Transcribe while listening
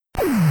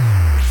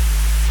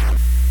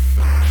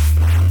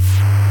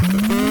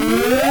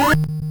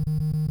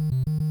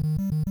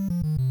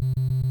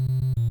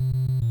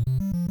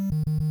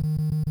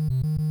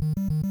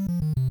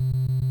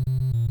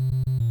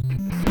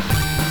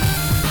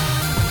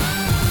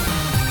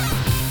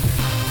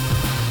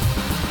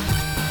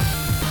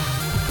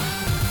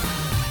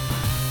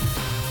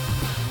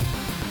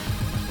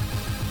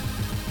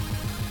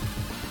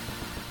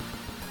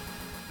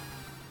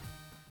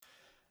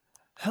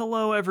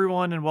Hello,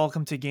 everyone, and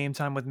welcome to Game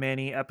Time with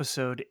Manny,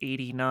 episode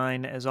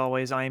 89. As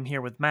always, I am here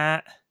with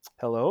Matt.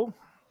 Hello.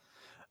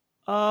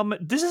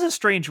 This is a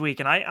strange week,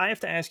 and I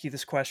have to ask you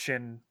this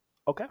question.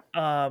 Okay.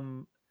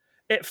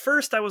 At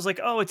first, I was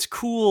like, "Oh, it's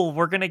cool.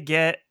 We're gonna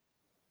get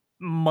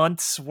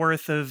months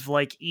worth of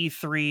like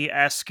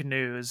E3-esque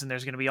news, and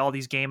there's gonna be all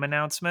these game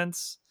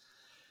announcements."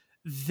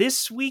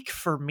 This week,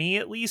 for me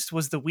at least,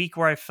 was the week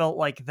where I felt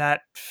like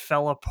that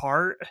fell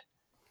apart.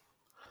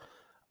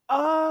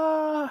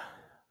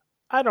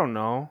 I don't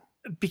know.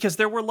 Because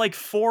there were like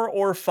 4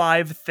 or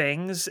 5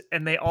 things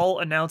and they all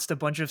announced a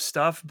bunch of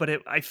stuff, but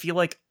I feel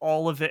like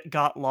all of it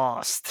got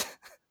lost.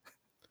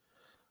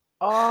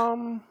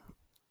 I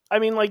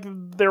mean, like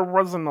there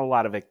wasn't a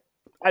lot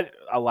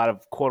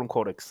of quote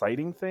unquote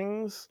exciting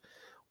things,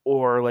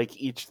 or like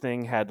each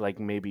thing had like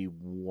maybe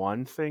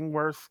one thing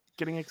worth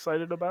getting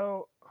excited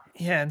about.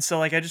 Yeah, and so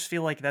like I just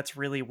feel like that's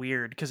really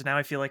weird because now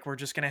I feel like we're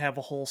just going to have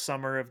a whole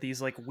summer of these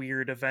like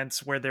weird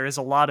events where there is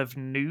a lot of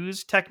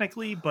news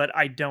technically, but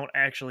I don't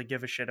actually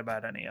give a shit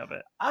about any of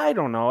it. I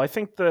don't know. I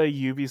think the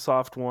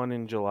Ubisoft one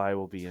in July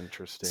will be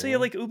interesting. So yeah,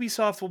 like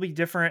Ubisoft will be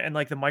different and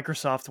like the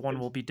Microsoft one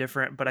will be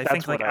different, but I That's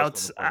think like what I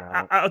was gonna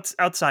point out.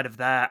 outside of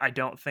that, I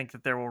don't think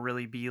that there will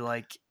really be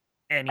like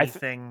I th-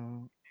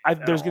 anything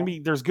at there's all.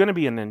 gonna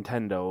be a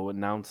Nintendo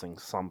announcing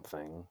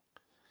something.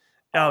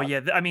 Oh Uh, yeah,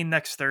 I mean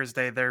next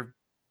Thursday they're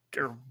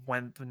or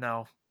when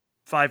no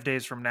 5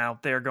 days from now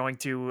they're going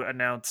to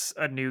announce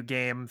a new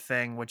game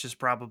thing, which is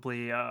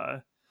probably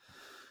the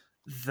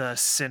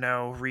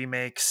Sinnoh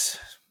remakes.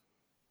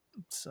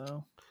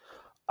 So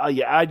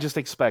yeah, I just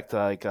expect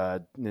like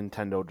a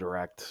Nintendo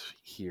Direct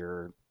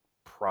here,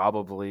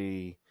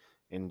 probably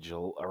in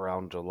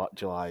around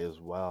July as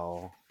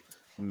well,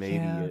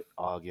 maybe yeah,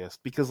 August,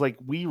 because like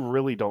we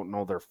really don't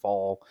know their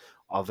fall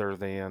other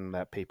than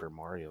that Paper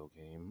Mario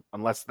game,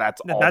 unless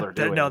that's all they're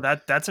no doing.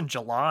 that's in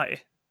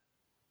July.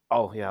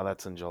 Oh yeah,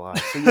 that's in July.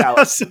 So yeah,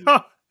 like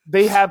So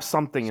they have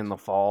something in the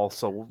fall.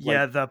 So like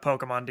yeah, the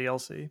Pokemon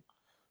DLC.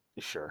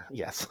 sure,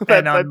 yes,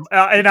 And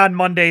on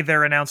Monday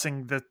they're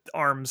announcing the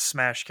Arms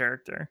Smash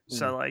character. mm.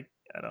 So like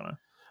I don't know.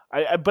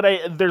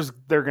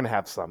 They're gonna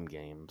have some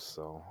games,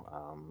 so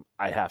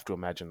I have to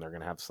imagine they're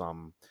gonna have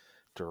some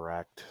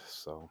direct.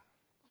 So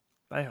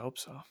I hope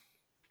so.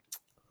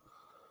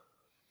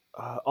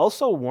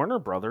 also Warner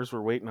Brothers,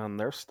 we're waiting on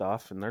their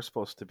stuff, and they're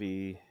supposed to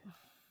be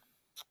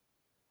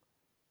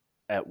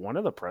at one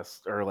of the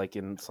press or like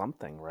in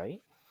something,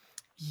 right?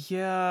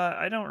 Yeah,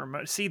 I don't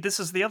remember. See, this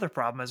is the other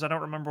problem is I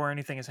don't remember where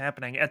anything is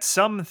happening. At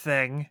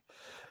something,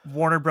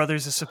 Warner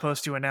Brothers is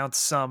supposed to announce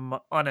some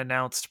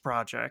unannounced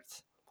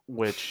project.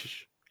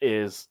 Which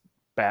is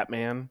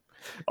Batman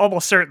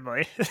Almost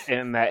certainly.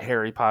 and that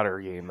Harry Potter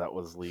game that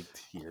was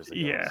leaked years ago.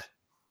 Yeah.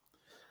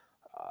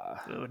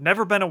 Uh,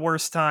 Never been a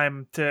worse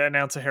time to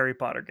announce a Harry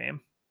Potter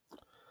game.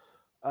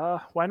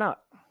 why not?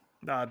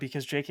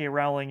 Because J.K.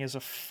 Rowling is a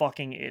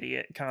fucking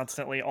idiot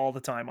constantly all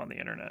the time on the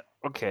internet.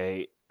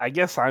 Okay, I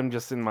guess I'm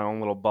just in my own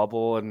little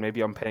bubble, and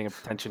maybe I'm paying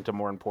attention to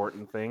more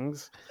important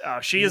things.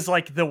 She is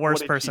like the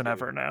worst did she person do?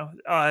 ever now.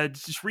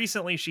 Just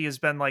recently she has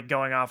been like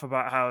going off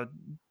about how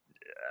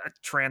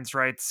trans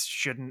rights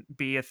shouldn't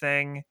be a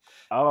thing.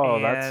 Oh,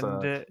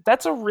 And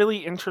that's a really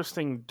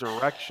interesting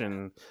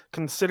direction,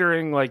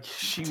 considering like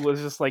she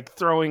was just like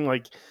throwing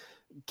like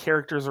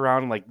characters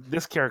around, like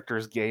this character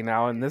is gay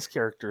now and this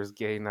character is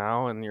gay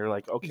now, and you're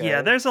like, yeah,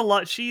 okay. there's a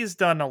lot. She's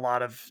done a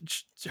lot of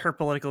her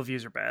political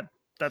views are bad.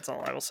 That's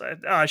all I will say.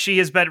 She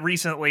has been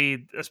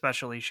recently,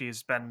 especially,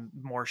 she's been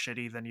more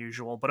shitty than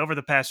usual. But over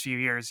the past few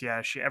years,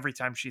 yeah, she every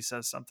time she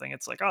says something,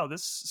 it's like, oh,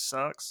 this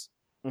sucks.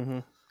 Mm-hmm.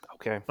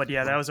 Okay. But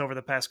yeah, that was over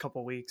the past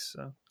couple weeks.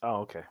 So Oh,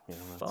 okay. Yeah,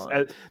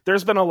 fun.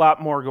 there's been a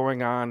lot more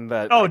going on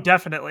that Oh, I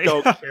definitely.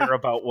 don't care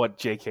about what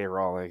J.K.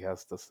 Rowling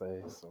has to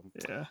say. So,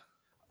 Yeah.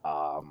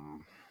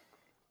 um,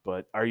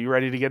 but are you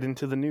ready to get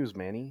into the news,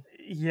 Manny?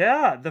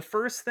 Yeah, the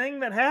first thing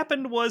that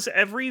happened was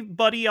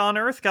everybody on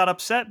Earth got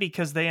upset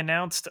because they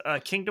announced a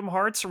Kingdom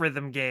Hearts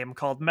rhythm game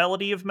called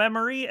Melody of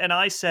Memory, and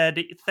I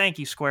said, "Thank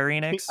you, Square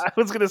Enix." I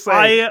was gonna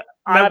say,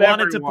 I not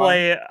wanted to everyone.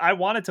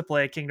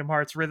 play a Kingdom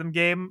Hearts rhythm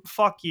game.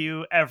 Fuck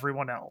you,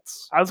 everyone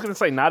else. I was gonna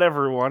say not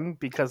everyone,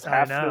 because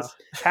I know.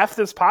 half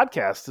this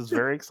podcast is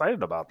very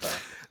excited about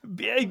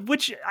that.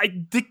 Which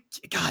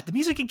God, the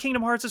music in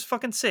Kingdom Hearts is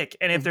fucking sick,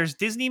 and if Mhm. there's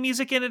Disney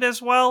music in it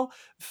as well,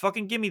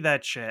 fucking give me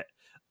that shit.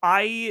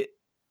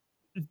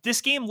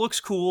 This game looks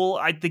cool.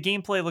 The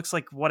gameplay looks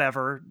like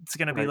whatever. It's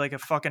gonna be Right. like a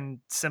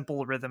fucking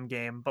simple rhythm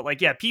game. But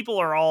like, yeah, people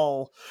are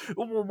all,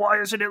 well,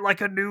 why isn't it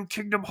like a new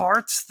Kingdom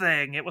Hearts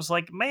thing? It was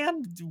like,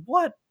 man,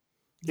 what?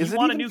 You Is it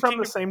want a even new from the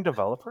Kingdom? same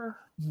developer?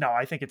 No,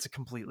 I think it's a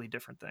completely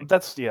different thing.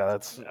 That's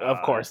of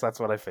Uh, course that's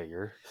what I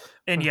figure.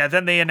 and yeah,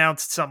 then they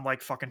announced some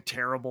like fucking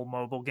terrible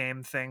mobile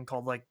game thing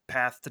called like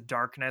Path to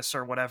Darkness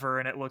or whatever,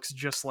 and it looks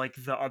just like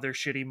the other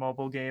shitty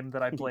mobile game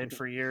that I played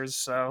for years.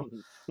 So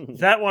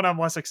that one I'm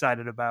less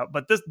excited about.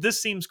 But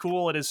this seems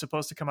cool. It is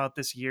supposed to come out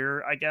this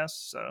year, I guess.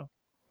 So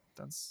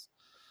that's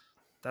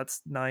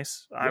That's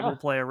nice. Yeah. I'll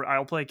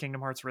play a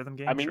Kingdom Hearts rhythm I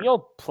game. mean, Sure.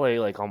 you'll play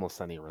like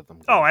almost any rhythm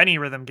game. Oh, any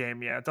rhythm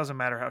game. Yeah, it doesn't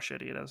matter how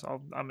shitty it is.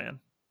 I'm in.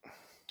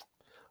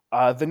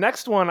 The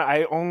next one,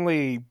 I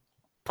only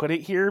put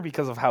it here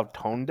because of how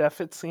tone deaf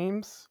it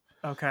seems.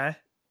 Okay.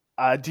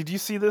 Did you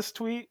see this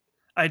tweet?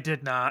 I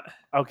did not.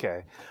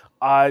 Okay.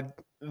 Uh,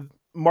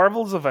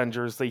 Marvel's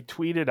Avengers, they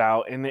tweeted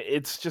out, and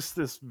it's just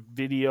this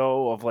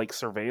video of like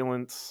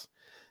surveillance,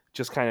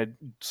 just kind of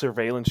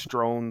surveillance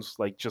drones,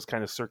 like just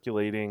kind of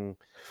circulating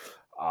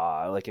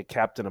like a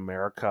Captain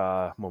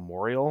America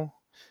memorial.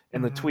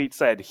 And the Mhm. tweet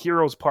said,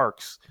 Heroes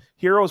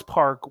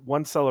Park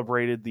once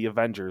celebrated the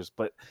Avengers,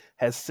 but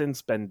has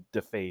since been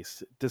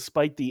defaced.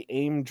 Despite the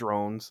AIM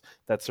drones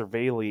that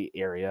surveil the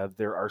area,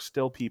 there are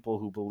still people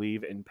who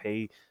believe and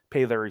pay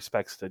their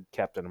respects to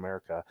Captain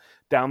America.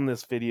 Down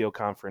this video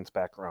conference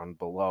background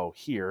below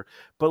here.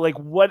 But like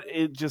what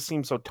it just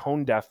seems so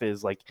tone deaf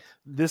is like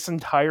this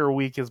entire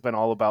week has been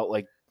all about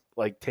like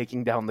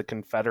taking down the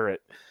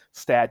Confederate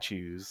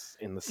statues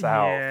in the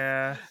South.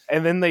 Yeah.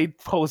 And then they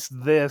post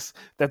this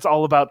that's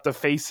all about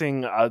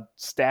defacing a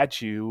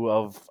statue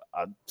of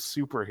a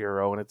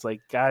superhero, and it's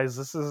like, guys,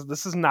 this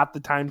is not the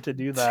time to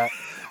do that.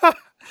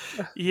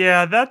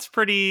 Yeah, that's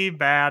pretty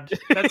bad.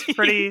 That's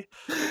pretty.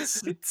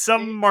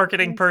 Some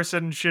marketing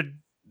person should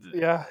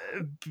Yeah,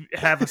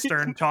 have a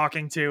stern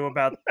talking to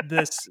about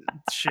this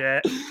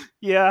shit.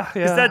 yeah,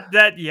 Because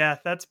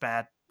that's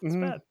bad. It's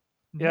Mhm. bad.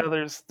 Yeah.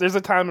 There's a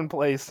time and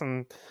place,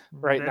 and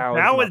right now is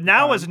not the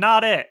Now is time.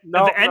 not it.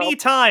 No, Of any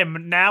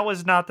time, now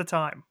is not the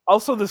time.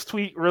 Also, this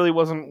tweet really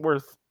wasn't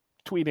worth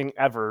tweeting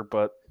ever,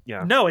 but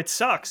yeah, No, it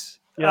sucks.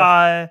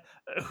 yeah.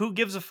 Who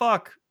gives a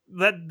fuck?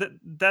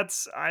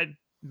 That's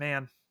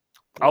man.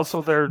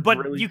 Also, they're But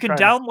really you can trying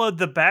to, download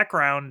the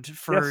background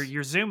for yes,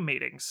 your Zoom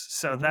meetings,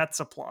 so Mhm. that's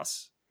a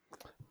plus.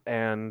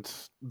 and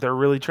they're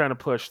really trying to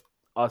push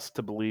us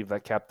to believe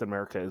that Captain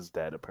America is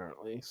dead.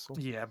 Apparently, so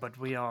Yeah, but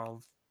we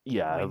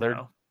yeah,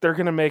 know. they're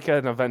gonna make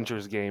an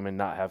Avengers game and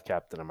not have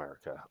Captain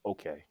America.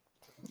 Okay.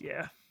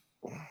 Yeah.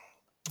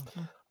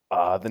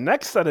 The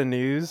next set of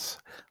news,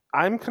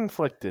 I'm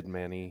conflicted,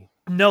 Manny.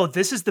 No,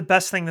 this is the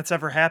best thing that's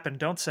ever happened.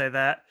 Don't say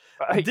that.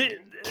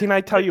 Can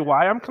I tell you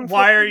why I'm conflicted?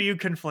 Why are you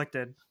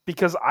conflicted?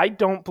 Because I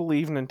don't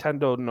believe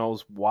Nintendo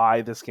knows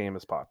why this game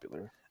is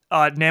popular.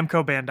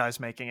 Namco Bandai's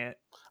making it.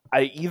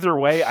 Either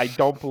way, I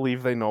don't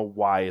believe they know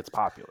why it's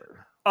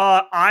popular.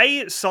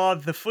 I saw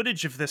the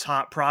footage of this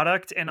hot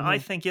product, and I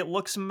Mhm. think it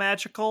looks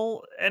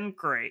magical and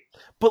great.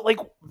 But like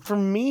for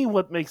me,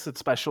 what makes it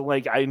special,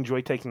 like I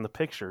enjoy taking the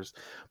pictures,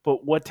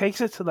 but what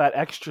takes it to that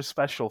extra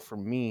special for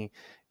me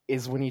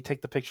is when you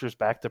take the pictures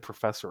back to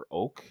Professor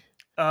Oak.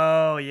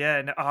 Oh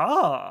yeah,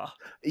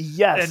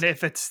 Yes, and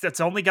if it's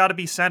only got to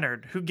be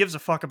centered. Who gives a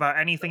fuck about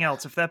anything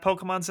else? If that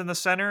Pokemon's in the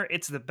center,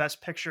 it's the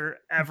best picture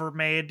ever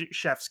made.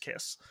 Chef's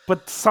kiss.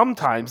 but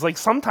sometimes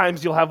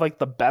you'll have like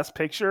the best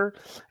picture,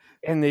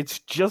 and it's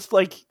just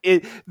like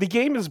it. The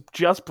game is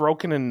just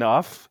broken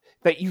enough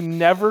that you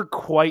never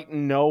quite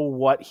know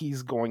what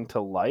he's going to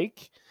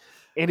like,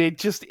 and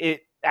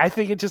it. I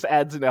think it just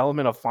adds an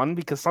element of fun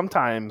because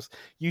sometimes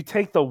you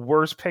take the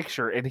worst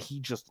picture and he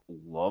just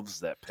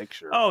loves that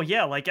picture. Oh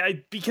yeah,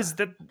 because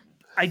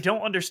I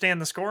don't understand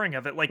the scoring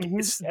of it. Like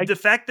Mhm. the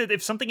fact that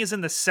if something is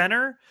in the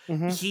center,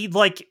 Mhm. he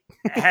like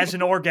has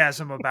an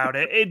orgasm about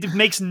it. It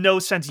makes no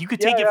sense. You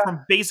could Yeah, take it yeah.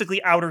 from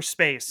basically outer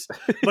space,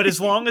 but as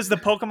long as the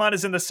Pokemon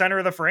is in the center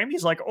of the frame,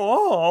 he's like,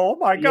 oh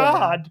my Yeah.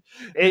 god!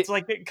 It's It,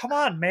 like, come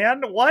on,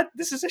 man, what?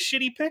 This is a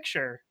shitty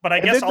picture. But I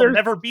and guess then I'll there's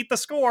never beat the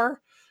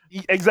score.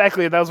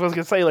 exactly that was what I was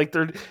gonna say. Like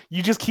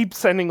you just keep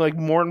sending like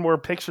more and more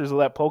pictures of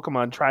that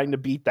Pokemon trying to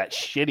beat that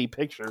shitty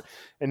picture,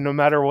 and no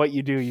matter what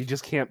you do, you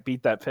just can't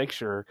beat that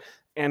picture.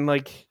 And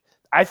like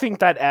I think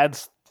that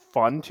adds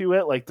fun to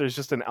it. Like there's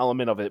just an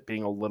element of it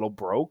being a little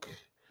broke.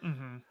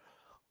 Mm-hmm.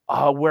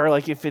 Where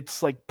like if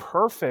it's like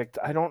perfect,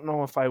 I don't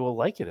know if I will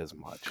like it as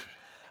much.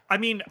 I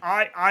mean,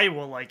 I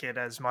will like it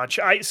as much.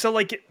 I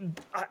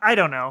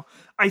don't know.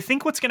 I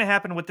think what's going to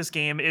happen with this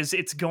game is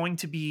it's going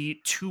to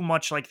be too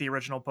much like the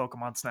original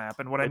Pokemon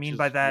Snap, and what I Which mean is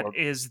by that more.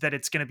 is that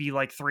it's going to be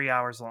like 3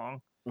 hours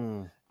long,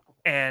 Mm.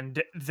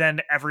 and then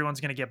everyone's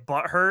going to get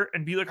butthurt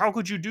and be like, "How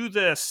could you do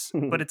this?"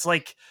 But it's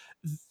like,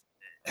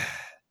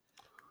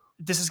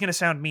 this is going to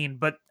sound mean,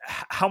 but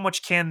how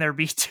much can there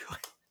be to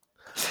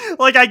it?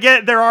 Like, I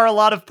get there are a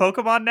lot of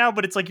Pokemon now,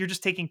 but it's like you're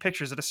just taking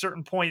pictures. At a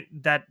certain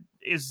point, that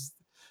is,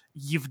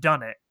 you've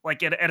done it.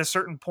 Like at a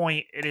certain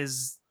point,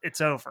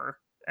 it's over,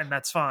 and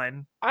that's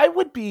fine. I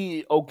would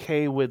be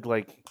okay with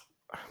like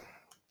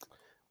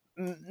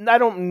I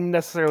don't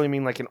necessarily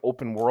mean like an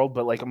open world,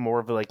 but like more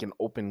of like an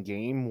open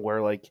game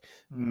where like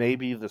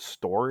maybe the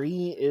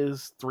story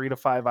is 3 to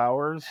 5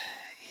 hours,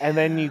 and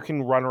then you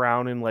can run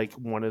around and like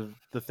one of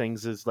the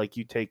things is like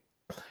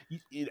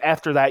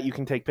after that you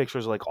can take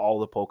pictures of like all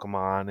the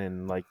Pokemon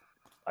and like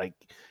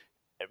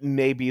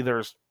maybe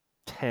there's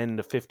 10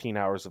 to 15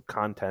 hours of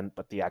content,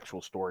 but the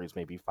actual story is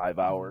maybe 5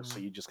 hours, so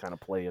you just kind of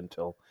play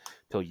until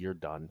you're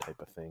done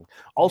type of thing.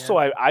 Also,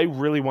 Yeah. I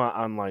really want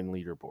online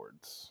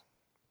leaderboards.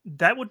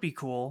 That would be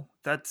cool.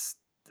 That's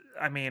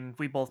I mean,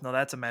 we both know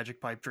that's a magic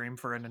pipe dream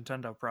for a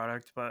Nintendo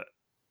product, but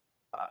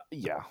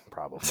Yeah,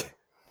 probably.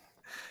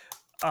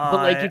 But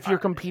like, uh, if you're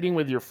competing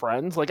with your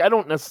friends, like I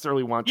don't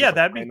necessarily want yeah, just like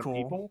that'd be random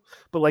cool. people,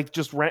 but like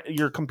just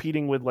you're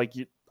competing with like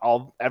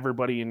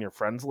everybody in your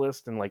friends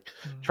list and like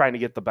Mm. trying to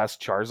get the best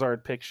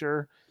Charizard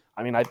picture.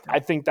 I mean, I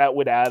Yep. think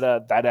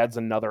that adds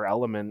another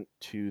element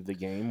to the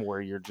game where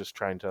you're just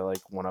trying to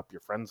like one up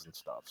your friends and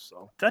stuff.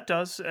 So That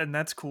does, and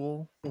that's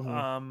cool.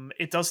 Mhm.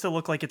 It does still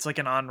look like it's like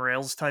an on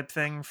rails type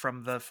thing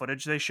from the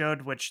footage they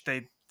showed, which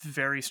they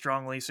very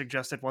strongly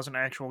suggested wasn't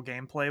actual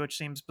gameplay, which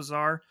seems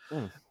bizarre.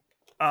 Mm.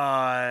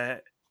 Uh,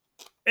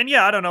 and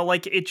yeah, I don't know.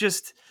 Like, it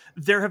just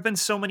there have been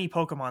so many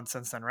Pokemon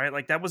since then, right?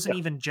 Like, that wasn't Yeah,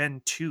 even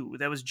Gen 2,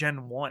 that was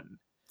Gen 1.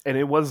 and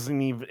it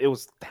wasn't even it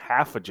was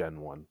half a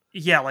Gen 1.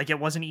 Yeah, like it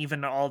wasn't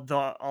even all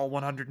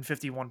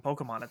 151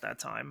 Pokemon at that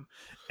time.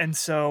 And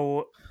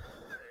so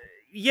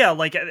yeah,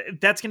 like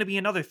that's going to be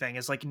another thing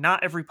is like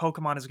not every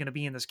Pokemon is going to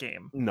be in this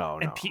game. No,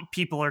 And no.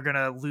 people are going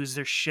to lose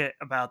their shit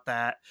about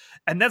that.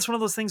 And that's one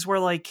of those things where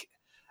like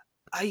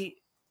I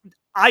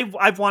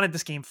I've wanted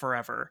this game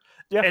forever.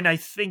 Yeah. And I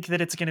think that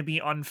it's going to be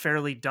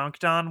unfairly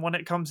dunked on when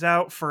it comes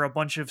out for a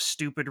bunch of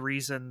stupid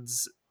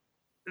reasons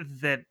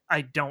that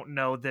I don't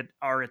know that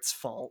are its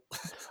fault.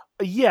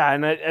 Yeah,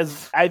 and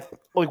as I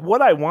like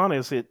what I want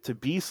is it to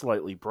be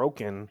slightly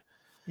broken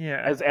Yeah.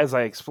 as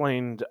I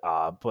explained,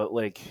 but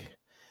like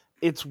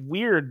it's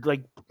weird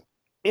like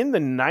in the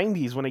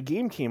 90s when a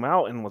game came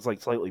out and was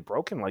like slightly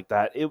broken like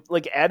that, it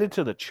like added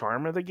to the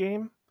charm of the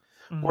game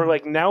where Mhm.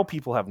 like now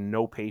people have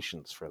no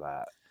patience for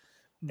that.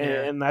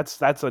 Yeah. And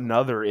that's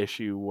another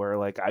issue where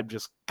like I'm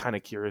just kind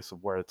of curious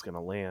of where it's going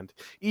to land.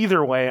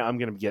 Either way, I'm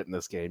going to be getting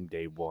this game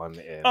day one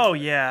and Oh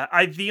yeah,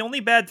 I the only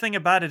bad thing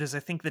about it is I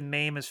think the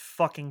name is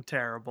fucking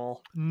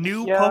terrible.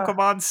 New yeah,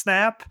 Pokemon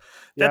Snap?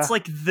 yeah. That's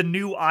like the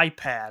new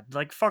iPad.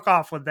 Like fuck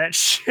off with that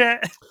shit.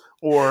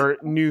 Or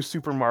new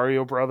Super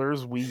Mario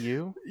Brothers Wii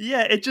U.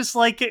 Yeah, it just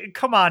like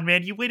come on,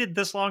 man. You waited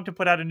this long to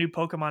put out a new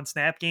Pokemon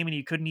Snap game and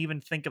you couldn't even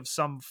think of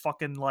some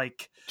fucking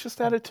like Just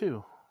add it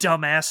too.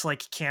 dumbass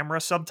like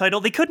camera subtitle.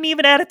 They couldn't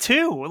even add it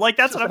too. Like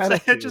that's Just what I'm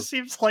add saying. it It too. just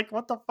seems like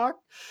what the fuck?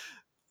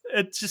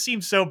 It just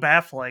seems so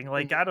baffling.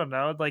 Like, I don't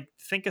know. Like,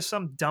 think of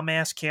some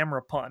dumbass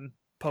camera pun.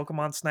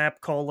 Pokemon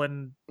Snap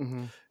colon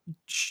Mm-hmm.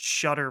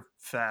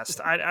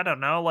 Shutterfest. I don't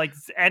know. Like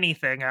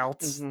anything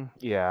else. Mm-hmm.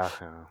 Yeah,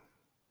 yeah.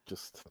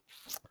 Just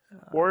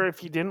or Um,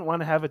 if you didn't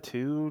want to have a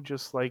two,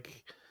 just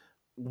like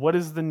what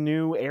is the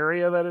new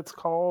area that it's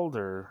called,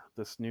 or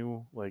this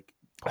new like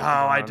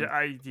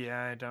Pokemon?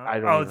 yeah, I don't. I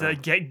don't Oh,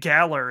 even the know.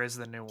 Galar is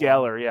the new one.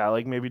 Galar, yeah,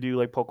 like maybe do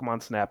like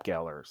Pokemon Snap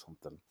Galar or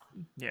something.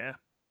 Yeah,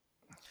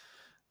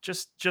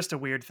 just a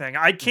weird thing.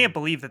 I can't Mhm.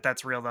 believe that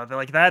that's real though.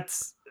 Like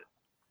that's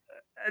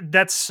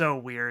so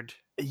weird.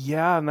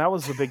 Yeah, and that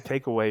was the big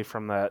takeaway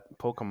from that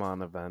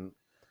Pokemon event.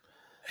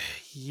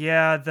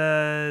 Yeah,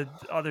 the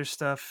other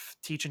stuff,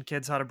 teaching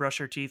kids how to brush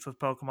their teeth with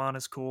Pokemon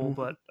is cool,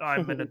 but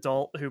I'm an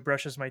adult who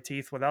brushes my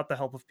teeth without the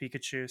help of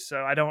Pikachu,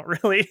 so I don't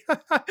really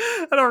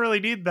I don't really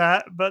need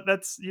that, but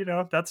that's,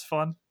 that's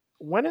fun.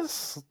 When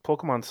is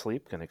Pokemon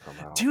Sleep gonna come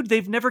out? Dude,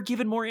 they've never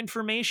given more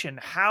information.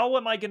 How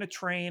am I going to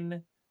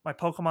train my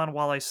Pokemon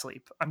while I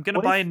sleep? I'm going to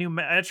What buy a if new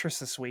mattress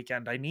this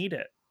weekend. I need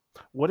it.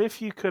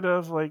 you could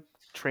have like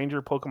trained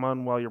your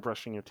Pokemon while you're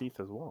brushing your teeth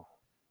as well?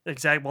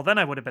 Exactly. Well, then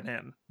I would have been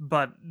in.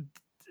 But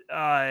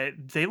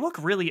they look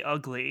really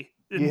ugly.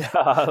 And Yeah,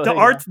 the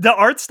yeah.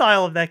 art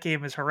style of that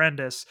game is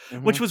horrendous,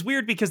 Hmm. which was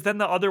weird because then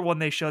the other one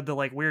they showed, the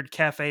like weird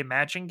cafe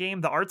matching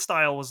game, the art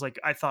style was like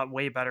I thought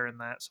way better in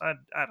that. So I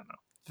don't know.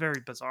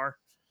 Very bizarre.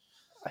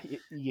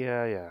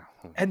 Yeah, yeah.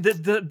 And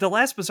the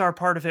last bizarre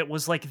part of it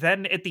was like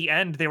then at the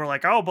end they were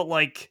like, "Oh, but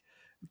like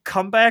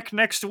come back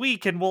next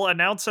week and we'll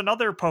announce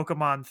another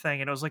Pokemon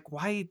thing." And I was like,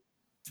 why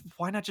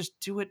not just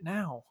do it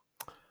now?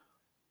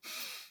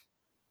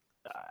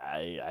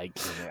 I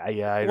can't.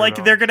 Yeah, I don't Like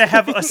know. they're gonna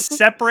have a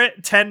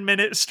separate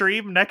 10-minute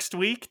stream next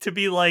week to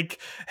be like,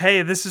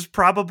 "Hey, this is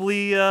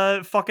probably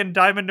a fucking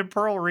Diamond and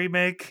Pearl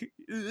remake."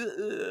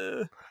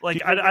 Do Like you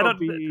think I it'll don't.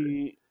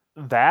 be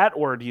that,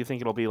 or do you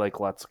think it'll be like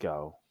Let's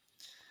Go?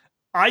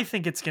 I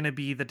think it's gonna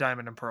be the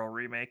Diamond and Pearl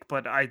remake,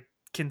 but I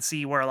can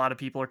see where a lot of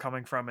people are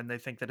coming from, and they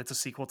think that it's a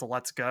sequel to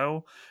Let's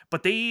Go.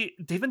 But they've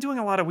been doing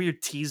a lot of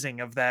weird teasing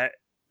of that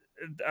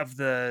of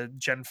the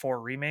Gen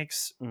 4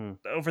 remakes Mm.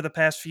 over the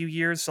past few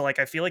years. So like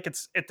I feel like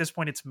it's at this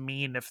point it's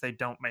mean if they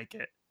don't make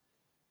it.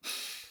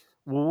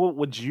 Well, what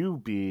would you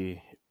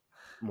be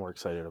more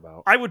excited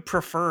about? I would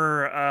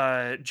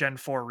prefer Gen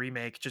 4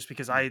 remake just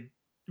because Mm. I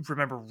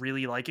remember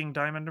really liking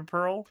Diamond and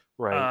Pearl.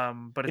 Right?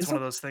 But it's one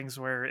of Isn't those things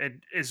where it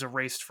is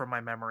erased from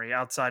my memory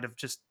outside of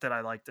just that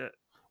I liked it.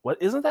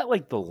 what isn't that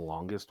like the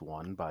longest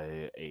one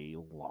by a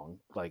long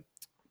like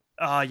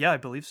Yeah, I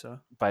believe so.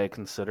 by a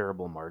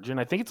considerable margin?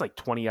 I think it's like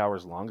 20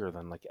 hours longer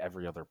than like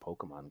every other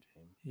Pokemon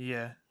game.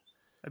 Yeah,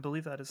 I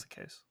believe that is the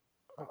case.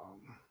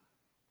 Um,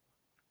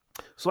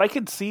 so I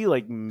could see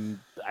like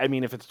I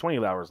mean, if it's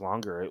 20 hours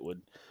longer, it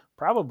would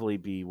probably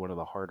be one of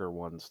the harder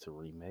ones to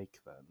remake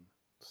then.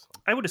 So,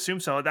 I would assume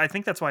so. I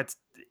think that's why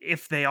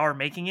if they are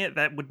making it,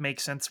 that would make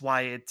sense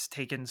why it's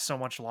taken so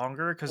much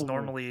longer. Because mhm.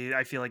 normally,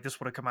 I feel like this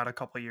would have come out a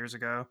couple of years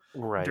ago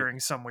Right. during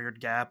some weird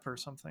gap or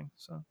something.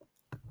 So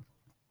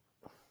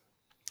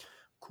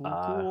cool,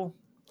 Uh, cool.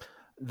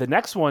 the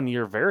next one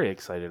you're very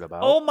excited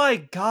about. Oh my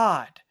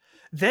god,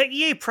 that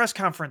EA press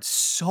conference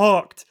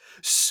sucked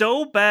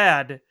so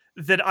bad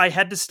that I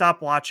had to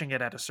stop watching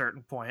it at a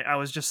certain point. I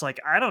was just like,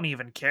 I don't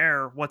even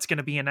care what's going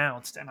to be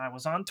announced, and I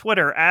was on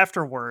Twitter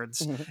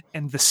afterwards,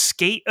 and the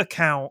Skate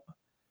account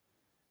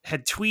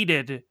had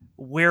tweeted,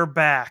 "We're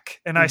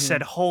back." And I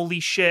said, Mhm, "Holy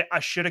shit, I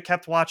should have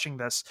kept watching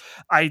this."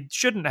 I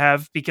shouldn't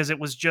have, because it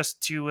was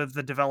just two of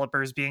the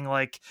developers being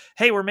like,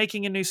 "Hey, we're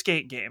making a new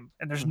Skate game."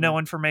 And there's mhm. no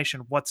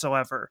information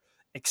whatsoever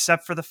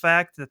except for the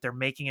fact that they're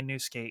making a new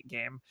Skate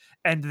game.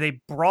 And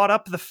they brought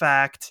up the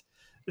fact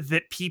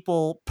that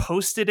people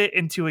posted it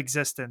into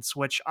existence,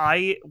 which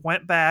I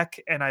went back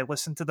and I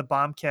listened to the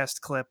Bombcast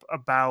clip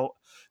about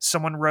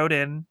someone wrote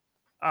in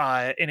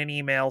an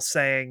email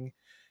saying,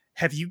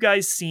 have you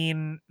guys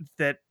seen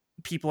that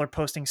people are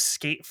posting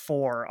Skate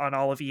 4 on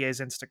all of EA's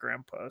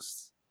Instagram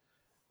posts?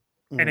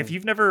 And if Mhm.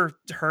 you've never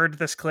heard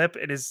this clip,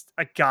 it is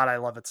God, I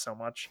love it so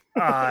much.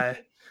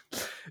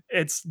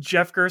 It's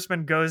Jeff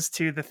Gerstmann goes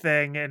to the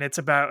thing, and it's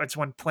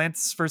when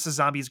Plants vs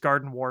Zombies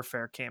Garden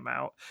Warfare came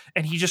out,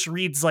 and he just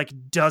reads like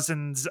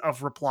dozens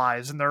of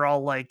replies, and they're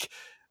all like,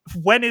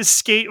 "When is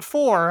Skate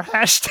 4?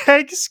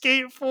 Hashtag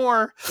Skate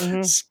 4.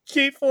 Mhm.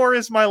 Skate 4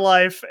 is my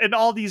life," and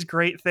all these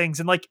great things.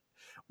 And like,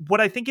 what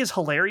I think is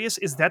hilarious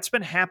is that's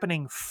been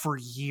happening for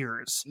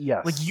years.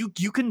 Like Yes.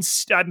 you can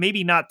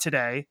maybe not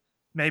today,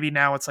 maybe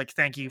now it's like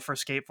thank you for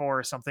Skate 4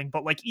 or something,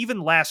 but like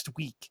even last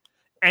week,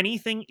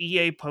 anything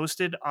EA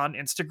posted on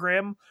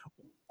Instagram,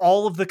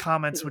 all of the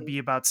comments would be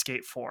about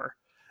Skate 4,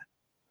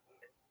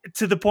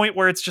 to the point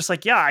where it's just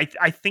like, yeah,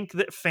 I think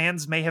that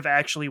fans may have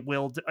actually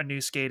willed a new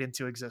Skate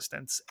into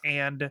existence.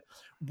 And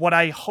what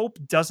I hope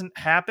doesn't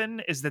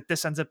happen is that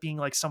this ends up being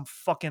like some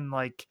fucking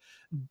like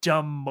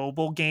dumb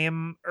mobile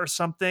game or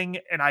something.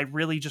 And I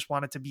really just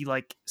want it to be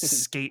like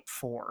Skate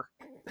 4.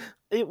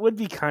 It would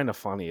be kind of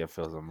funny if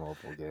it was a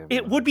mobile game,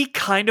 It would though. be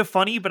kind of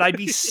funny, but I'd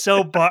be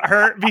so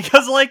butthurt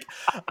because like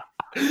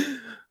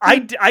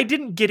I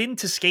didn't get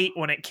into Skate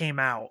when it came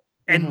out.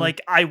 And Mhm.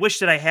 like I wish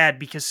that I had,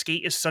 because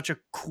Skate is such a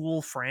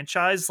cool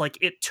franchise. Like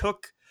it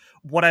took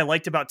what I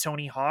liked about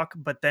Tony Hawk,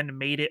 but then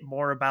made it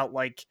more about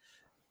like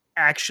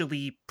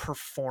actually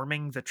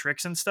performing the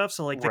tricks and stuff.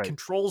 So like the Right.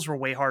 controls were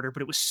way harder,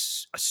 but it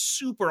was a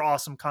super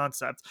awesome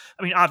concept.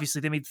 I mean,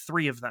 obviously they made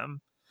 3 of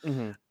them.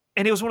 Mhm.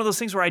 And it was one of those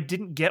things where I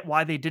didn't get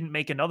why they didn't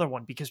make another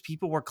one, because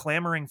people were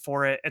clamoring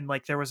for it. And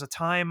like there was a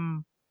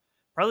time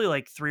probably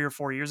like 3 or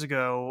 4 years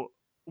ago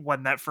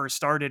when that first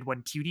started,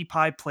 when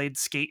PewDiePie played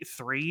Skate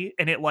 3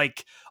 and it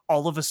like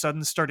all of a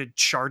sudden started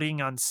charting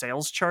on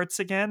sales charts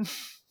again,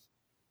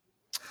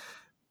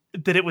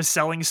 that it was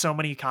selling so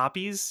many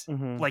copies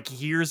Mhm. like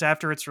years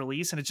after its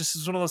release. And it just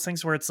is one of those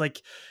things where it's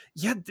like,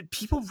 yeah,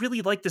 people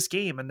really like this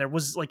game. And there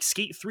was like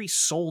Skate 3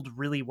 sold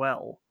really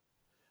well.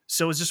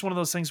 So it's just one of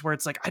those things where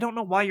it's like, I don't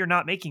know why you're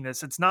not making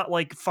this. It's not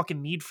like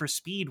fucking Need for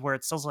Speed where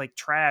it sells like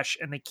trash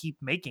and they keep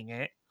making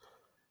it.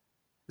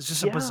 It's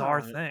just a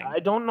bizarre Yeah, thing. I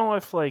don't know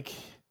if like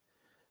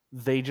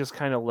they just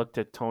kind of looked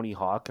at Tony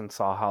Hawk and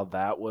saw how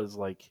that was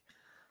like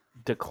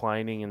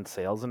declining in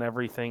sales and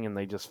everything, and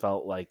they just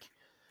felt like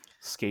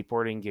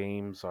skateboarding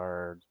games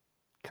are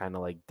kind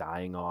of like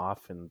dying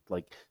off, and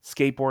like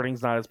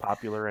skateboarding's not as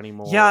popular Yeah,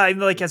 anymore. I'm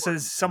like, as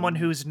Skateboarding's someone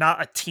dying. who's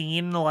not a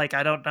teen, like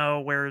I don't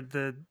know where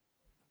the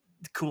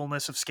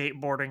coolness of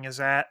skateboarding is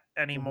at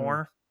Mhm.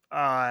 anymore.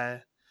 Uh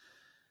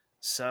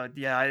so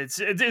yeah, it's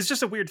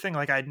just a weird thing.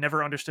 Like I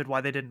never understood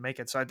why they didn't make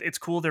it. So it's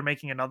cool they're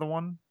making another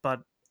one,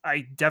 but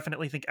I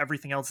definitely think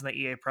everything else in the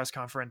EA press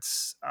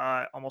conference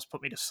almost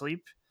put me to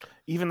sleep.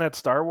 Even that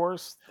Star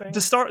Wars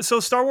The thing.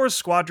 Star Wars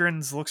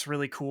Squadrons looks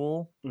really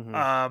cool. Hmm.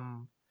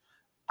 Um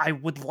I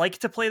would like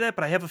to play that,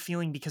 but I have a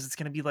feeling because it's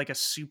going to be like a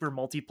super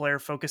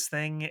multiplayer focused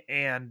thing,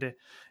 and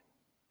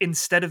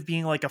instead of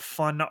being like a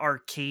fun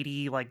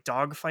arcadey like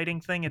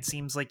dogfighting thing, it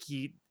seems like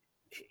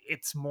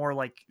it's more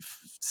like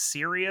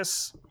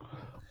serious.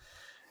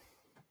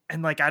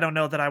 And like I don't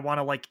know that I want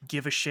to like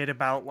give a shit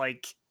about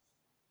like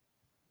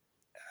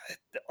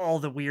all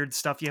the weird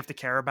stuff you have to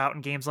care about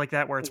in games like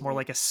that, where it's more Hmm.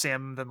 like a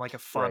sim than like a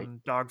Right.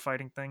 fun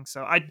dogfighting thing.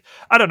 So I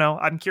don't know.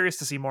 I'm curious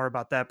to see more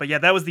about that. But yeah,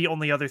 that was the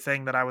only other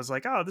thing that I was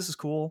like, oh, this is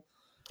cool.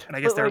 And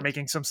I guess But they were like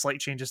making some slight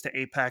changes to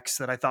Apex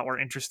that I thought were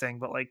interesting,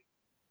 but like,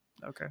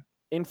 okay.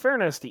 in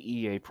fairness to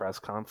EA press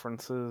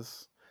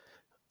conferences,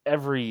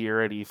 every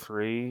year at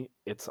E3,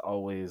 it's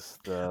always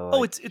the Oh,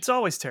 like. it's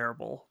always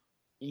terrible.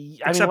 I mean,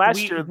 Except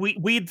last year,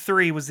 Weed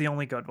 3 was the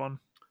only good one.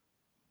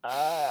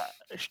 uh,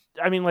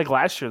 I mean, like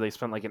last year, they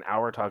spent like an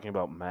hour talking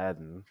about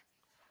Madden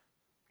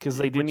because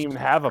they didn't Which even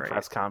is have a great.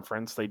 press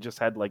conference. They just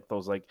had like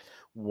those like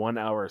 1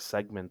 hour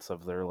segments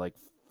of their like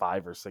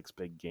 5 or 6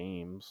 big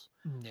games.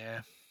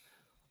 Yeah.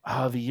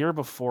 The year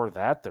before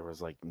that, there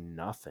was like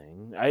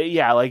nothing.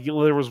 Yeah, like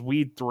there was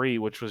Weed 3,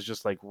 which was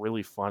just like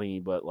really funny,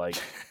 but like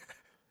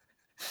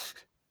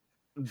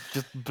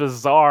just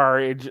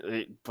bizarre,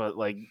 but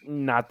like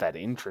not that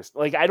interesting.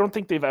 Like I don't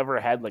think they've ever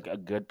had like a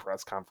good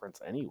press conference,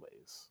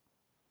 anyways.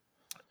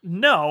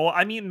 No,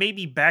 I mean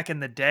maybe back in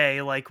the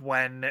day, like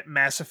when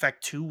Mass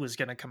Effect 2 was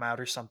gonna come out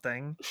or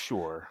something.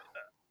 Sure.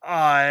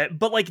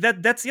 But like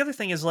that's the other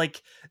thing is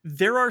like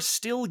there are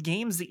still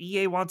games that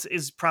EA wants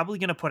is probably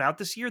gonna put out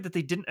this year that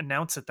they didn't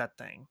announce at that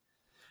thing.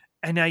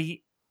 And I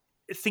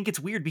think it's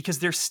weird because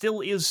there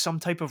still is some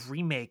type of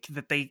remake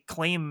that they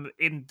claim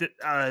in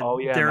Oh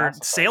yeah, their Mass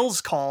Effect.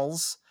 sales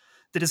calls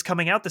that is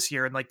coming out this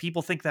year, and like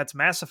people think that's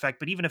Mass Effect,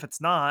 but even if it's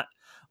not,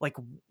 like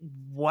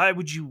why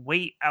would you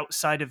wait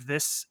outside of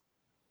this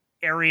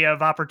area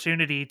of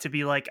opportunity to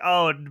be like,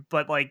 oh,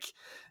 but like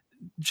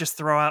just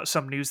throw out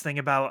some news thing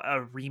about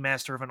a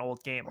remaster of an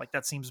old game? Like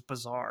that seems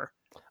bizarre.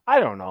 I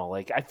don't know.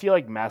 Like I feel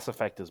like Mass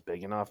Effect is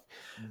big enough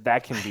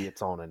that can be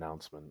its own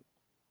announcement.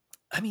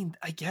 I mean,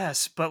 I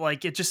guess, but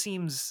like it just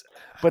seems,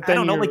 But I then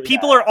don't know, like you're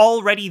people are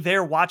already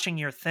there watching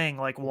your thing.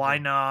 Like, why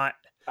Mhm. not?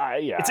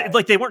 Yeah.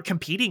 Like they weren't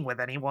competing with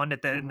anyone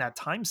at in Mhm. that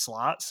time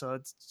slot, so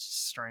it's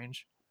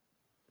strange.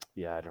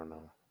 Yeah, I don't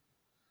know.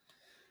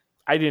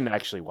 I didn't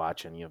actually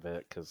watch any of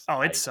it because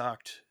Oh, it I.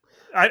 sucked.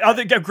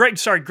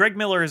 Greg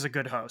Miller is a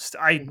good host.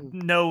 I Mhm.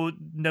 know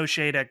no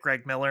shade at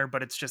Greg Miller,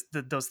 but it's just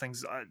those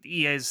things.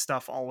 EA's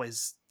stuff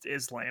always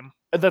is lame.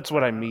 That's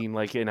what I Uh, mean.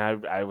 Like, and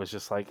I was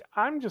just like,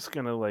 I'm just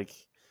gonna like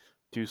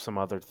do some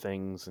other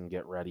things and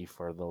get ready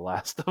for The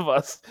Last of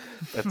Us.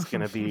 That's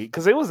gonna be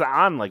because it was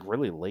on like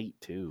really late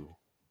too.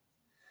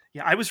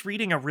 Yeah, I was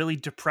reading a really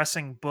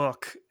depressing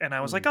book and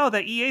I was Mm. like, oh,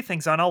 that EA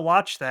thing's on. I'll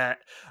watch that.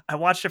 I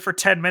watched it for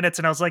 10 minutes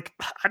and I was like,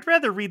 I'd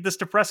rather read this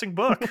depressing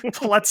book.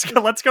 Let's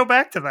go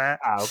back to that.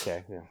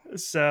 Okay, yeah.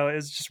 So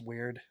it's just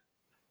weird.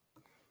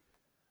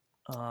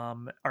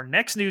 Our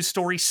next news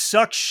story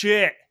sucks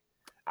shit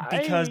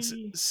because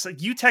I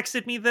you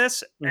texted me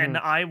this and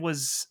Mhm. I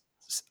was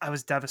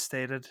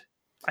devastated.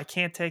 I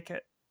can't take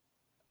it.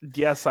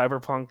 Yeah,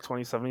 Cyberpunk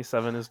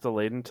 2077 is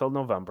delayed until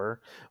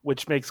November,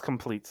 which makes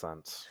complete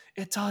sense.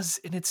 It does,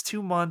 and it's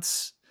 2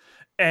 months,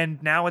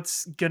 and now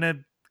it's gonna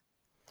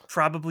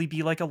probably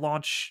be like a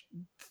launch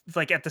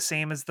like at the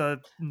same as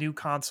the new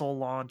console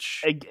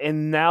launch.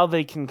 And now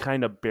they can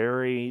kind of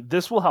bury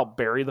this will help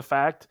bury the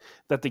fact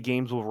that the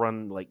game will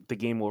run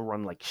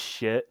like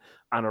shit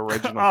on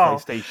original Oh,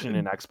 PlayStation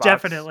and Xbox.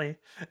 definitely.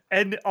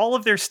 And all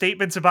of their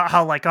statements about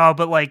how like, oh,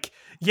 but like,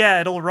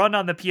 yeah, it'll run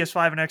on the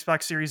PS5 and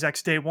Xbox Series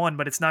X day one,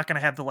 but it's not going to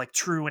have the like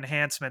true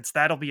enhancements.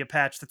 That'll be a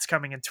patch that's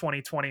coming in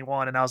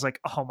 2021. And I was like,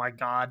 oh my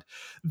god,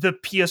 the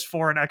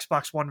PS4 and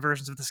Xbox One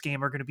versions of this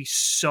game are going to be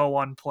so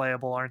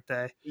unplayable, aren't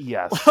they?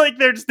 Yes. Like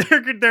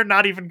they're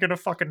not even going to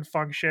fucking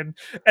function,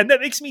 and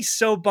that makes me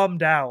so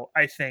bummed out.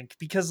 I think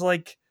because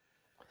like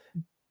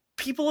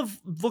people have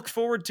looked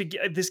forward to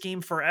this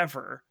game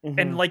forever,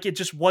 and Hmm. like it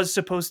just was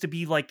supposed to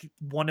be like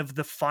one of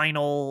the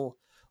final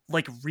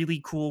like really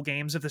cool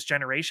games of this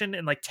generation,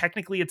 and like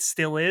technically it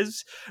still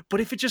is, but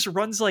if it just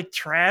runs like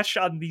trash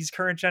on these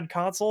current gen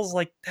consoles,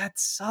 like that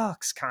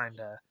sucks kind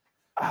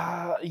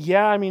of.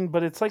 Yeah, I mean,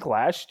 but it's like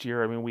last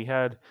year. I mean, we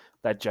had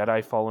that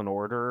Jedi Fallen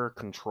Order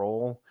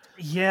Control.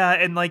 Yeah,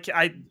 and like We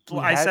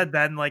I had said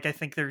then, like I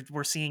think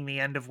we're seeing the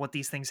end of what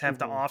these things have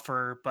to Mhm.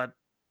 offer, but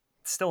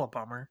it's still a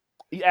bummer.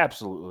 Yeah,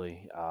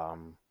 absolutely.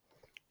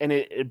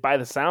 And by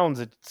the sounds,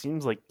 it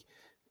seems like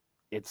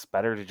it's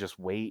better to just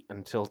wait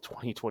until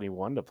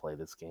 2021 to play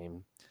this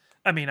game.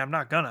 I mean, I'm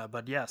not gonna,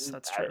 but yes,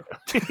 that's true.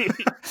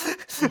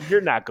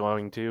 You're not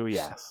going to,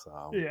 yes.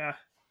 Yeah.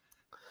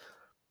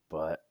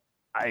 But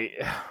I,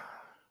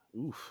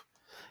 oof.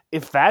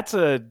 If that's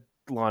a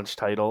launch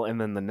title, and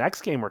then the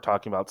next game we're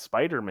talking about,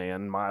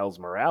 Spider-Man Miles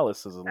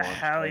Morales, is a launch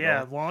Hell yeah,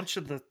 title. launch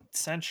of the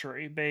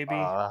century,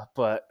 baby.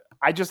 But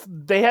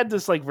they had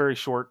this like very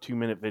short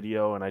 2-minute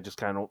video, and I just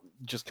kind of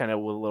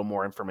with a little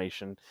more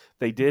information.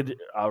 They did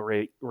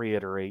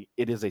reiterate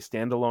it is a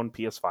standalone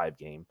PS5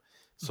 game,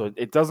 so Mhm.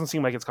 it doesn't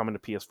seem like it's coming to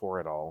PS4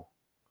 at all.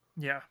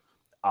 Yeah.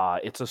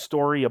 It's a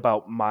story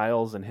about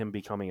Miles and him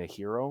becoming a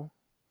hero.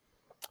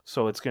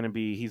 So he's gonna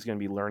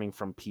be learning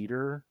from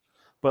Peter,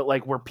 but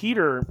like where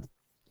Peter,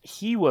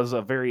 he was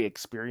a very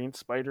experienced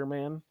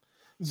Spider-Man.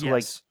 So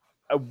like, Yes.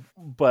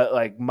 but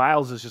like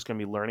Miles is just gonna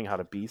be learning how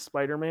to be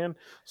Spider-Man.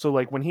 So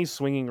like when he's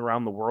swinging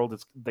around the world,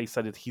 they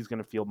said he's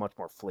gonna feel much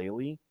more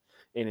flaily,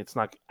 and it's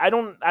not. I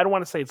don't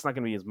want to say it's not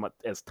gonna be as much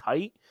as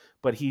tight,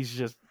 but he's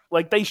just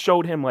like they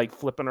showed him like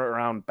flipping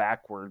around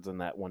backwards in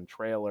that one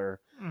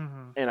trailer,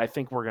 Hmm. and I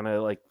think we're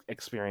gonna like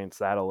experience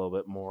that a little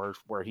bit more,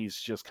 where he's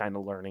just kind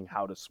of learning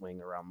how to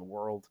swing around the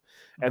world.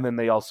 And then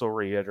they also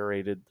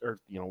reiterated, or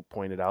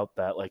pointed out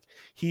that like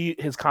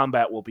his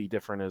combat will be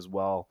different as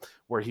well,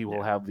 where he will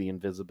Yeah. have the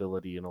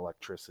invisibility and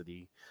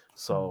electricity. Mhm.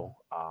 So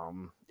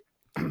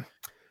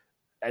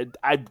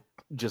I'm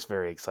just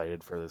very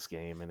excited for this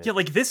game, and Yeah, it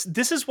like this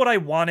is what I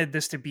wanted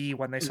this to be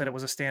when they said Mhm. it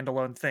was a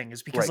standalone thing,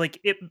 is because Right. like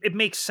it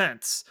makes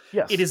sense.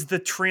 It Yes. is the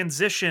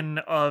transition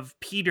of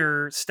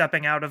Peter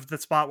stepping out of the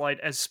spotlight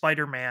as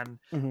Spider-Man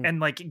Hmm. and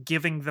like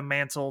giving the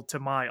mantle to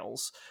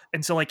Miles.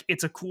 And so like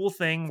it's a cool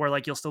thing where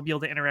like you'll still be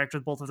able to interact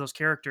with both of those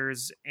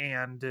characters,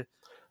 and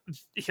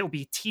he'll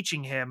be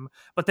teaching him,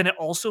 but then it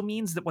also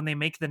means that when they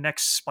make the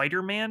next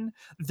Spider-Man,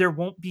 there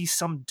won't be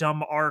some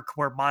dumb arc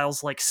where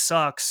Miles like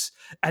sucks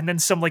and then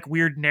some like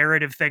weird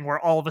narrative thing where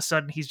all of a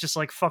sudden he's just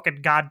like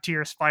fucking god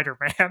tier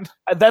Spider-Man.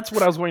 That's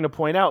what I was going to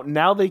point out.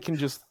 Now they can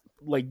just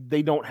like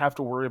they don't have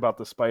to worry about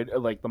the spider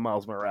like the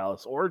Miles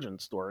Morales origin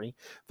story.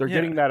 They're Yeah.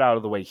 getting that out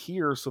of the way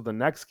here, so the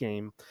next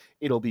game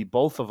it'll be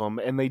both of them.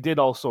 And they did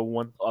also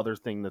one other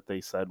thing that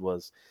they said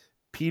was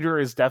Peter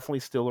is definitely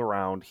still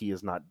around. He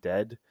is not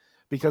dead.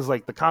 Because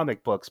like the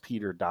comic books,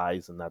 Peter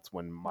dies and that's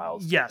when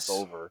Miles Yes. takes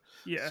over.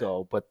 Yeah.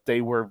 So but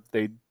they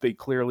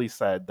clearly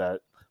said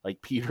that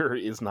like Peter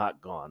is not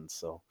gone.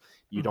 So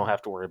you don't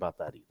have to worry about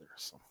that either.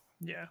 So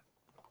yeah.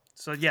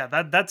 So yeah,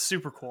 that's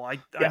super cool.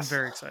 I'm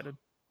very excited.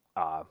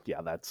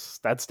 Yeah, that's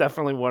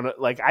definitely one.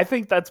 Like, I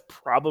think that's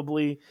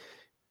probably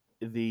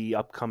the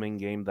upcoming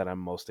game that I'm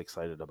most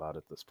excited about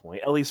at this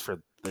point, at least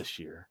for this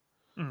year.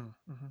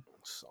 Mm-hmm.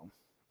 So,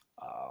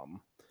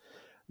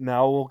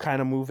 now we'll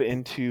kind of move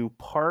into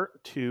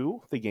part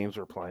 2, the games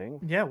we're playing.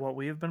 Yeah, what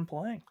we have been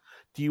playing.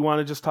 Do you want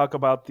to just talk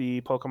about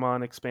the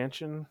Pokemon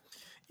expansion?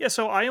 Yeah,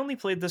 so I only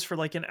played this for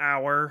like an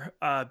hour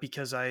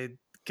because I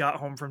got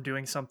home from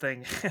doing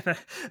something.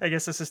 I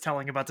guess this is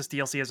telling about this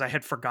DLC as I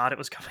had forgot it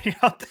was coming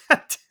out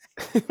that day.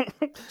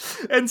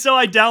 And so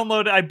I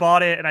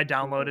bought it and I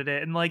downloaded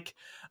it, and like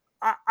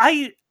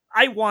I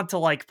want to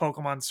like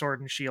Pokemon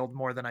Sword and Shield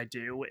more than I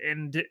do,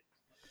 and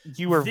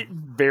you were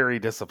very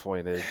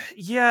disappointed.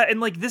 Yeah, and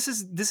like this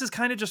is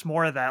kind of just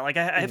more of that. Like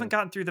I haven't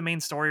gotten through the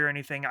main story or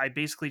anything. I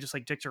basically just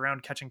like dicked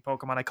around catching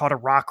Pokemon. I caught a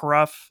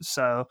Rockruff,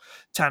 so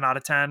 10 out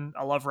of 10.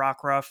 I love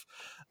Rockruff.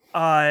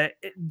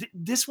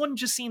 This one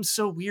just seems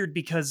so weird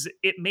because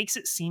it makes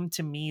it seem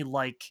to me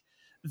like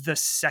the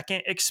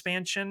second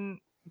expansion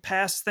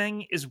pass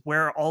thing is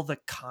where all the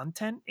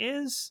content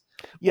is,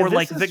 or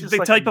like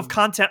the type of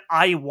content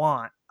I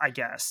want, I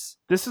guess.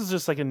 This is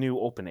just like a new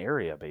open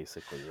area,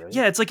 basically, right?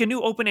 Yeah, it's like a new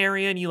open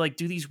area, and you like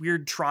do these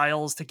weird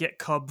trials to get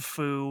Cub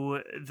Fu,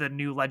 the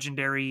new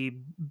legendary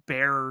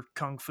bear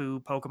kung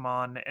fu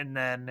Pokemon, and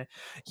then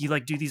you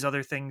like do these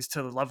other things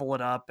to level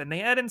it up. And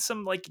they add in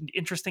some like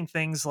interesting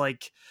things,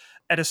 like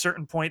at a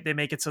certain point they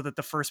make it so that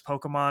the first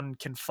Pokemon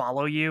can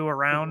follow you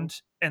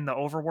around in the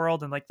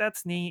overworld, and like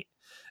that's neat.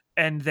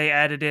 And they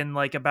added in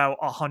like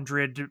about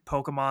 100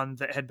 Pokemon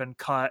that had been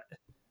cut,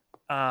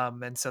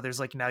 and so there's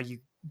like now you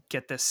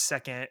get this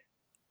second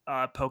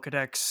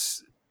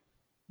Pokedex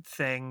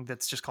thing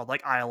that's just called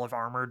like Isle of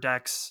Armor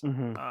Dex.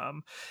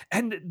 And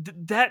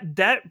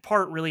that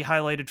part really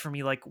highlighted for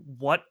me like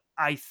what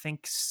I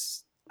think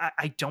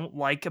I don't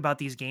like about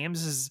these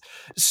games is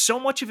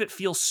so much of it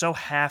feels so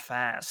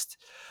half-assed.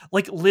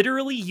 Like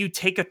literally you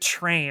take a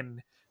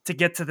train to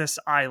get to this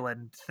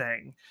island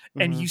thing,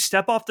 and you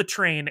step off the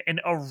train and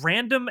a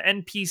random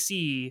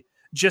NPC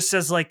just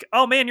says like,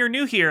 oh man, you're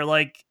new here,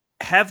 like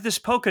have this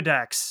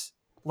Pokedex,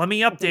 let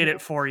me update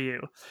it for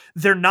you.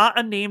 They're not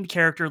a named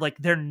character, like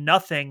they're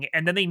nothing,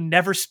 and then they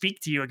never speak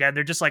to you again.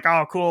 They're just like,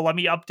 oh cool, let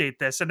me update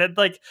this. And then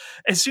like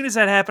as soon as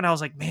that happened, I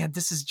was like, man,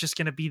 this is just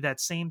gonna be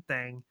that same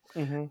thing.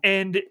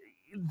 And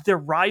the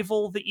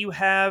rival that you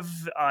have,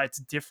 it's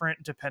different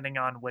depending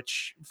on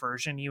which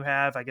version you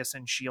have. I guess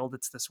in Shield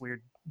it's this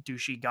weird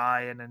douchey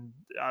guy, and in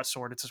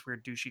Sword it's this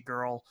weird douchey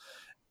girl,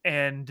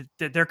 and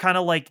they're kind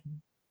of like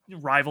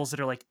rivals that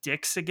are like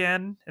dicks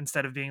again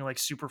instead of being like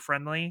super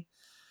friendly.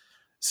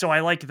 So I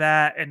like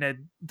that.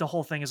 And the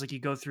whole thing is like you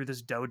go through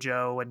this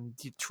dojo and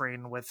you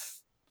train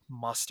with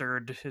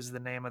Mustard is the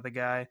name of the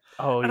guy.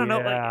 I don't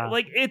know,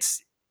 like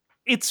it's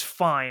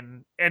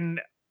fine. And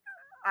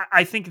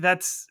I think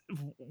that's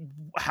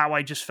how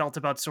I just felt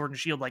about Sword and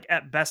Shield. Like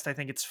at best, I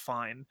think it's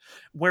fine.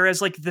 Whereas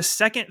like the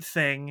second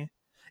thing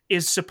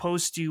is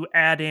supposed to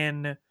add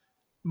in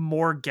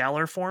more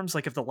Galar forms,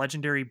 like of the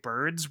legendary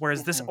birds,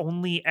 whereas this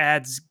only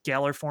adds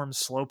Galar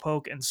forms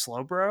Slowpoke and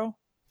Slowbro.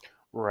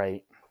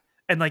 Right.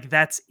 And like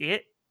that's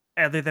it,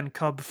 other than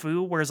Cub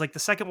Fu. Whereas like the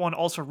second one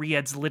also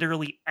re-adds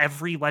literally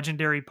every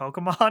legendary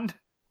Pokemon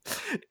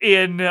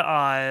in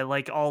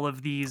like all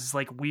of these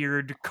like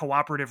weird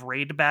cooperative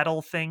raid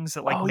battle things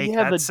that like make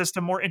that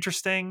system more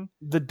interesting.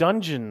 The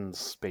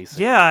dungeons,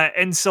 basically. Yeah,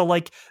 and so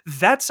like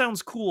that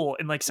sounds cool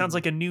and like sounds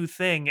like a new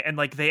thing, and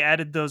like they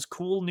added those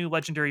cool new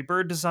legendary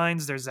bird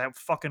designs. There's that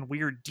fucking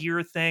weird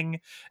deer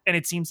thing, and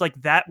it seems like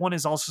that one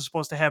is also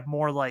supposed to have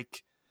more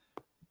like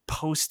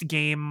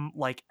post-game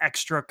like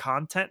extra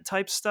content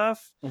type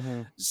stuff.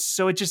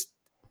 So it just,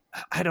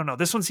 I don't know,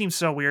 this one seems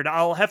so weird.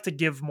 I'll have to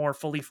give more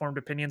fully formed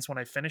opinions when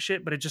I finish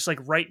it, but it just like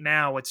right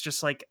now it's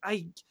just like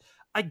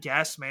I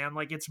guess, man,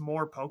 like it's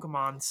more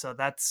Pokemon, so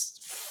that's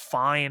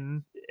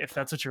fine if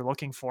that's what you're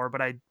looking for,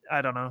 but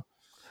I don't know.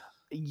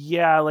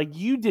 Yeah, like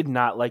you did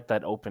not like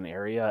that open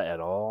area at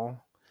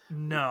all.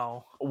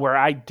 No. Where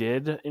I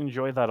did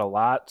enjoy that a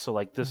lot, so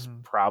like this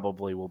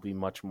probably will be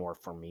much more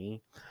for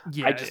me.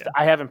 Yeah,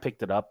 I haven't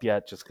picked it up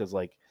yet just because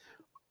like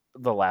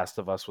The Last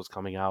of Us was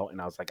coming out,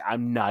 and I was like,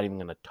 I'm not even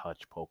gonna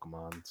touch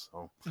Pokemon.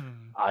 So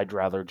Mm. I'd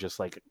rather just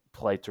like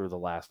play through The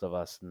Last of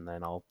Us, and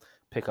then I'll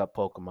pick up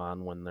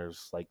Pokemon when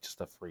there's like just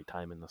a free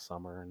time in the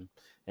summer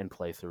and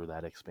play through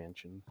that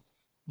expansion.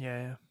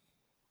 Yeah.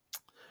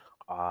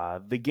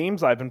 The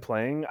games I've been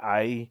playing,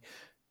 I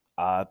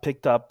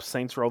picked up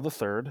Saints Row the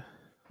Third.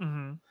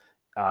 Hmm.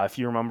 If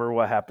you remember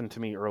what happened to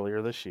me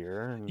earlier this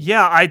year, and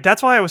Yeah,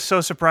 that's why I was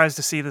so surprised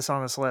to see this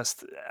on this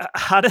list.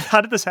 How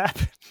did this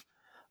happen?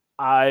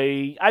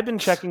 I've been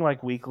checking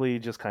like weekly,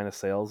 just kind of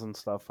sales and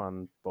stuff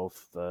on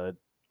both the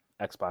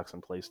Xbox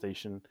and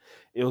PlayStation.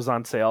 It was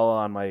on sale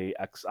on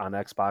on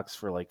Xbox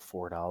for like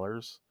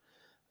 $4,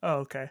 Oh,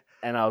 okay.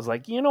 and I was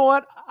like, you know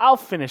what? I'll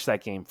finish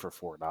that game for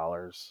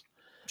 $4.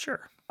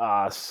 Sure.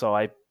 So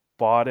I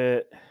bought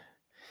it,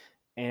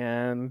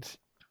 and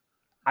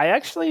I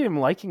actually am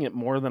liking it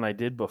more than I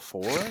did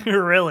before.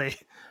 Really?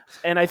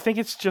 And I think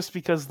it's just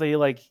because they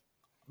like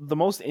the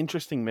most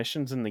interesting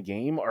missions in the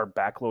game are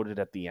backloaded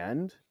at the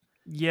end.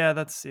 Yeah,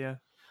 that's yeah.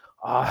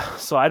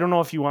 So I don't know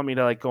if you want me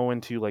to like go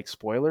into like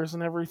spoilers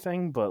and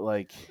everything, but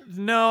like,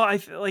 No, I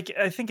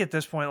think at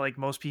this point, like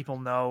most people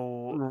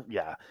know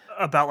yeah,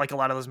 about like a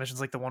lot of those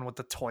missions, like the one with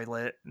the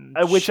toilet and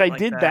which shit I like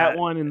did that that.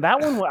 one, and that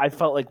one I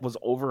felt like was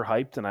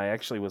overhyped, and I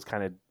actually was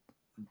kind of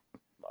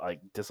like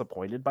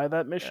disappointed by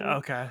that mission.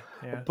 Okay,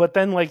 yeah, But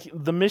then like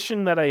the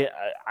mission that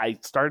I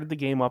started the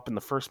game up, and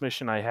the first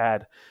mission I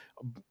had,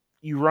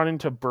 you run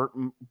into Burt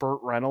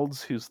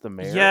Reynolds, who's the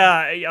mayor.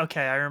 yeah.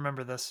 Okay, I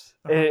remember this.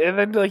 And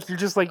then like you're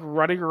just like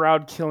running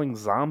around killing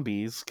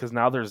zombies because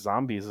now there's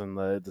zombies in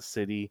the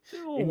city.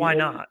 Well, And why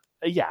not?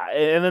 yeah,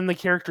 and then the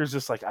character's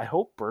just like, I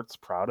hope Bert's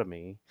proud of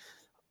me.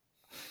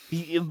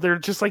 They're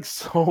just like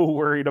so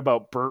worried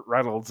about Burt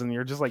Reynolds, and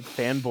you're just like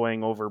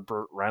fanboying over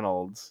Burt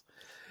Reynolds.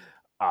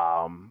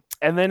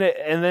 And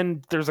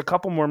then there's a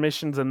couple more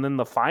missions, and then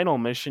the final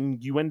mission,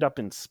 you end up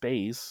in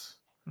space,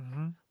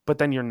 Hmm. but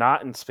then you're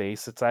not in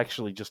space. It's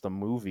actually just a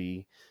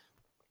movie.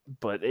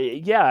 But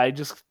yeah, I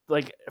just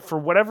like for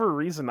whatever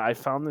reason, I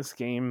found this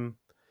game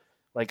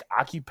like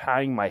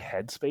occupying my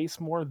headspace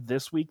more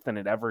this week than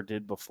it ever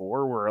did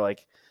before. Where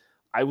like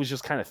I was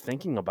just kind of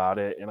thinking about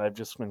it, and I've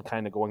just been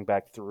kind of going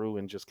back through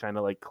and just kind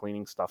of like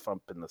cleaning stuff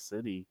up in the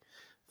city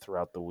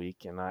throughout the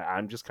week, and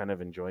I'm just kind of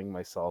enjoying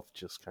myself,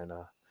 just kind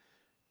of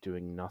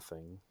doing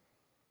nothing.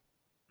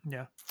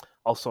 Yeah.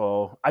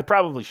 Also, I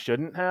probably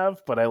shouldn't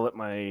have, but I let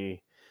my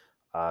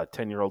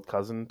 10-year-old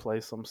cousin play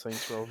some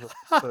Saints Row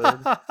Third.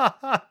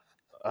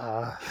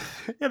 Uh,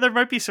 Yeah, there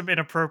might be some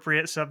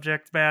inappropriate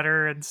subject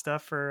matter and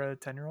stuff for a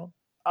 10-year-old.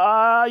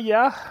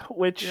 yeah,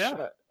 which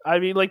Yeah. I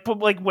mean, like, but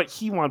like what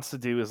he wants to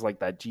do is like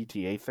that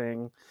GTA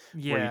thing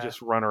where you Yeah.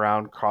 just run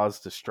around,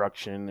 cause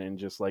destruction, and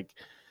just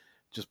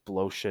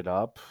blow shit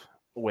up.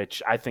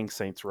 Which I think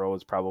Saints Row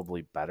is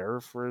probably better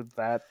for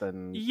that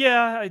than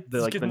Yeah, the it's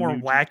like getting the more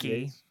new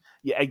wacky. GTA's.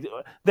 Yeah,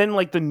 then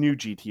like the new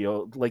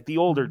GTO, like the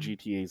older Mhm.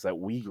 GTA's that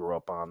we grew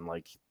up on,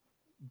 like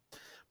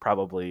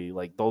probably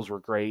like those were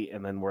great,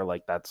 and then we're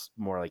like that's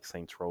more like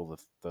Saints Row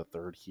the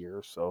third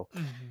here. So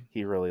Mhm.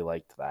 he really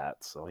liked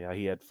that. So yeah,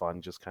 he had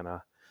fun just kind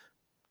of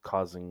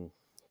causing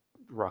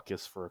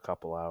ruckus for a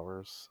couple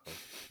hours. So.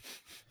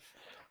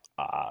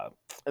 Uh,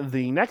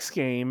 the next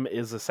game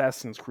is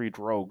Assassin's Creed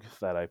Rogue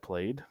that I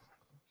played.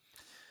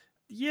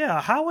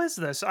 Yeah, how is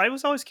this? I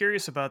was always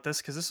curious about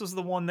this because this was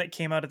the one that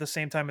came out at the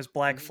same time as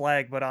Black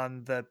Flag, but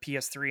on the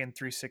PS3 and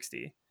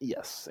 360.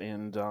 Yes,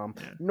 and Yeah.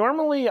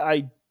 normally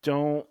I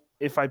don't.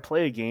 If I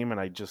play a game and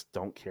I just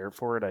don't care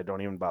for it, I don't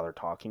even bother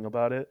talking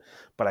about it.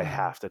 But I Mhm.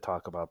 have to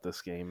talk about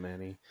this game,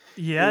 Manny.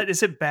 Yeah, It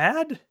is it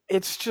bad?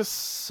 it's just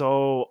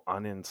so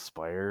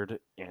uninspired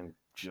and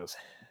just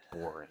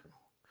boring.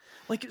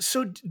 Like,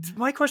 so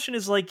my question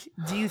is like,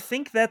 do you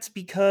think that's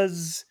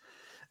because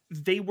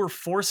they were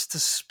forced to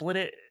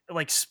split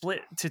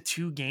to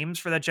two games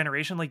for that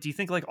generation? Like, do you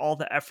think like all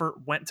the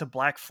effort went to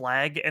Black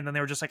Flag and then they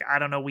were just like, I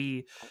don't know,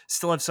 we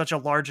still have such a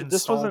large This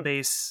install wasn't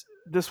base.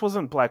 this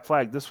wasn't Black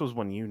Flag. This was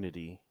when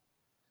Unity.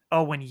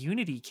 Oh, when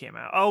Unity came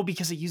out. Oh,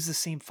 because it used the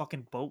same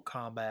fucking boat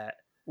combat.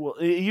 Well,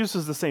 it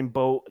uses the same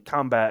boat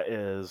combat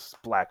as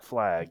Black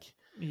Flag.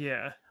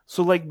 Yeah.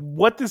 So like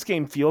what this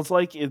game feels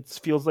like, it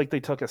feels like they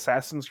took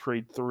Assassin's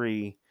Creed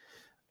 3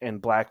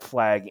 and Black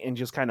Flag and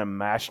just kind of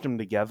mashed them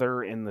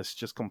together in this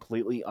just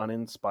completely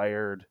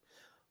uninspired,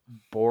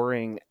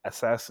 boring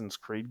Assassin's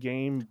Creed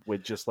game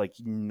with just like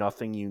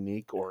nothing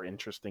unique or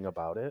interesting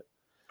about it.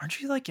 Aren't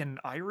you like an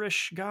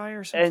Irish guy or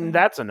And something?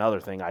 that's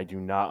another thing, I do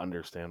not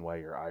understand why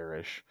you're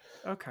Irish.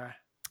 Okay.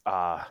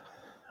 Uh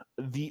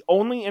the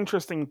only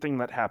interesting thing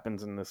that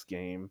happens in this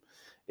game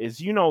is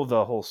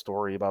the whole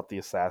story about the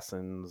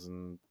assassins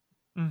The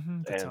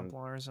and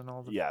Templars and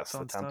all the yes, the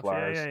fun stuff. Yeah,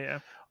 Templars. yeah,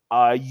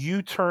 yeah.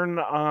 You turn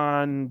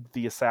on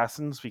the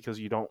assassins because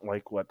you don't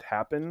like what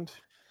happened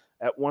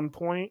at one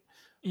point,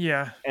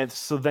 Yeah. and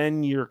so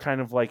then you're kind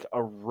of like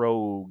a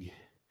rogue,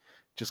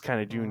 just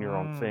kind of doing your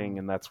own thing, Mm.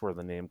 and that's where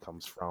the name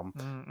comes from.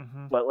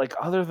 Mm-hmm. But like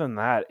other than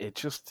that,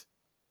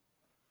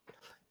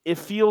 it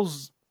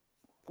feels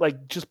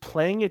like just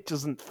playing it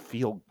doesn't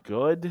feel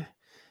good.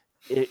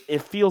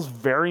 It feels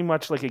very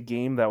much like a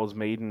game that was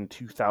made in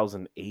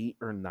 2008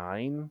 or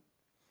 9.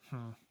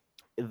 Hmm.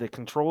 The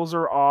controls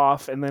are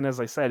off, and then as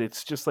I said,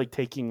 it's just like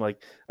taking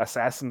like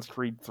Assassin's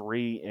Creed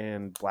 3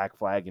 and Black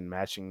Flag and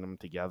mashing them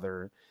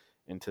together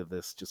into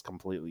this just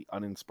completely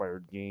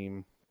uninspired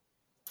game.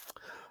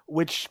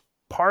 Which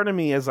part of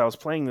me, as I was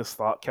playing this,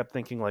 thought kept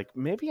thinking like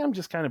maybe I'm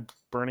just kind of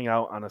burning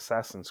out on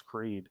Assassin's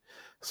Creed.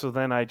 So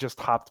then I just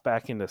hopped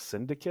back into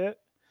Syndicate,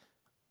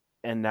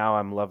 and now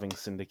I'm loving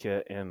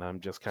Syndicate, and I'm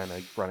just kind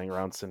of running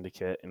around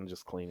Syndicate and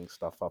just cleaning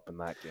stuff up in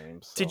that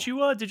game. So Did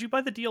you buy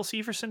the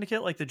DLC for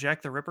Syndicate, like the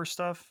Jack the Ripper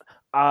stuff?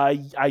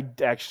 I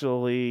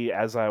actually,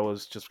 as I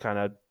was just kind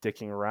of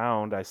dicking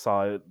around, I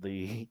saw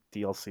the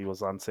DLC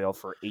was on sale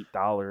for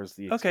 $8.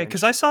 The Okay,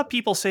 because extension. I saw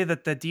people say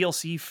that the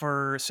DLC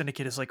for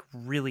Syndicate is like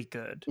really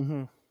good.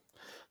 Hmm.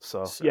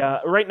 So So yeah,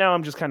 right now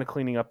I'm just kind of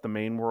cleaning up the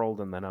main world,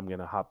 and then I'm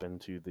gonna hop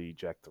into the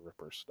Jack the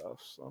Ripper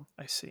stuff. So,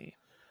 I see.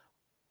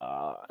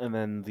 and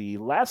then the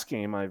last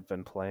game I've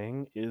been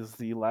playing is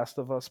The Last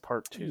of Us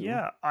Part Two.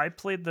 Yeah, I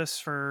played this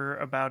for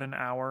about an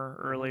hour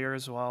Mhm. earlier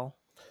as well.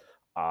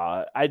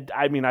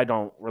 I mean I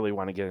don't really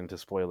want to get into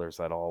spoilers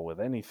at all with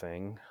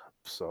anything,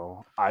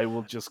 so I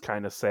will just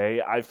kind of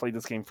say I played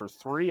this game for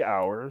 3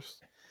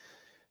 hours.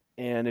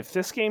 And if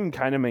this game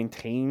kind of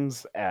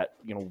maintains at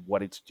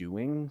what it's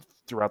doing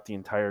throughout the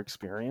entire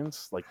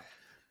experience, like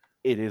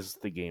it is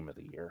the game of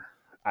the year.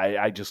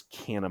 I just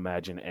can't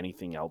imagine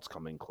anything else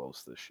coming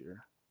close this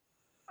year.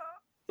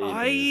 It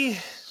I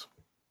is.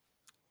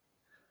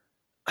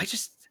 I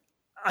just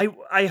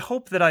I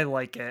hope that I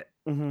like it.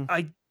 Mhm.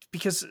 I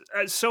because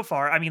so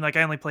far, I mean, like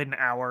I only played an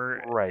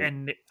hour, Right.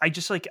 and I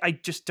just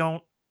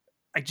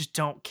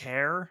don't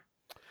care.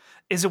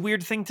 Is a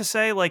weird thing to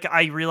say. Like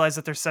I realize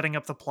that they're setting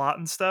up the plot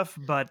and stuff,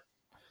 but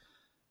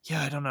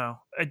yeah, I don't know.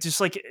 It just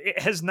like it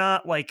has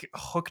not like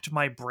hooked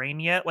my brain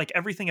yet. Like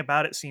everything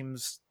about it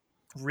seems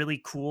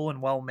really cool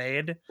and well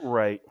made.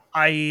 Right.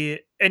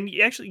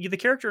 Actually the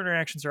character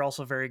interactions are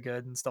also very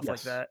good and stuff like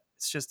Yes. that.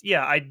 It's just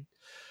yeah,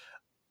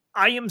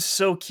 I am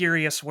so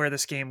curious where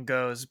this game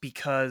goes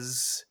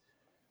because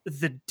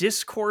the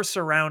discourse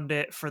around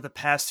it for the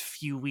past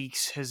few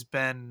weeks has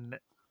been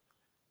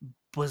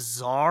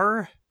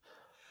bizarre,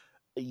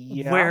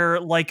 Yeah. where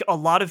like a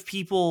lot of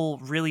people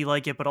really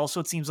like it, but also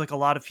it seems like a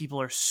lot of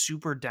people are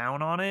super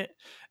down on it.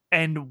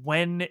 And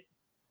when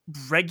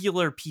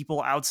regular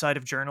people outside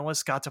of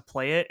journalists got to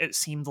play it, it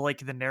seemed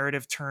like the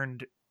narrative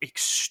turned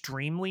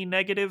extremely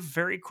negative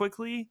very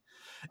quickly.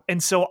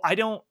 And so I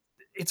don't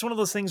it's one of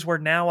those things where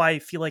now I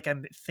feel like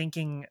I'm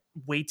thinking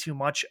way too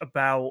much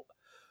about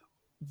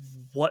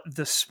what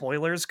the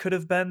spoilers could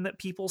have been that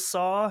people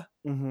saw.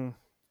 Mhm.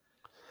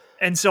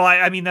 And so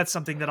I mean that's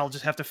something that I'll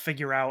just have to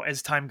figure out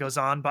as time goes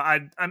on.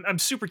 But I'm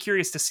super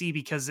curious to see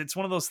because it's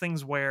one of those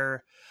things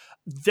where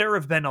there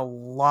have been a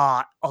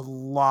lot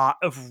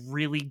of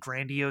really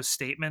grandiose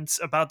statements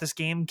about this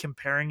game,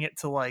 comparing it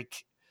to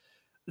like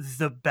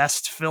the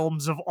best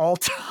films of all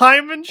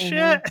time and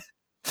shit. Mhm.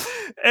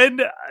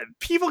 And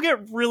people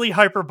get really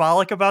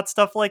hyperbolic about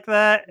stuff like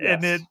that,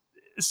 and it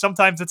Yes.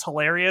 sometimes it's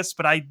hilarious.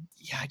 But I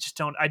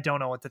don't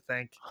know what to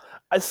think.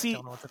 I I don't see.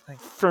 know what to think.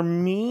 For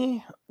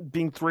me,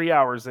 being 3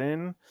 hours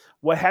in,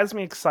 what has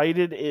me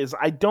excited is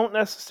I don't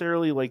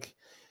necessarily like.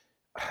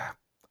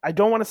 I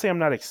don't want to say I'm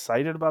not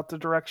excited about the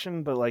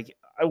direction, but like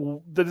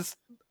there's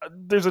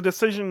a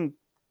decision,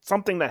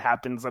 something that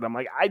happens that I'm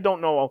like, I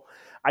don't know,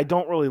 I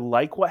don't really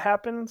like what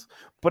happens,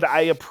 but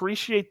I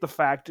appreciate the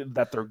fact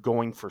that they're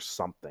going for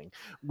something.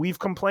 We've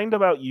complained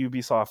about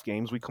Ubisoft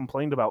games, we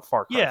complained about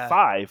Far Cry Yeah.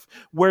 5,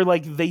 where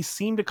like they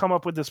seem to come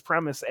up with this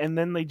premise and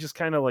then they just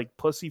kind of like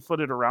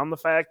pussyfooted around the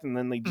fact and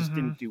then they just Hmm.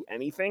 didn't do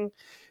anything.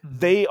 Hmm.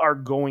 They are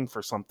going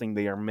for something,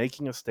 they are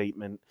making a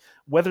statement.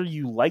 Whether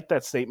you like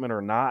that statement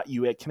or not,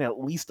 you can at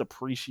least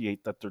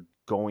appreciate that they're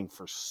going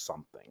for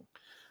something.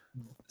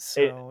 It,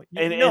 So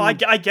no, and I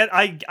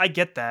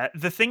get that.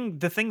 The thing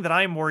that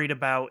I'm worried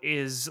about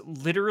is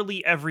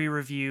literally every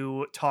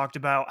review talked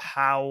about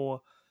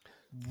how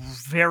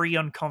very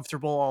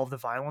uncomfortable all the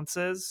violence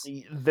is.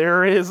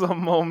 there is a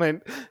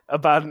moment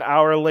about an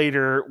hour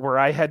later where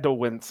I had to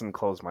wince and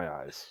close my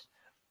eyes.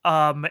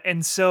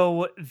 And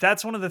so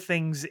that's one of the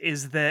things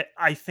is that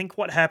I think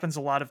what happens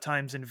a lot of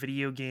times in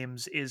video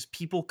games is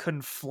people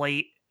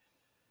conflate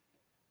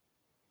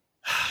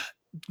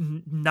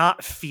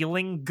not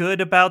feeling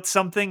good about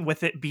something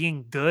with it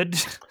being good.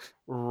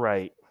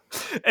 Right.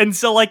 And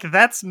so like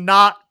that's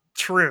not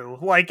true.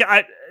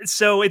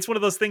 So it's one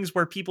of those things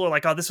where people are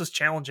like, "Oh, this was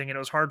challenging and it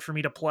was hard for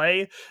me to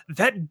play."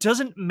 That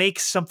doesn't make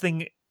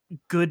something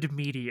good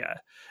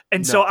media.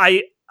 And so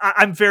No.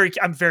 I'm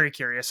very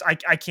curious.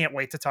 I can't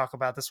wait to talk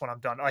about this when I'm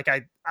done. Like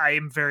I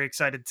am very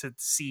excited to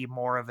see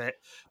more of it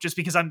just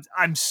because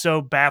I'm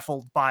so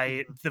baffled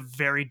by the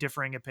very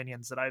differing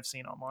opinions that I've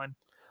seen online.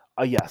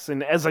 Yes,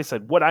 and as I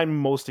said, what I'm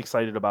most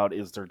excited about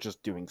is they're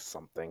just doing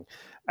something.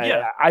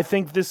 Yeah. I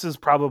think this is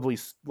probably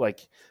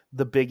like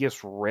the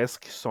biggest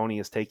risk Sony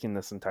has taken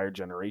this entire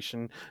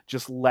generation,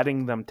 just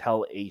letting them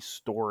tell a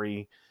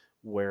story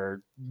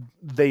where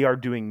they are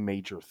doing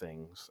major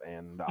things.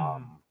 And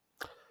Mhm.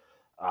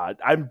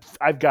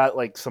 I've got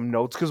like some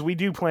notes because we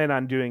do plan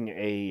on doing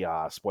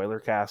a spoiler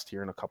cast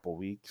here in a couple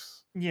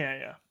weeks.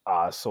 Yeah.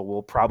 So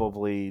we'll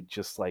probably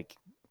just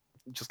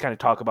kind of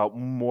talk about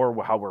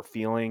more how we're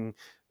feeling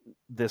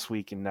this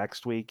week and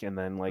next week, and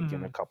then like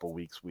in a couple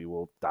weeks we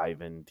will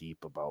dive in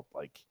deep about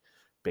like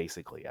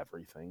basically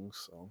everything.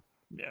 So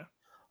Yeah.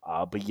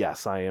 But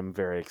yes, I am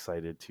very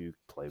excited to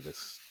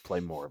play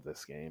more of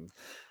this game.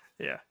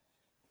 Yeah.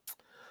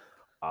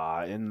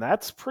 And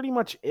that's pretty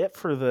much it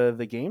for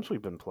the games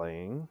we've been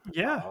playing.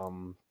 Yeah.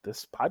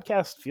 This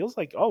podcast feels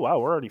like, oh wow,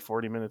 we're already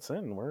 40 minutes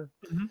in.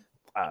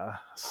 Mhm.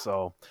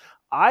 So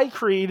I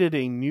created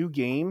a new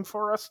game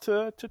for us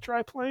to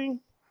try playing.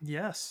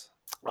 Yes.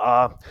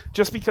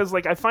 Just because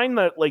like I find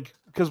that like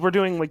because we're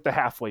doing like the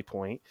halfway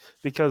point,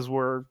 because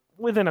we're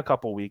within a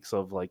couple weeks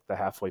of like the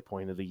halfway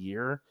point of the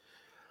year.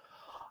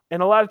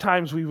 And a lot of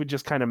times we would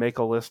just kind of make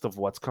a list of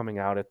what's coming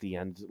out at the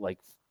end, like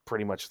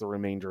pretty much the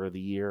remainder of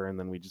the year, and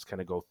then we just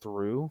kind of go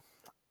through.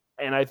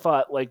 And I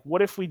thought, like,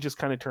 what if we just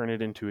kind of turn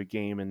it into a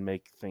game and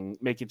make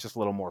it just a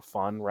little more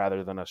fun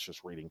rather than us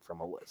just reading from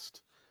a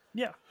list.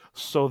 Yeah.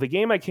 So the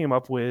game I came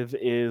up with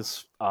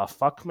is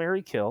Fuck,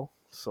 Marry, Kill.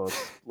 So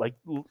it's like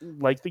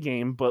the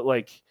game, but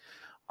like,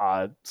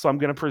 so I'm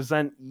gonna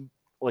present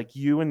like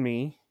you and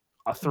me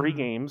 3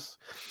 games.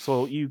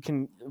 So you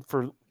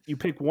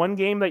pick one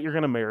game that you're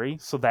gonna marry.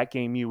 So that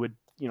game you would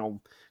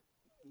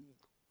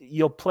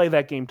you'll play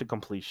that game to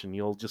completion.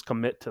 You'll just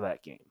commit to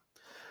that game.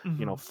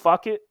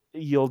 Fuck it.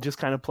 You'll just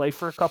kind of play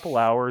for a couple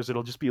hours.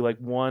 It'll just be like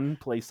one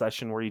play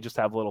session where you just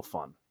have a little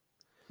fun.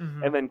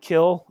 And then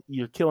kill,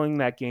 you're killing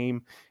that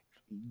game.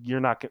 You're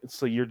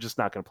just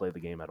not going to play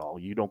the game at all.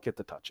 You don't get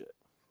to touch it.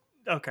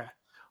 Okay.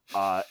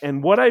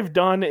 And what I've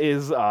done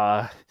is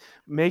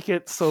make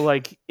it so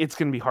like it's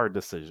going to be hard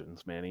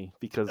decisions, Manny,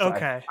 because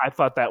I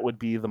thought that would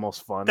be the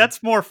most fun.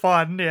 That's more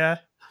fun, yeah.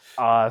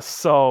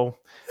 So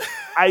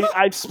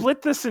I've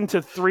split this into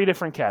 3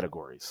 different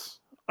categories.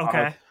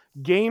 Okay.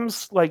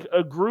 Games like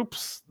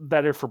groups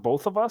that are for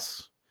both of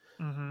us,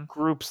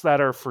 groups that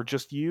are for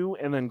just you,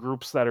 and then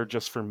groups that are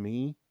just for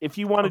me. If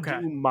you want to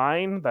do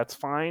mine, that's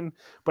fine.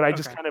 But I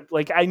just kind of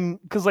like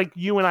because like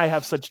you and I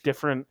have such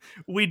different.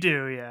 We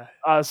do,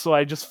 yeah. So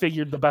I just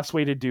figured the best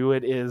way to do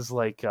it is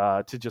like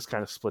to just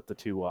kind of split the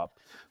 2 up.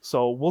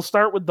 So we'll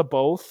start with the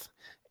both,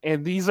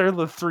 and these are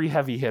the 3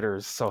 heavy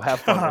hitters. So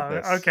have fun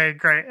with this. Okay,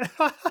 great.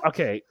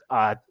 Okay,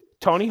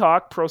 Tony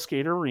Hawk Pro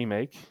Skater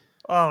Remake.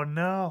 Oh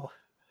no.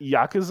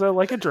 Yakuza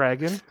Like a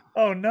Dragon.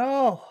 Oh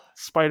no.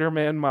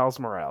 Spider-Man Miles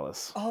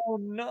Morales. Oh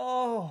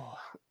no.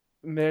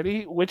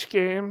 Maddie, which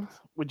game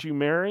would you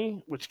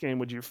marry? Which game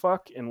would you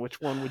fuck? And which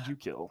one would you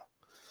kill?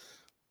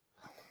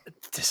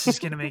 This is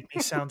going to make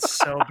me sound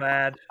so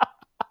bad.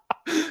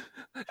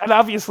 And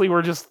obviously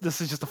this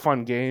is just a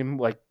fun game.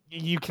 Like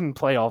you can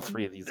play all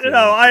 3 of these games.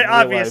 No,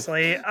 I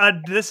obviously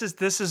this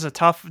is a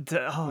tough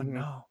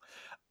no.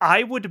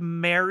 I would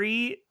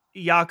marry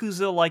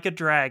Yakuza Like a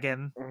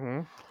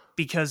Dragon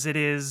because it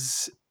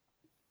is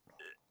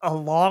a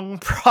long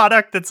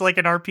product that's like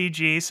an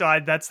RPG, so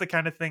that's the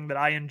kind of thing that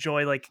I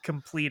enjoy like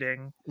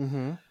completing.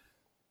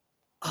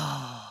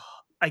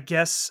 I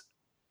guess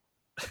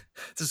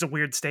this is a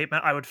weird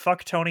statement. I would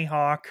fuck Tony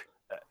Hawk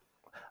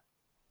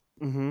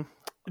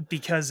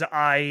because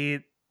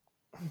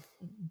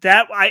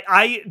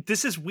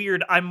this is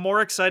weird. I'm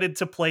more excited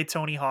to play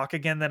Tony Hawk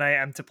again than I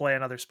am to play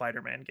another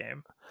Spider-Man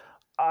game.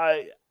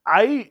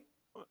 I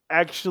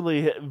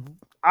actually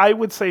I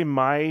would say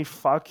my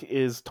fuck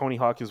is Tony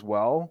Hawk as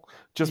well,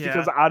 just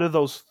because out of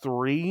those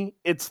 3,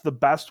 it's the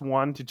best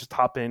one to just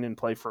hop in and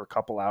play for a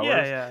couple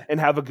hours and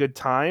have a good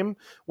time.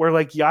 Where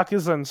like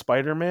Yakuza and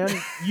Spider-Man,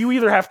 you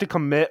either have to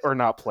commit or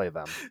not play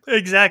them.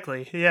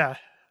 Exactly. Yeah.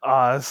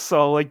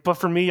 So like, but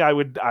for me, I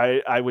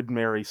would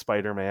marry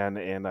Spider-Man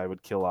and I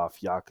would kill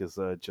off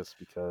Yakuza just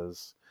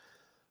because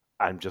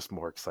I'm just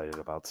more excited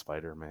about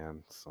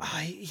Spider-Man. So.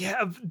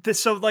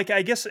 So like,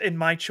 I guess in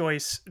my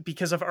choice,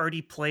 because I've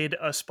already played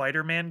a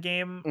Spider-Man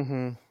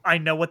game, I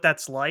know what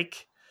that's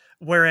like.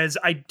 Whereas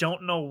I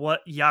don't know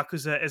what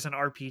Yakuza as an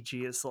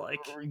RPG is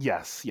like.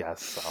 Yes.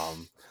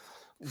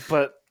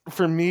 But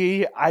for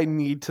me, I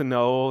need to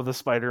know the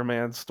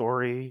Spider-Man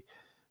story.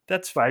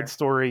 That's side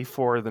story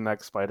for the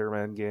next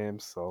Spider-Man game.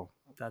 So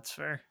that's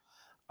fair.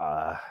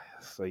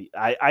 So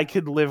I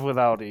could live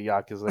without a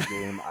Yakuza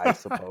game, I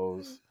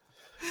suppose.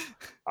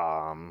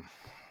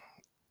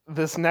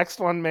 This next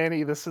one,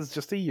 Manny, this is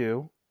just a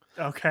you.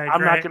 Okay,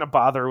 I'm not gonna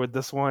bother with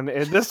this one,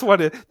 and this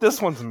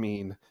one's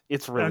mean.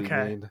 It's really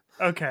mean.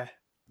 Okay.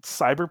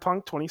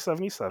 Cyberpunk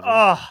 2077.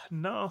 Oh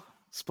no.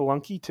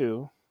 Spelunky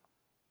 2.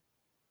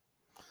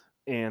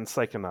 And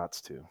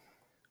Psychonauts 2.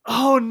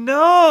 Oh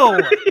no.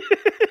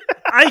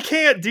 I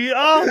can't do.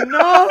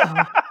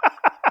 Oh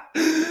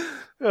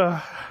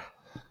no.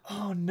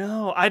 Oh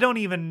no. I don't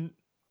even.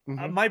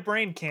 My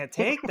brain can't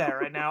take that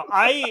right now.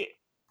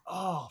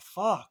 Oh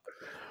fuck.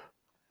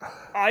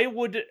 I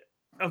would.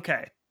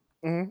 Okay.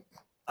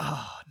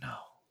 Oh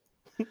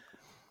no.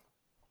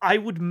 I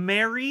would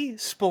marry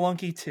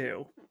Spelunky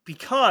 2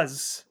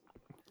 because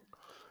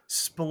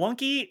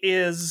Spelunky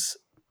is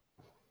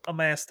a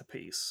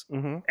masterpiece.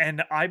 Mm-hmm.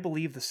 And I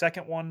believe the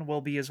second one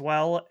will be as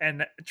well.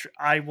 And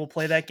I will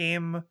play that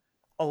game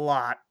a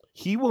lot.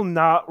 He will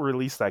not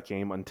release that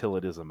game until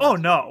it is a Oh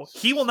masterpiece. no,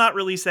 he will not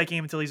release that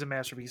game until he's a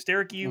masterpiece.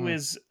 Derek Yu Mhm.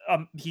 is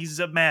he's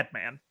a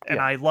madman, and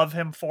Yeah. I love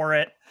him for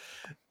it.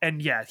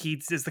 And yeah,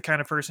 he is the kind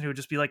of person who would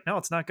just be like, "No,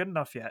 it's not good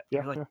enough yet."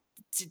 Yeah, You're like,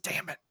 yeah.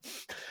 "Damn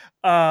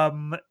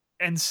it."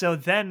 And so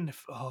then,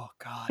 oh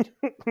god,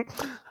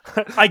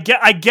 I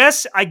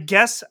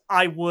guess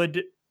I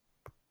would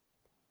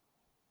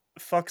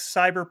fuck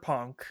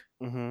Cyberpunk,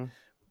 Mm-hmm.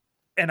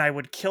 and I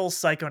would kill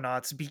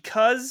Psychonauts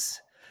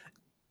because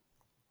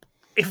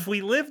if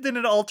we lived in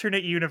an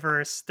alternate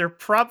universe, there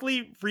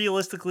probably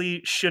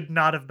realistically should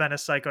not have been a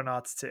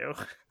Psychonauts 2.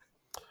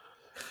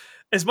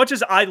 As much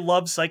as I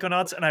love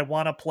Psychonauts and I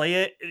want to play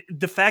it,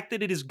 the fact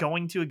that it is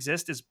going to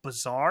exist is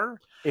bizarre.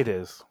 It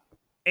is.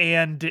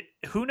 And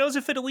who knows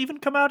if it'll even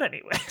come out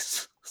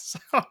anyways. So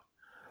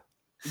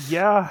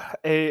Yeah,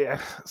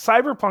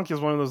 Cyberpunk is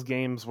one of those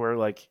games where,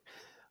 like,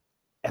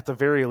 at the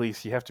very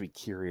least, you have to be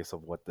curious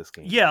of what this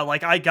game is. yeah,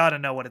 like I gotta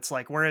know what it's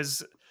like.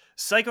 Whereas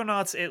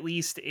Psychonauts at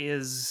least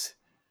is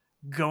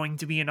going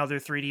to be another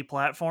 3D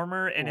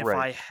platformer, and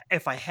Right.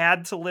 if I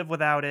had to live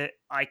without it,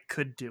 I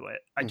could do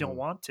it. I don't Mhm.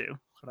 want to,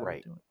 but I would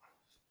Right. do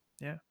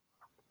it. Yeah.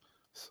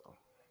 So,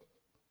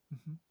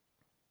 Mhm.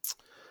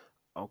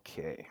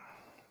 okay.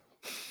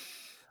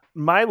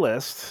 My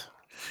list.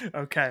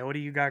 Okay, what do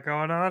you got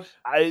going on?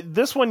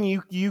 This one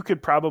you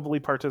could probably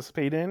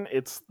participate in.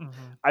 It's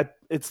Mhm.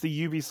 it's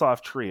the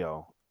Ubisoft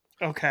trio.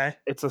 Okay.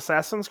 It's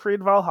Assassin's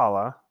Creed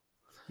Valhalla,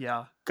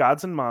 Yeah.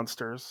 Gods and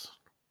Monsters,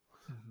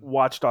 Mhm.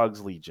 Watch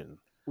Dogs Legion.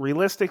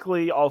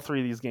 Realistically, all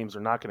three of these games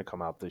are not going to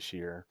come out this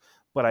year,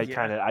 but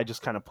Yeah. I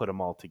just kind of put them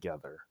all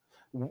together.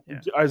 Yeah.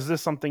 Is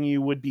this something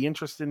you would be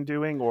interested in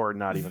doing, or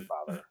not even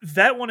bother?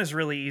 That one is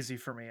really easy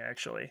for me,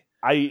 actually.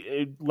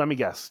 Let me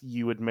guess.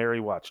 You would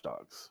marry Watch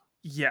Dogs,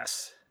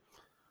 Yes.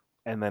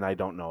 and then I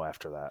don't know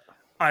after that.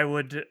 I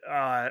would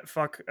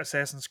fuck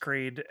Assassin's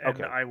Creed, and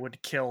Okay. I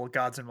would kill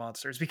Gods and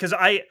Monsters because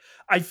I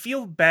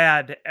feel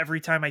bad every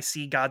time I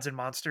see Gods and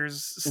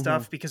Monsters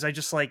stuff because I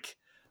just like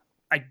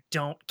I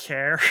don't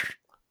care.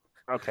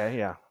 Okay,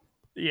 yeah.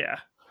 Yeah.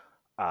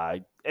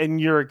 And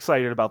you're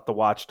excited about the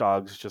Watch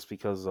Dogs just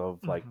because of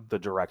like Mhm. the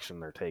direction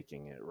they're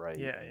taking it, right?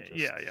 Yeah, And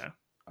yeah, yeah.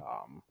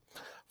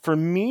 For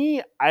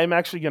me, I'm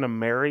actually gonna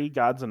marry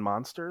Gods and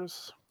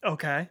Monsters.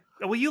 Okay.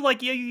 Well, you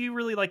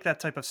really like that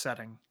type of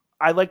setting.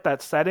 I like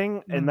that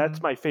setting, and that's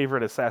Mhm. my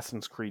favorite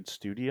Assassin's Creed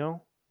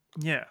studio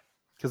Yeah.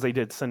 because they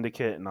did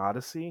Syndicate and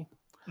Odyssey,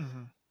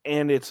 Mhm.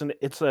 and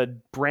it's a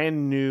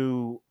brand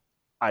new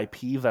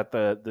IP that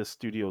the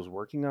studio is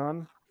working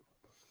on,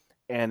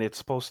 and it's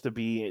supposed to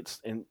be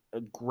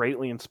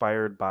greatly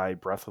inspired by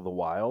Breath of the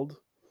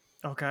Wild,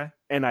 Okay.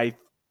 and I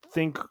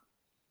think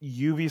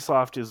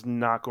Ubisoft is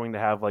not going to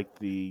have like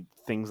the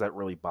things that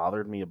really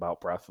bothered me about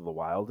Breath of the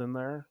Wild in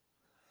there.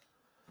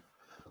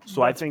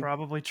 So I That's think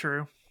probably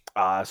true.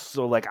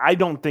 so like I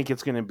don't think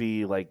it's going to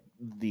be like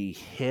the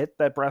hit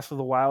that Breath of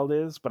the Wild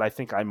is, but I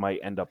think I might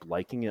end up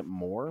liking it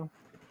more.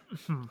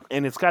 Hmm.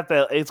 And it's got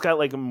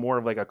like more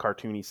of like a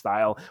cartoony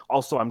style.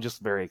 Also, I'm just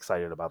very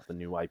excited about the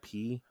new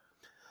IP.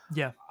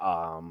 Yeah.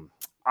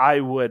 I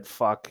would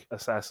fuck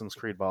Assassin's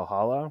Creed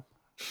Valhalla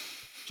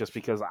just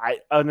because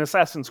an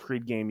Assassin's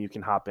Creed game you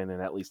can hop in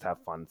and at least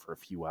have fun for a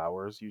few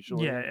hours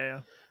usually. Yeah, yeah, yeah.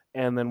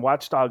 And then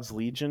Watch Dogs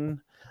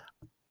Legion,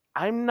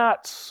 I'm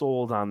not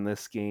sold on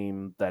this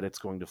game that it's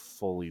going to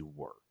fully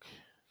work.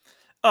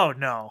 Oh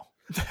no.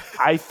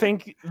 I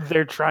think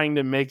they're trying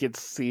to make it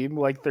seem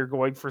like they're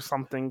going for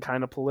something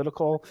kind of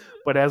political,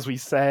 but as we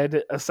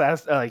said,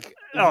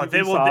 Ubisoft,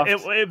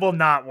 it will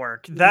not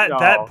work. That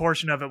no,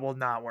 portion of it will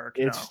not work.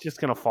 it's No.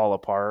 just going to fall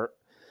apart,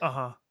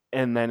 Uh-huh.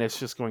 and then it's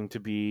just going to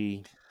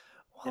be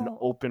an Well,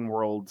 open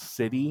world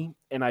city,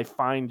 and I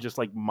find just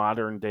like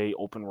modern day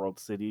open world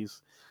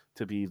cities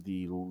to be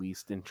the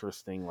least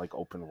interesting like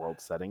open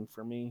world setting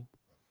for me.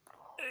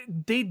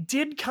 they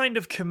did kind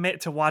of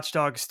commit to Watch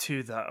Dogs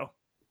 2 though.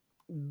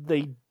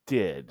 They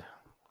did.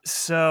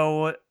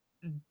 So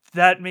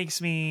that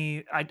makes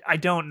me I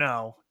don't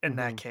know in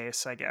that Mhm.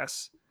 case, I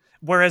guess.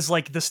 Whereas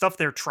like the stuff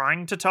they're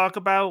trying to talk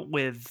about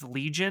with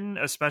Legion,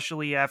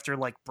 especially after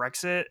like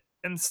Brexit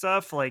and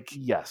stuff, like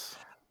Yes.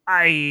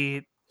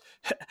 I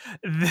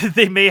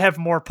they may have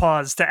more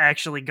pause to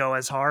actually go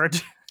as hard.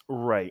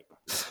 Right.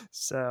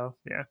 So,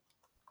 yeah.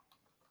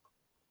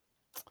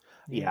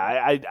 Yeah,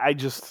 I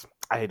just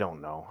I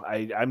don't know.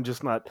 I'm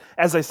just not,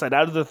 as I said,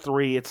 out of the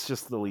three, it's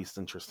just the least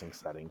interesting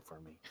setting for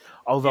me.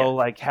 Although Yeah.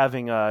 like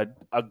having a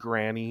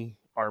granny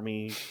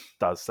army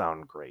does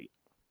sound great.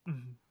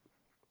 Mhm.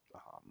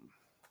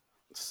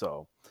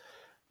 So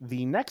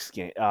the next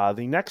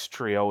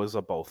trio is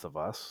a both of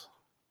us.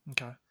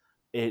 Okay.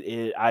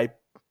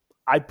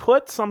 I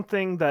put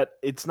something that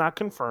it's not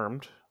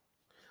confirmed,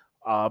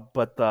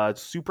 but the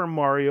Super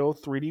Mario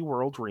 3D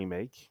World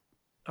remake,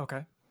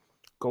 Okay.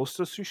 Ghost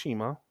of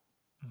Tsushima,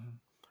 Mhm.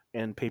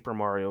 and Paper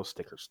Mario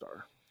Sticker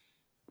Star.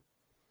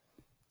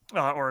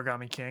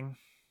 Origami King.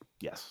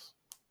 Yes.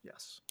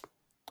 Yes.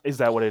 Is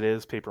that what it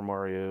is? Paper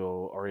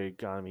Mario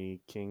Origami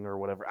King or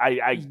whatever.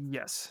 I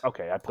Yes.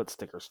 okay. I put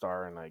Sticker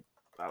Star and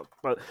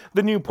but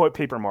the new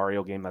Paper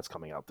Mario game that's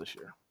coming out this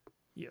year.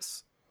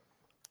 Yes.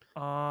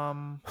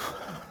 I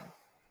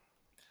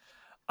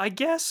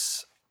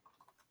guess.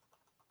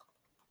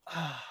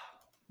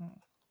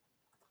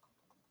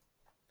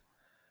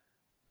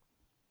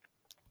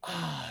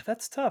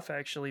 That's tough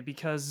actually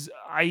because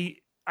I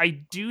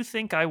do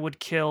think I would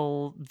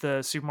kill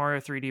the Super Mario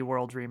 3D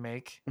World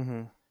remake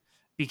Mm-hmm.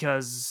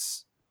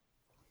 because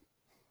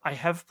I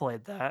have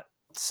played that.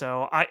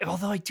 So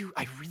although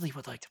I really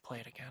would like to play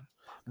it again.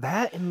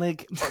 That and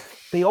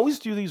they always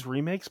do these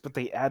remakes, but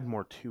they add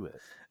more to it.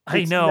 I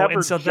It's know, and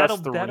never so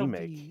just the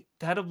remake.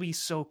 that'll be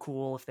so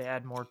cool if they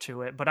add more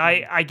to it. But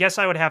Mhm. I guess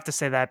I would have to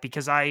say that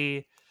because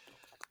I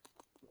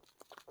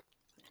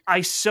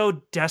so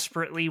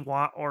desperately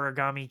want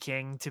Origami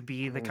King to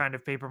be the Mhm. kind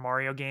of Paper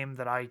Mario game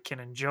that I can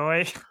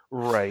enjoy.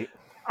 Right.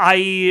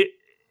 I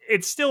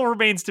it still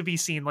remains to be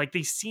seen. Like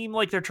they seem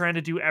like they're trying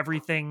to do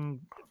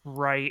everything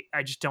right.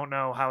 I just don't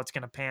know how it's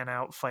going to pan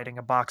out fighting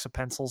a box of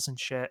pencils and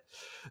shit.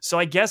 So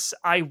I guess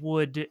I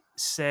would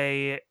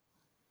say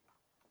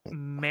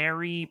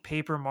marry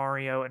Paper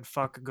Mario and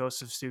fuck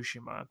Ghost of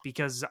Tsushima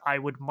because I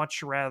would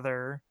much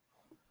rather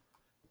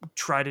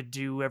try to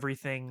do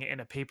everything in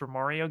a Paper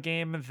Mario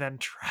game than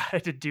try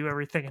to do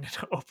everything in an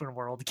open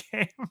world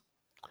game.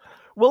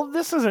 Well,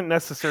 this isn't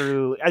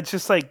necessarily. It's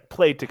just like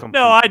played to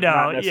No, I completion, not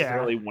know. Yeah.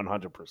 necessarily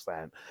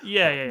 100%.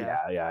 Yeah, But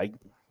yeah, yeah. yeah.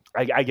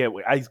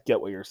 I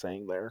get what you're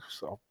saying there.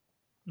 So,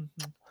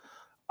 Mhm.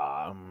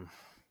 um,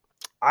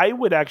 I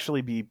would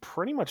actually be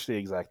pretty much the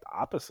exact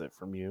opposite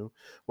from you,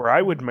 where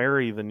I would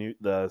marry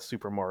the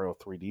Super Mario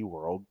 3D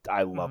World.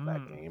 I love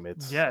that game.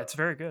 Yeah, it's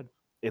very good.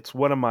 It's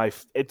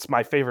it's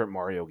my favorite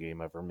Mario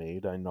game ever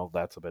made. I know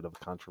that's a bit of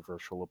a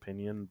controversial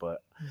opinion,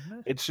 but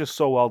Mhm. it's just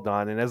so well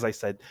done. And as I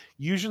said,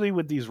 usually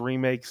with these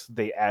remakes,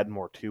 they add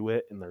more to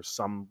it and there's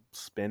some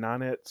spin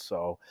on it.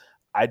 So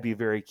I'd be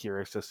very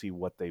curious to see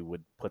what they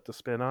would put the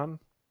spin on.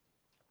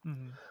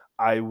 Mhm.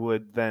 I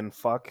would then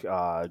fuck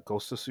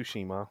Ghost of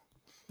Tsushima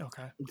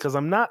Okay. because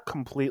I'm not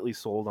completely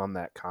sold on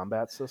that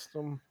combat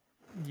system.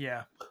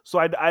 Yeah. So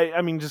I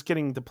mean, just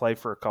getting to play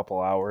for a couple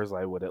hours,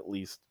 I would at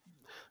least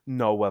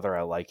know whether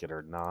I like it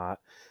or not.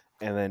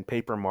 And then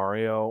Paper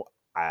Mario,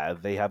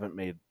 they haven't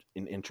made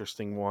an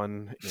interesting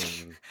one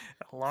in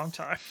A long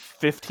time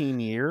 15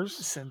 years.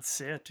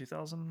 since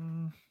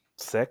 2000.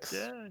 6.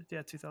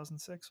 Yeah,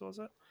 2006 was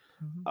it?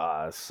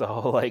 Mhm.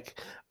 So like,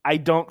 I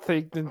don't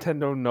think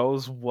Nintendo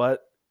knows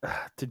what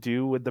to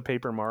do with the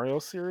Paper Mario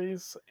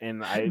series, and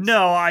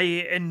No,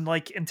 and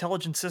like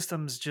Intelligent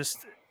Systems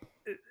just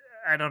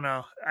I don't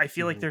know. I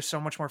feel like Mhm. there's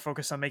so much more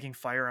focus on making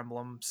Fire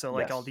Emblem. So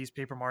like all Yes, these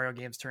Paper Mario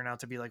games turn out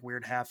to be like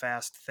weird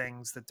half-assed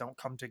things that don't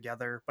come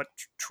together, but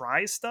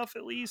try stuff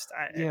at least.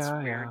 It's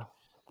yeah. weird.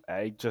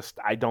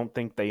 I don't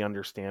think they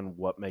understand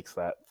what makes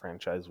that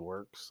franchise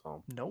work.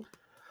 So Nope.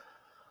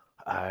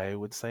 I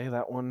would say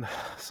that one.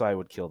 So I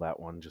would kill that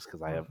one just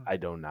because Mhm. I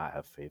do not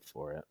have faith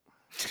for it.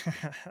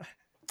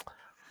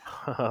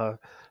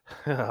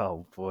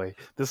 Oh boy,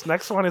 this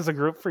next one is a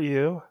group for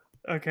you.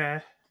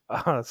 Okay.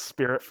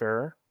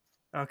 Spiritfarer,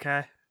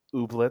 Okay.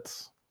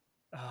 Ooblets,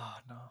 Oh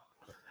no.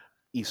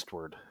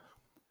 Eastward.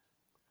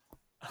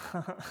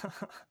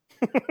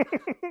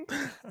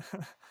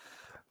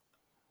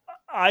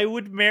 I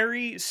would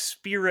marry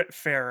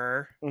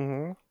Spiritfarer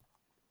Mm-hmm.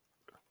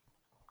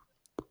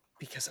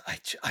 because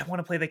I want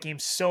to play that game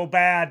so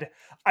bad.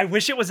 I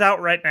wish it was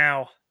out right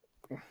now.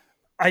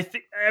 I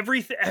think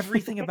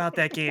everything about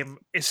that game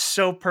is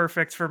so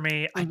perfect for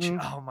me. Mm-hmm.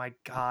 Oh my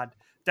god,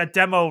 that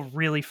demo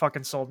really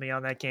fucking sold me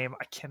on that game.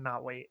 I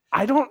cannot wait.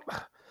 I don't.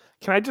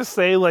 Can I just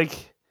say,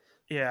 like,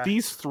 Yeah,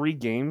 these 3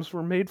 games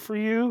were made for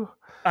you?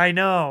 I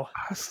know.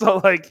 So,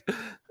 like,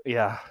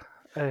 yeah.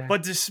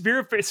 But the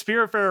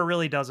Spiritfarer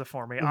really does it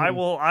for me.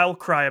 Mhm. I'll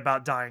cry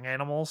about dying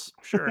animals.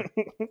 Sure.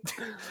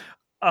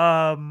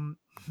 Um.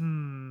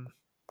 Hmm.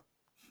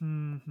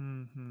 Hmm.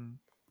 Hmm. Hmm.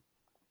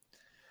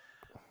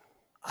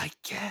 I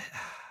get.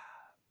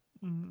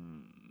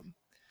 Hmm.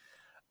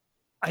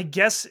 I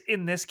guess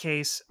in this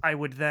case, I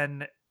would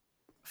then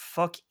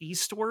fuck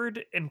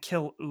Eastward and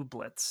kill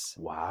Ooblets.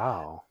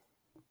 Wow.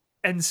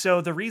 And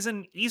so the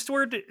reason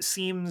Eastward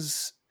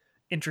seems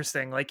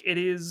interesting, like it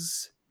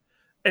is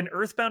an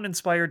Earthbound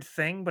inspired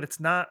thing, but it's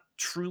not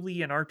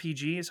truly an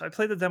RPG. So I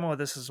played the demo of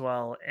this as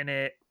well, and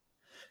it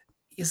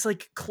is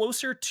like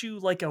closer to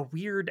like a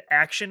weird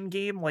action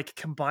game, like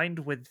combined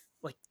with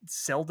like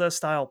Zelda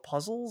style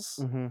puzzles.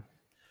 Mm-hmm.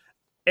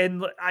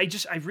 And I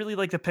really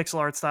like the pixel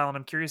art style, and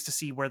I'm curious to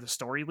see where the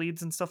story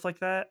leads and stuff like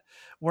that.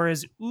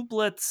 Whereas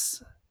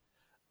Ooblets,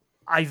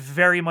 I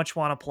very much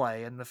want to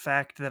play, and the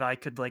fact that I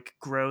could like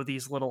grow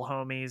these little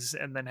homies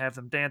and then have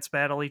them dance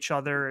battle each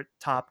other,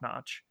 top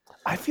notch.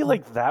 I feel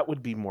like that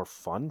would be more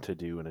fun to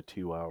do in a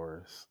 2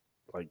 hours.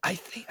 Like, I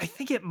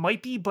think it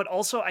might be, but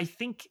also I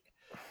think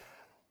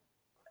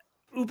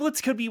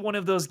Ooblets could be one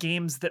of those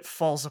games that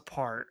falls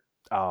apart.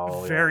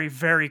 Oh very,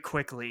 very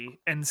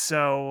quickly. And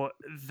so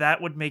that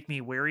would make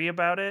me weary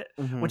about it,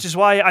 yeah. which is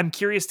why I'm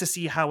curious to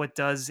see how it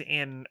does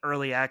in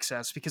early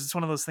access, because it's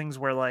one of those things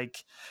where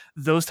like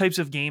those types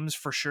of games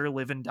for sure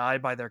live and die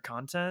by their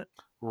content.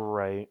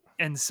 Right.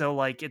 And so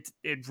like it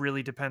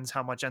really depends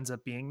how much ends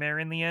up being there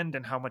in the end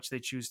and how much they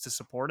choose to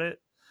support it.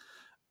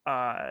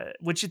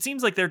 Which it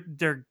seems like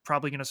they're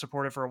probably going to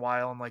support it for a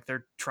while, and like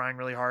they're trying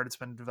really hard. It's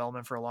been in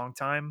development for a long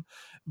time,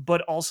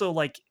 but also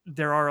like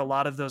there are a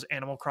lot of those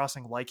Animal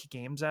Crossing like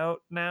games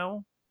out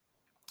now,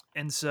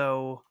 and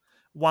so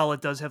while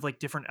it does have like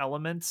different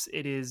elements,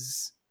 it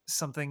is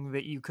something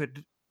that you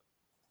could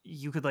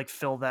like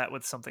fill that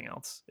with something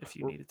else if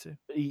you needed to.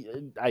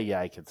 Yeah,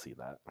 I can see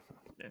that.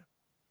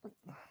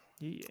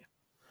 Yeah.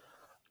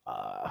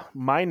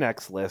 My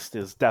next list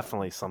is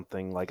definitely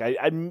something like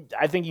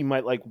I think you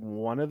might like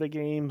one of the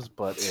games,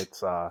 but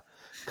it's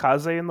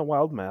Kaze and the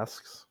Wild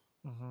Masks,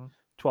 Mm-hmm.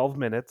 12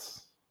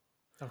 Minutes,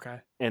 Okay.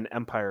 and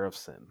Empire of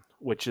Sin,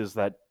 which is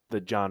the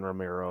John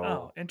Romero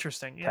Oh,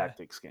 interesting. Yeah.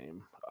 tactics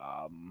game.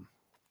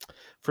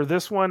 For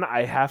this one,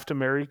 I have to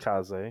marry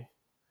Kaze.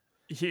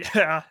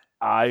 Yeah.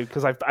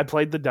 Because I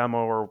played the demo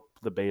or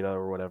the beta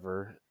or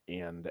whatever,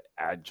 and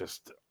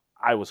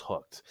I was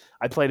hooked.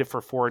 I played it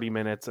for 40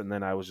 minutes, and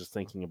then I was just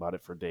thinking about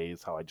it for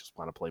days. How I just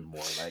want to play more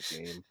of that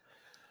game.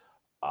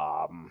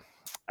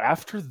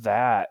 After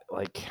that,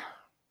 like,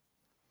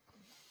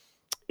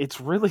 it's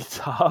really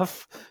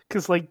tough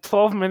because like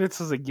 12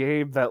 minutes is a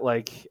game that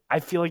like I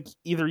feel like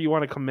either you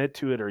want to commit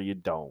to it or you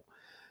don't.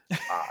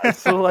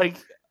 So like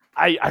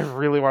I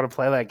really want to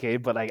play that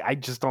game, but I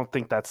just don't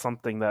think that's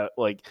something that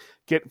like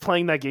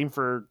playing that game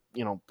for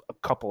a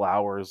couple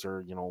hours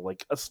or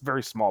like a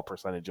very small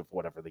percentage of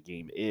whatever the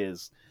game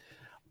is.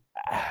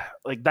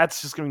 Like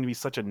that's just going to be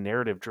such a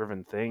narrative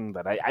driven thing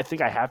that I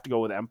think I have to go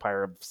with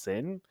Empire of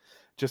Sin,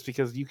 just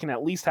because you can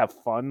at least have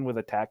fun with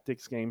a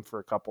tactics game for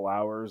a couple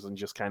hours and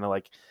just kind of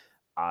like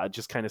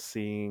just kind of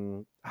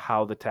seeing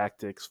how the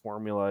tactics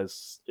formula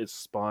is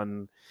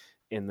spun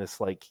in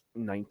this like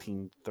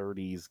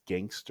 1930s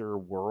gangster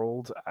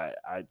world.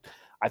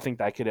 I think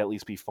that could at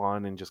least be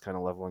fun and just kind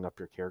of leveling up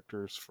your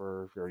characters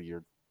or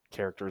your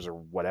characters or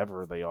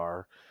whatever they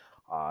are.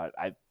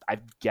 I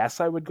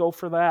guess I would go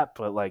for that,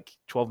 but like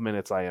 12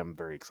 minutes, I am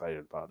very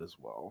excited about as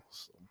well.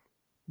 So.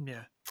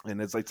 Yeah.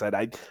 And as I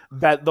said,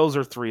 that those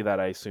are three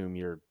that I assume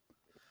you're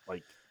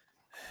like.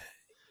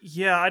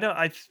 Yeah, I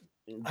don't.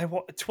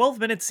 12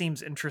 minutes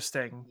seems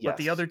interesting, but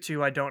the Yes. other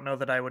two, I don't know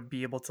that I would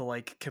be able to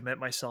like commit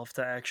myself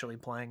to actually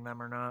playing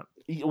them or not.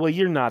 Well,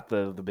 you're not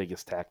the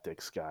biggest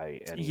tactics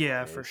guy anyway.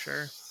 Yeah, for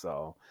sure.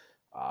 So,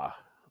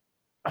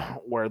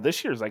 where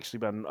this year's actually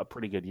been a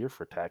pretty good year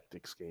for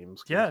tactics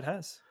games. Yeah, it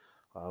has.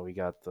 We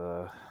got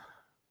the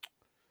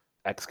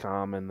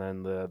XCOM and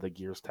then the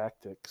Gears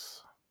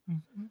Tactics.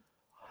 Mm-hmm.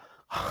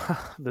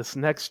 This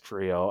next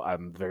trio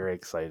I'm very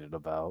excited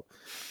about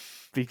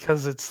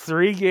because it's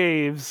three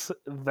games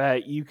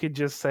that you could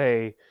just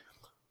say,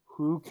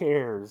 who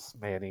cares,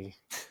 Manny?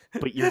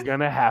 But you're going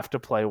to have to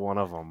play one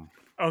of them.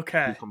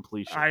 Okay. To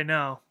completion. I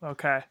know.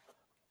 Okay.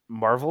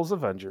 Marvel's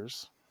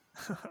Avengers.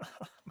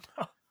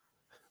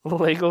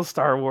 Lego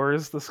Star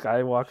Wars, The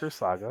Skywalker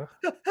Saga.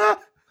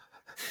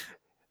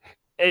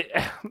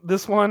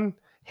 This one,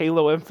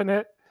 Halo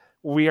Infinite,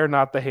 we are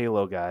not the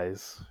Halo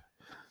guys.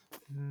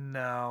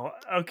 No.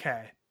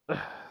 Okay.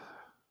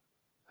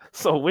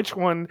 So which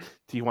one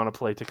do you want to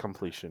play to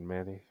completion,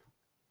 Manny?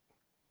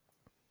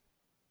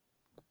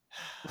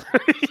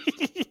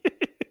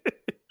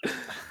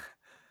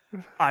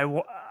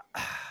 I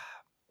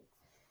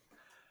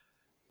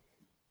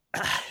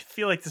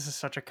feel like this is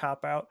such a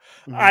cop out.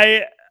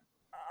 Mm-hmm.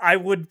 I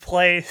would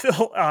play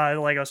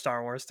Lego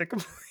Star Wars to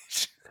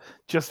completion.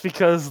 Just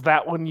because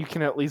that one you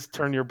can at least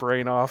turn your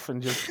brain off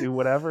and just do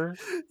whatever?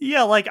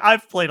 Yeah, like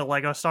I've played a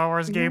Lego Star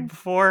Wars game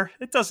before.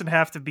 It doesn't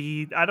have to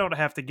be, I don't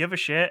have to give a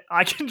shit.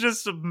 I can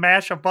just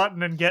mash a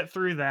button and get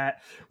through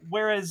that.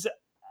 Whereas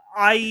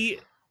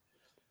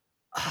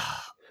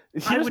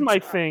here's my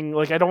thing,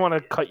 like I don't want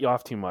to cut you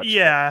off too much.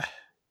 Yeah.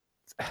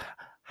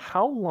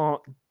 How long?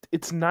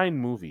 It's 9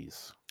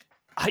 movies.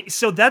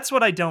 So that's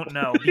what I don't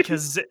know,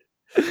 because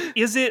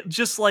is it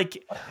just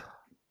like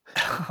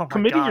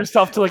committing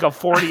yourself to like a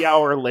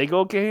 40-hour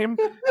Lego game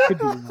could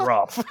be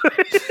rough.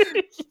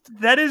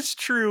 That is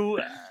true.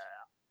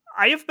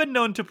 I have been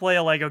known to play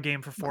a Lego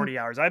game for 40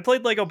 hours. I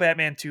played Lego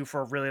Batman 2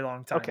 for a really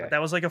long time. Okay. But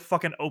that was like a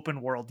fucking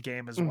open world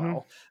game as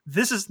well.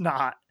 This is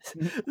not.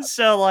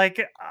 So like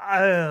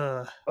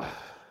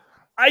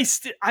I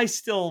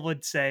still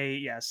would say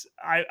yes.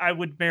 I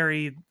would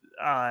marry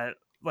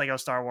Lego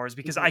Star Wars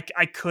because I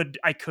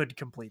could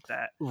complete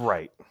that.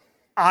 Right.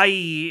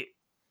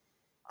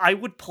 I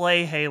would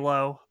play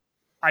Halo.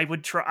 I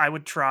would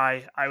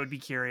try. I would be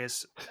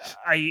curious.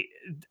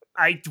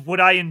 Would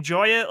I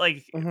enjoy it?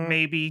 Like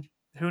maybe,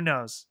 who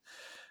knows?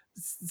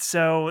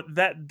 So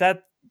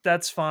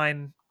that's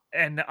fine.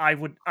 And I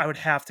would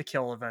have to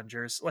kill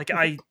Avengers. Like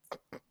I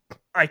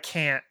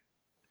can't.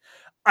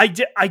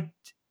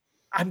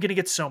 I'm gonna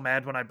get so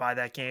mad when I buy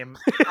that game.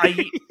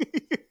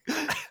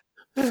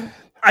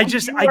 You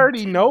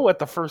already know what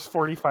the first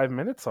 45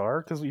 minutes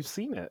are because we've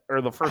seen it,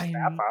 or the first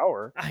half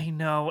hour. I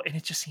know, and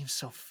it just seems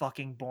so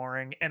fucking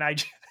boring.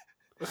 And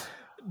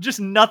just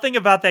nothing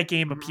about that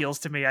game appeals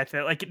to me. I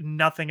feel like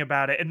nothing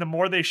about it. And the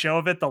more they show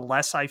of it, the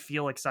less I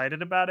feel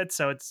excited about it.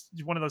 So it's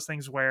one of those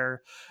things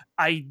where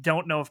I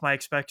don't know if my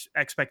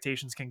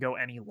expectations can go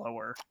any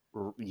lower.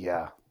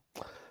 Yeah.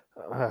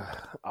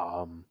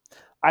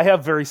 I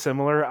have very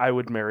similar. I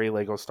would marry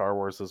Lego Star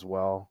Wars as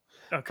well.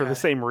 Okay. For the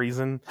same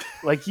reason.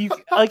 Like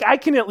I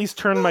can at least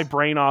turn my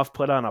brain off,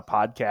 put on a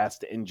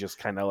podcast, and just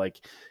kind of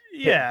like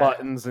hit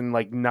buttons and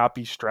like not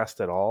be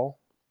stressed at all.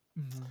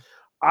 Mm-hmm.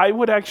 I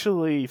would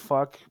actually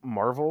fuck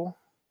Marvel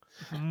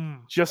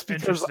just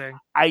because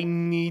I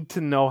need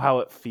to know how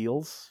it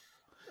feels.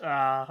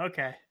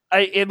 Okay.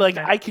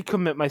 I could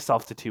commit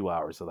myself to 2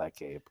 hours of that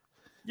game.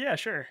 Yeah,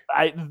 sure.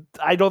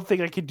 I don't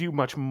think I could do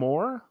much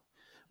more.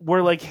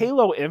 Where like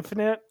Halo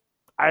Infinite,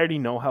 I already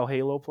know how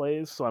Halo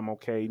plays, so I'm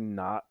okay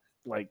not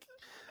like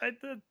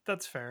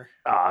that's fair.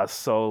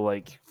 So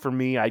like for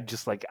me, I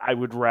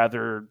would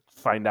rather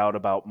find out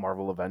about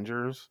Marvel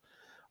Avengers.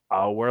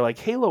 Where like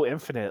Halo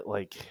Infinite,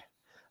 like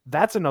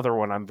that's another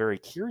one I'm very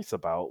curious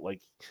about,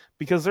 like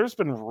because there's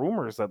been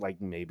rumors that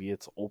like maybe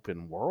it's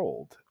open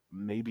world,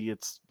 maybe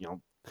it's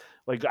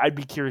like I'd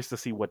be curious to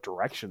see what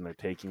direction they're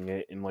taking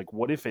it, and like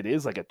what if it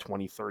is like a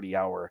 20-30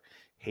 hour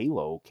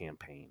Halo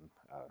campaign.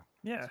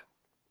 Yeah.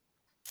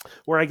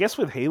 Where I guess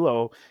with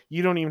Halo,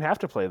 you don't even have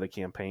to play the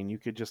campaign. You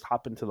could just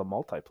hop into the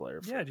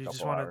multiplayer. Yeah, do you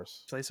just want to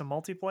play some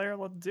multiplayer?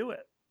 Let's do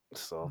it.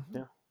 So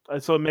yeah,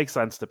 so it makes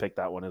sense to pick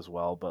that one as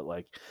well. But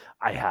like,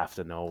 I have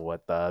to know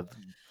what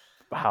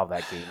how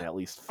that game at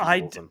least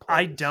feels and plays.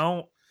 I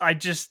don't.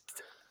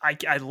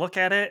 I look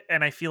at it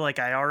and I feel like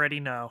I already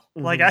know.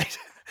 Mm-hmm. Like I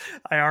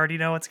already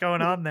know what's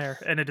going on there,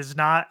 and it is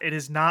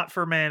not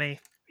for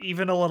Manny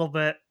even a little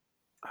bit.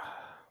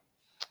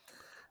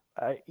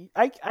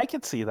 I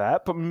could see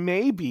that, but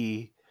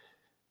maybe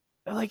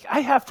like I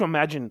have to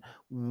imagine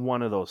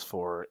one of those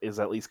four is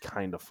at least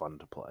kind of fun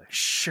to play.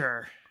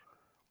 Sure.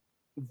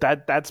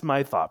 That's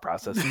my thought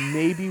process.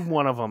 Maybe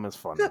one of them is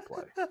fun to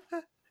play.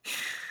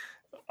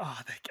 Oh,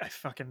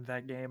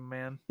 that game,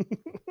 man!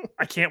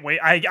 I can't wait.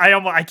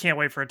 I can't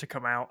wait for it to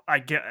come out. I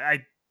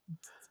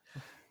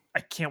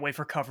can't wait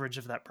for coverage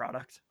of that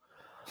product.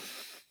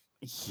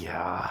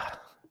 Yeah.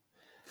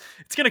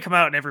 It's gonna come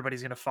out and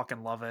everybody's gonna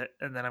fucking love it,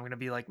 and then I'm gonna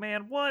be like,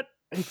 man, what?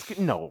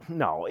 No,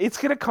 it's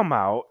gonna come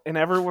out and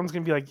everyone's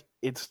gonna be like,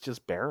 it's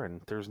just barren.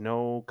 There's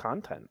no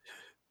content.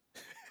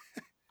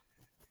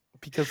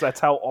 Because that's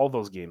how all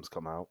those games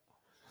come out.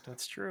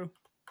 That's true.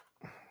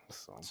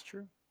 So that's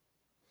true.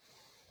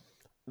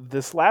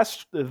 This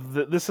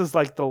is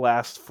like the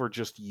last for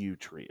just you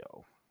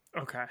trio.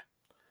 Okay.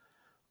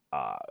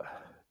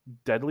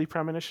 Deadly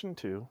Premonition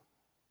 2.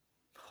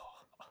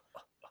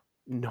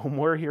 No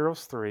More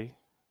Heroes 3.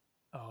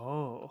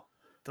 Oh,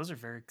 those are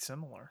very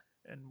similar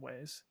in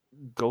ways.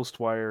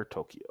 Ghostwire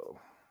Tokyo.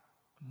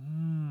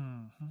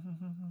 I'm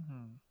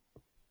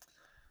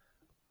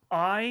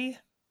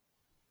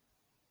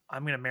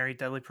gonna marry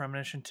Deadly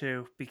Premonition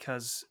 2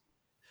 because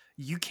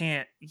you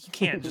can't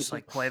just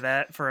like play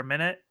that for a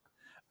minute.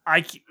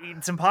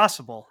 It's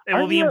impossible. It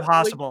will be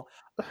impossible.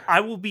 I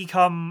will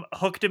become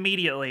hooked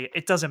immediately.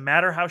 It doesn't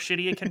matter how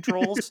shitty it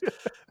controls.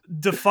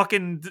 The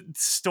fucking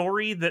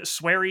story that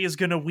Swery is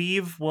gonna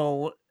weave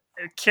will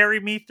carry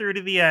me through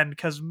to the end,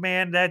 because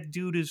man, that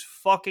dude is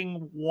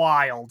fucking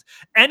wild.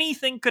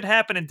 Anything could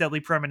happen in Deadly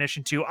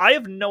Premonition 2. I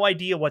have no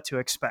idea what to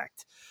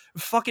expect.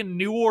 Fucking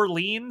New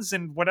Orleans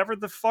and whatever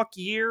the fuck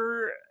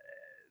year.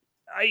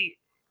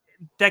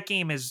 That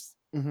game is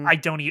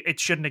it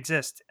shouldn't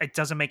exist. It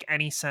doesn't make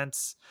any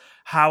sense.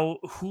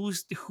 Who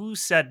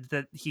said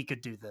that he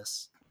could do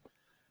this?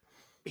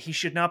 He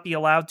should not be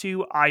allowed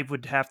to. I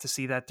would have to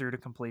see that through to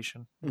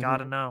completion.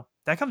 Gotta know.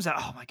 That comes out,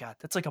 oh my god,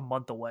 that's like a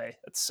month away.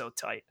 That's so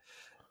tight.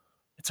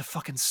 It's a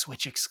fucking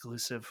Switch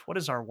exclusive. What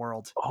is our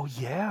world? Oh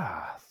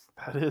yeah.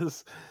 That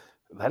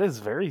is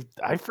very,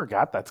 I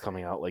forgot that's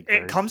coming out like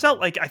it comes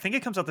out like, I think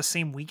it comes out the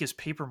same week as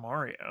Paper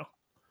Mario.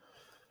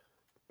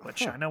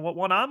 Which I know what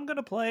one I'm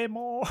gonna play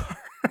more.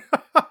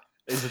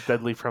 Is it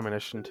Deadly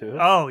Premonition 2?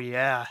 Oh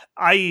yeah.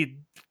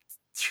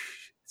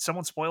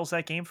 Someone spoils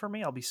that game for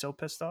me, I'll be so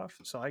pissed off.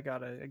 So I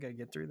gotta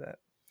get through that.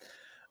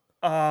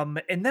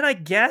 And then I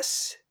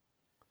guess,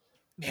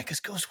 man, because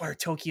Ghostwire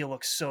Tokyo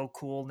looks so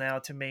cool now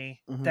to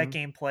me. That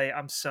gameplay,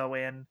 I'm so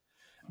in.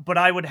 But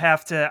I would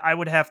have to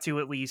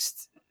at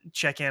least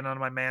check in on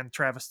my man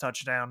Travis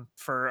Touchdown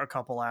for a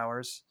couple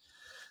hours.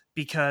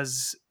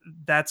 Because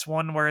that's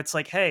one where it's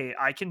like, hey,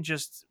 I can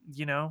just,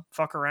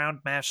 fuck around,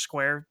 mash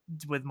square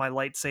with my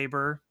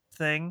lightsaber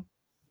thing.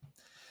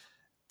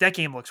 That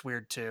game looks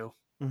weird too.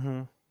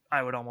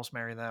 I would almost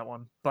marry that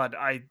one. But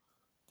I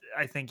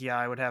think,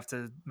 I would have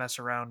to mess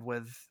around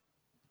with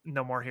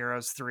No More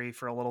Heroes 3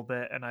 for a little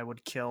bit, and I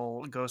would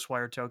kill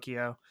Ghostwire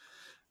Tokyo.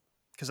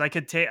 Because I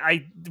could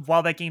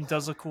while that game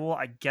does look cool,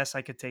 I guess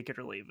I could take it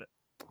or leave it.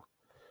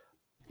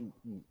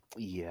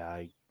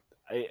 Yeah,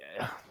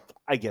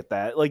 I get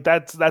that. Like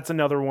that's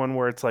another one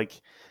where it's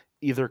like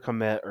either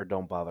commit or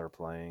don't bother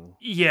playing.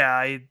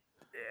 Yeah,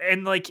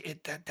 and like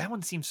that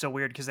one seems so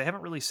weird because they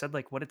haven't really said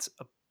like what it's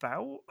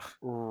about.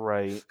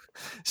 Right.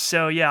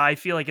 So yeah, I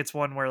feel like it's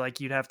one where like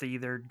you'd have to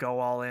either go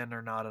all in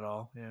or not at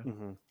all. Yeah.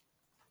 Hmm.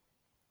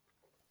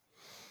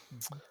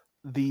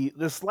 Mm-hmm.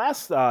 This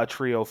last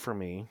trio for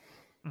me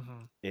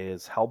Mm-hmm.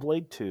 is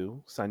Hellblade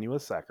 2,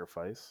 Senua's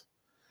Sacrifice,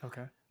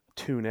 Okay.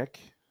 Tunic,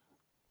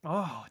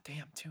 Oh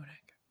damn, Tunic.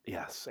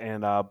 yes,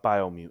 and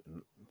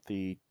Biomutant.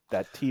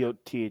 That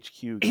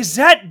THQ game. Is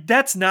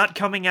that's not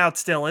coming out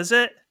still? Is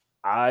it?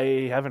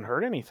 I haven't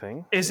heard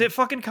anything. Is it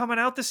fucking coming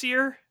out this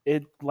year?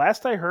 It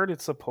last I heard,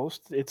 it's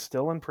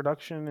still in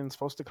production and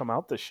supposed to come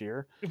out this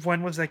year.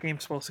 When was that game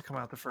supposed to come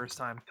out the first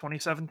time?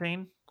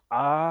 2017.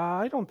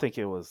 I don't think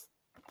it was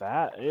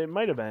that. It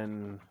might have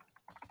been.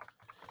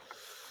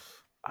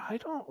 I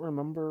don't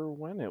remember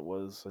when it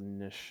was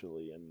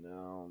initially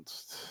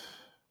announced.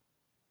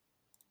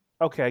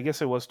 Okay, I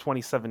guess it was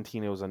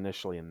 2017. It was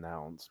initially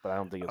announced, but I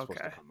don't think it's supposed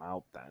to Okay. come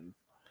out then.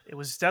 It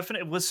was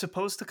definitely it was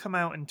supposed to come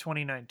out in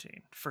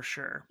 2019 for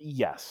sure.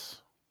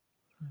 Yes.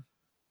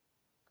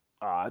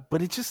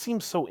 But it just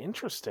seems so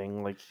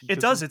interesting. Like It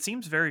does. It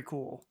seems very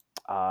cool.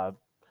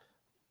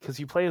 Because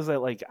you play as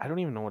that, like, I don't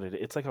even know what it is.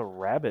 It's like a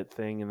rabbit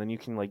thing, and then you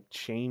can like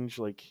change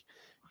like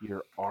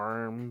your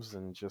arms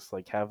and just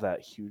like have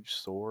that huge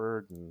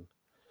sword. And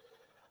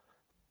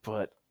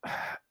but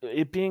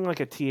it being like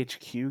a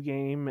THQ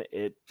game,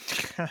 it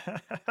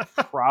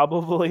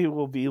probably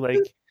will be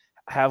like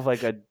have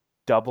like a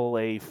double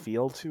A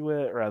feel to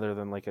it rather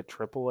than like a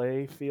triple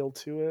A feel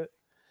to it.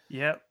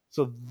 Yep.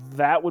 So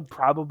that would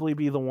probably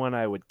be the one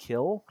I would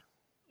kill.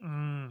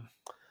 Mm.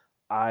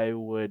 I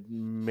would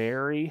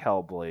marry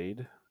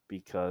Hellblade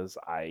because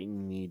I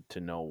need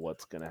to know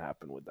what's going to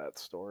happen with that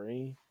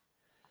story.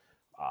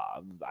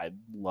 I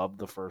love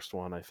the first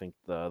one. I think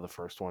the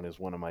first one is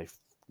one of my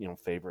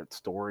favorite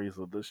stories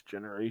of this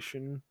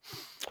generation,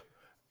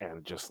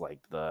 and just like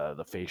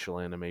the facial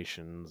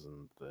animations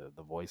and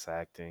the voice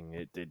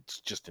acting,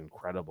 it's just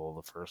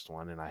incredible. The first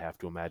one, and I have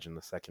to imagine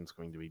the second's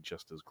going to be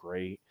just as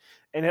great.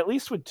 And at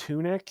least with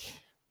Tunic,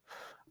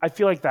 I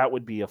feel like that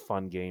would be a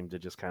fun game to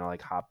just kind of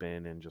like hop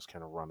in and just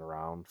kind of run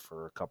around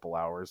for a couple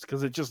hours,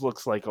 because it just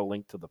looks like A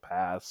Link to the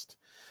Past,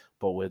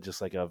 but with just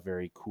like a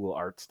very cool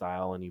art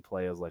style, and you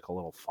play as like a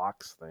little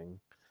fox thing.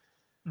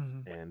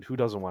 Mm. And who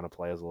doesn't want to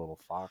play as a little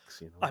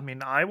fox? I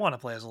mean, I want to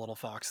play as a little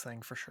fox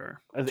thing for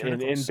sure. And Tunic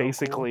looks so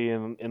basically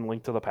in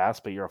Link to the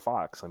Past, but you're a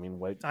fox. I mean,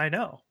 what? cool. I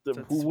know.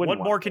 Who wouldn't?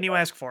 What more can you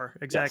ask for?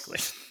 Exactly.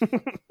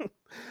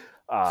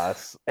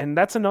 Yes. And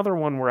that's another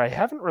one where I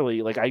haven't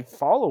really like, I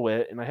follow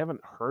it and I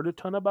haven't heard a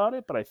ton about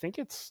it, but I think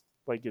it's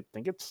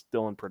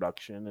still in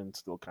production and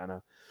still kind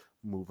of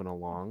moving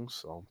along.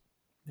 So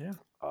Yeah.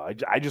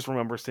 I just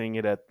remember seeing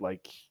it at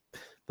like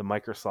the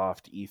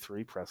Microsoft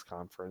E3 press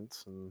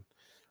conference, and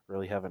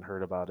really haven't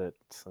heard about it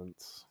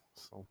since.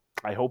 So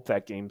I hope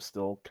that game's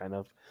still kind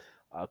of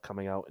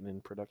coming out and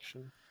in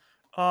production.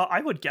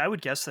 I would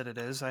guess that it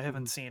is. I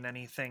haven't seen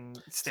anything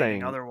stating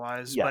Saying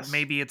otherwise, yes. but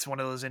maybe it's one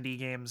of those indie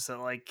games that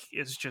like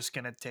is just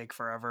gonna take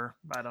forever.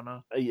 I don't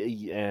know.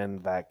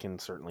 And that can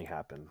certainly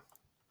happen.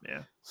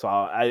 Yeah. So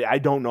I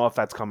don't know if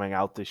that's coming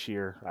out this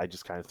year. I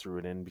just kind of threw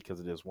it in because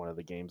it is one of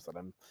the games that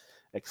I'm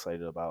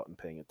excited about and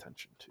paying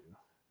attention to.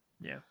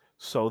 Yeah.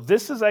 So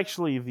this is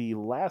actually the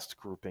last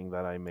grouping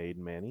that I made,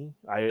 Manny.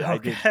 I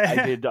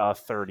did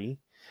 30.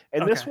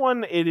 And this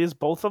one, it is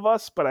both of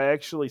us, but I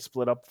actually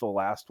split up the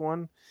last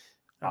one.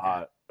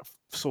 Okay.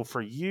 So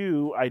for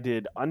you, I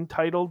did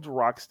Untitled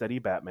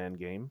Rocksteady Batman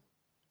game.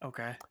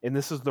 Okay. And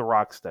this is the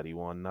Rocksteady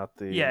one, not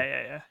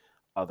the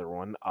other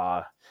one.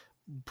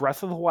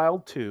 Breath of the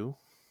Wild 2.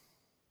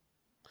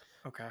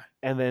 Okay.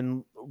 And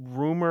then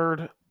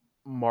rumored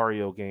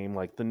Mario game,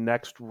 like the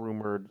next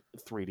rumored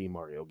 3D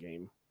Mario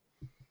game.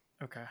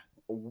 Okay.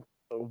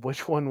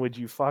 Which one would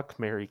you fuck,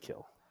 marry,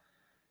 kill?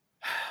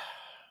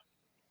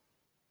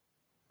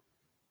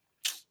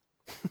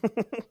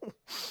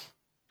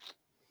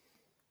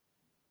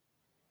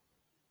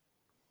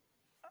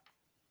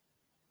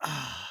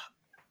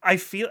 I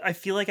feel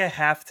like I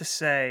have to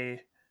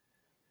say,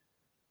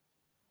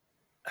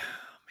 oh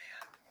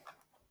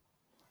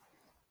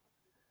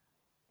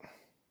man,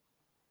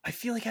 I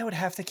feel like I would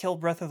have to kill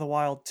Breath of the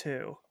Wild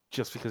too.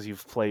 Just because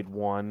you've played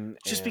one.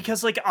 Just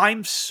because like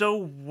I'm so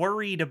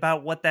worried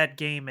about what that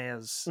game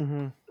is.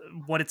 Mm-hmm.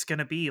 What it's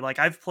gonna be. Like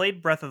I've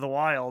played Breath of the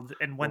Wild,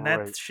 and when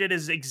that shit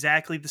is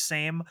exactly the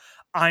same,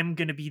 I'm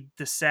gonna be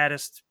the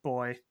saddest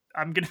boy.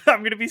 I'm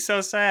gonna be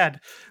so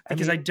sad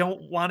because I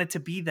don't want it to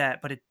be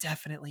that, but it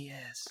definitely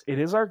is. It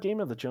is our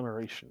game of the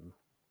generation.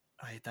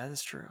 That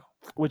is true.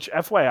 Which,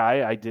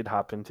 FYI, I did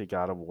hop into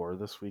God of War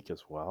this week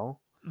as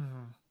well.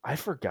 Mm-hmm. I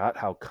forgot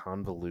how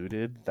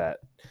convoluted that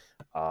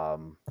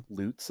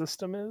loot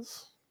system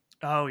is.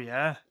 Oh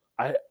yeah.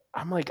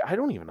 I'm like, I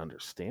don't even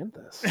understand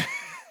this.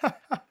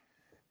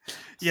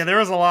 Yeah, there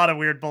was a lot of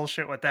weird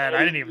bullshit with that.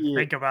 I didn't even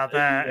think about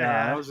that. Yeah,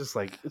 I Yeah. was just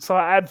like, so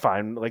I'm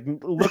fine. Like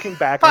looking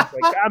back, I was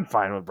like, I'm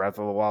fine with Breath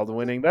of the Wild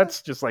winning.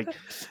 That's just like,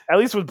 at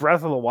least with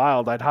Breath of the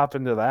Wild, I'd hop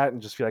into that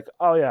and just be like,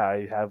 oh yeah,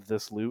 I have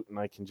this loot and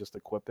I can just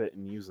equip it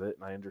and use it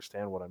and I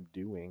understand what I'm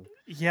doing.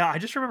 Yeah, I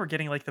just remember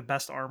getting like the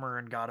best armor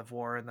in God of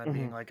War and then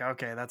being Mhm. like,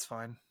 okay, that's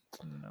fine.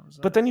 And that was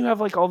But it. then you have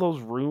like all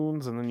those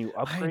runes, and then you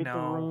I upgrade the know.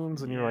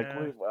 runes, and you're like, Yeah.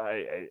 wait,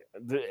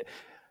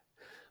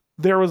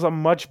 there was a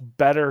much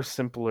better,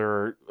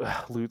 simpler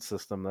loot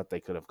system that they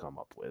could have come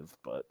up with.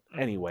 But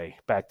Mhm. anyway,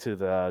 back to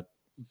the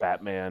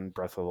Batman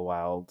Breath of the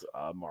Wild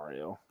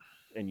Mario.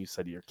 And you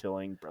said you're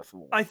killing Breath of the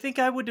Wild. I think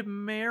I would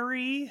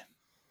marry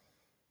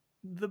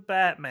the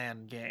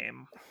Batman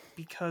game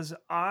because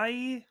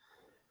I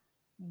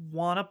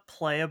want to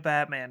play a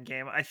Batman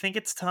game. I think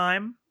it's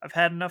time. I've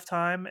had enough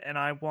time and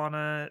I want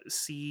to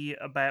see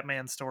a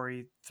Batman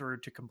story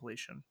through to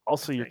completion. I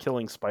Also, you're think.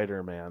 killing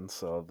Spider-Man,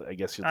 so I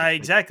guess you'll just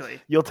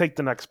Exactly. you'll take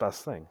the next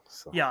best thing.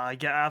 So Yeah, I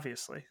get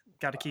obviously.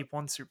 Got to keep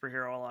one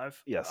superhero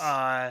alive. yes,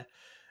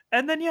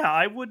 And then yeah,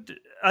 I would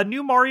a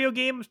new Mario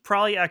game is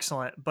probably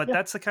excellent, but yeah,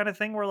 that's the kind of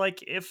thing where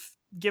like if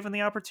given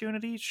the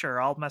opportunity, sure,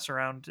 I'll mess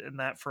around in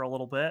that for a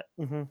little bit.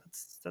 hmm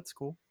That's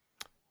cool.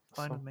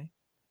 Fine with so me.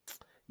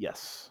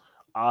 yes.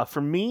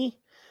 For me,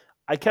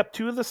 I kept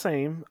two of the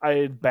same. I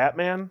had Mhm.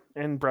 Batman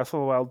and Breath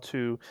of the Wild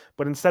 2,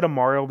 but instead of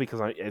Mario,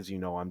 because as you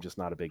know, I'm just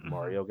not a big Mhm.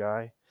 Mario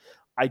guy,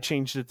 I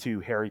changed it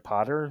to Harry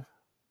Potter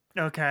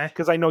Okay.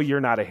 because I know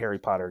you're not a Harry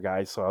Potter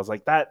guy. So I was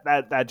like,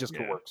 that just Yeah.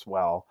 works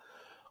well.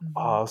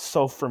 Mhm.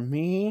 So for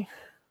me,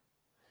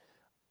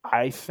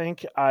 I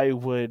think I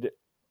would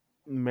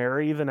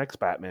marry the next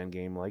Batman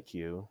game like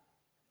you,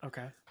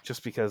 Okay.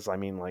 just because I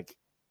mean, like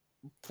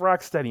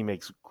Rocksteady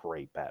makes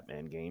great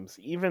Batman games.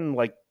 Even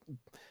like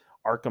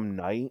Arkham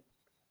Knight,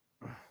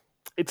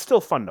 it's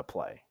still fun to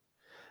play.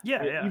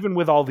 Yeah, yeah. Even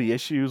with all the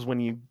issues when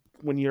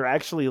you're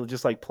actually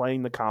just like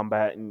playing the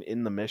combat and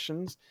in the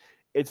missions,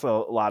 it's a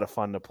lot of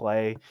fun to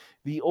play.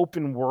 The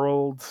open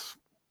world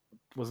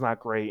was not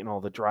great and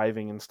all the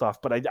driving and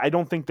stuff, but I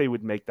don't think they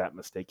would make that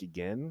mistake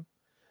again.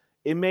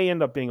 It may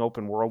end up being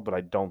open world, but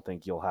I don't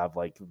think you'll have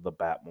like the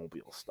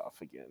Batmobile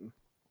stuff again.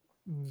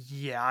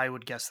 Yeah, I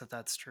would guess that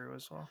that's true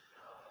as well.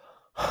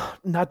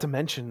 Not to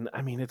mention,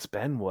 I mean, it's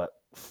been what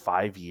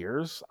 5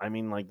 years. I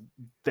mean, like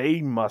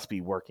they must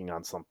be working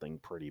on something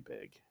pretty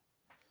big.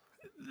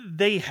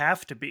 They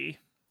have to be.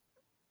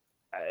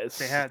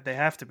 It's, They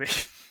have to be.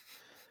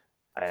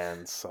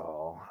 and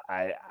so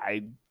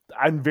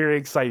I'm very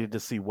excited to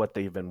see what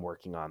they've been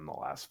working on the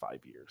last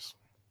 5 years.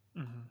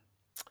 Mhm.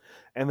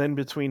 And then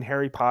between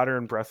Harry Potter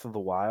and Breath of the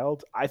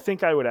Wild, I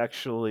think I would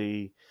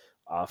actually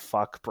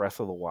fuck Breath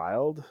of the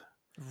Wild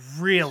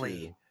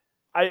Really? too.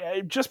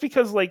 I just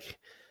because like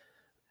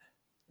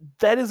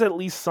that is at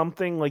least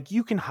something like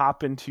you can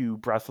hop into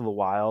Breath of the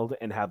Wild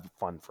and have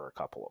fun for a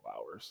couple of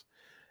hours.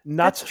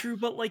 That's Not true,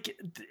 but like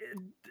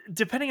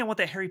depending on what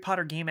the Harry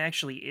Potter game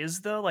actually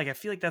is though, like I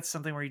feel like that's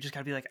something where you just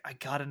got to be like I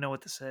got to know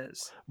what this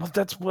is. but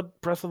that's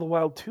what Breath of the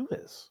Wild 2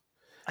 is.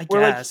 I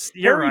Where like guess.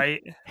 You're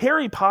right.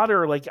 Harry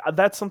Potter, like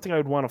that's something I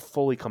would want to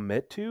fully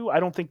commit to. I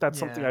don't think that's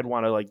something Yeah. I'd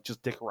want to like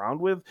just dick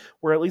around with.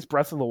 Where at least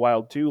Breath of the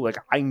Wild 2, like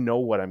I know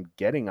what I'm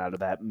getting out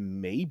of that,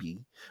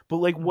 maybe. But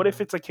like, what if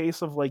Mhm. it's a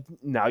case of like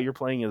now you're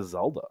playing as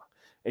Zelda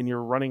and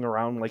you're running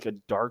around like a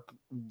dark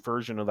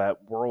version of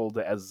that world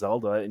as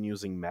Zelda and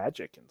using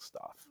magic and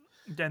stuff?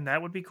 Then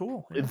that would be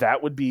cool. Yeah.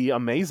 That would be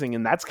amazing,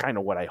 and that's kind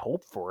of what I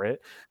hope for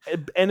it.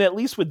 And at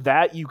least with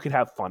that, you could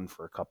have fun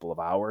for a couple of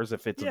hours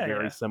if it's Yeah,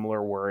 very yeah.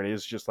 similar, where it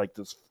is just like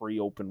this free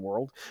open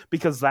world.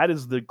 Because that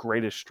is the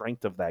greatest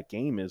strength of that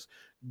game is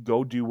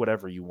go do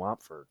whatever you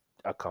want for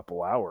a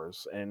couple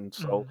hours. And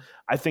so Mhm.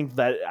 I think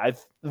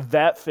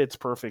that fits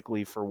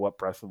perfectly for what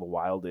Breath of the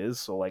Wild is.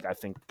 So like I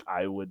think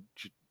I would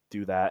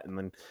do that and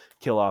then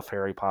kill off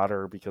Harry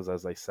Potter because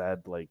as I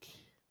said, like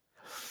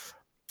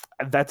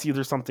that's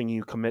either something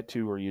you commit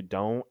to or you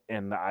don't.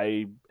 And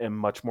I am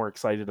much more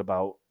excited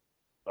about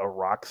a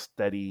rock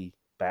steady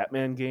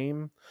Batman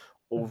game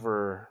Mhm.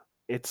 over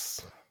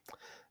it's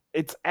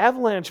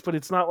Avalanche, but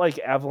it's not like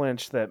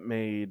Avalanche that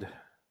made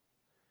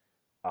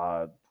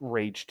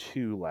Rage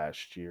 2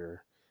 last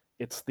year.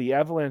 It's the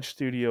Avalanche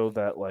studio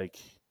that like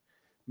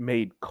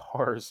made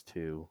Cars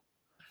 2.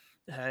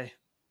 Hey,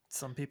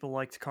 some people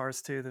liked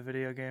Cars 2, the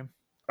video game.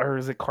 Or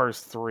is it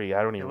Cars 3?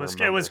 I don't It even was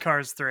remember.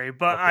 Cars 3,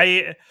 but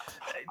Okay.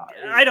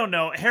 I don't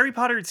know. Harry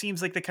Potter it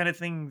seems like the kind of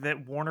thing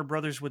that Warner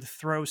Brothers would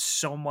throw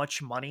so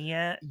much money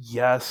at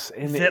Yes,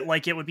 and that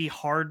like it would be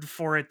hard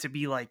for it to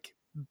be like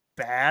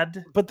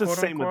bad, but the quote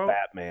same with unquote.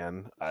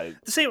 Batman.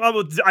 The same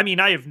I mean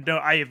I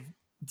have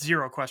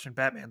zero question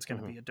Batman's going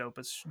to Mhm. be a dope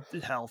as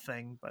hell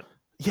thing, but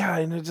Yeah,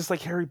 and it's just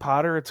like Harry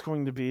Potter, it's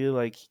going to be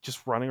like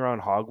just running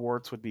around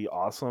Hogwarts would be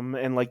awesome.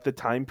 And like the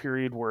time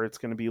period where it's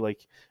going to be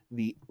like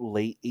the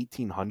late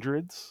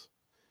 1800s,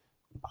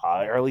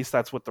 or at least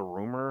that's what the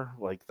rumor,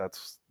 like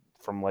that's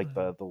from like mhm,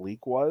 the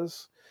leak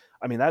was.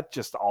 I mean, that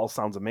just all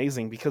sounds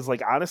amazing because,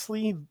 like,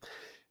 honestly,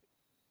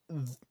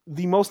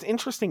 the most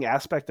interesting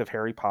aspect of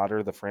Harry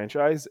Potter, the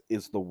franchise,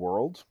 is the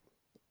world.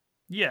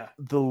 Yeah.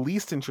 The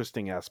least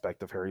interesting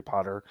aspect of Harry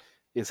Potter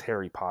is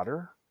Harry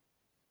Potter,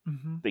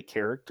 Hmm. the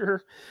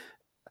character.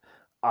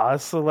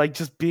 So like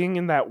just being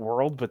in that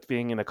world, but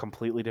being in a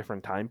completely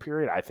different time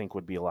period, I think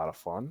would be a lot of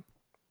fun.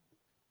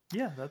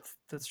 Yeah,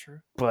 that's true.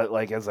 But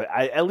like as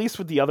I at least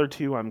with the other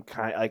two, I'm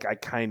kind like I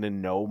kind of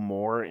know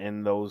more,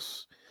 and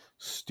those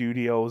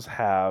studios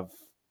have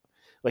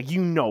like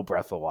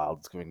Breath of the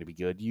Wild is going to be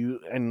good.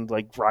 And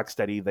like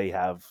Rocksteady, they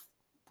have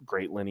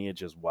great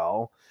lineage as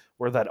well.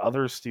 Where that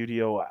other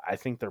studio, I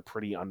think they're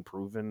pretty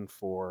unproven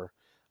for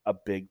a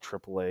big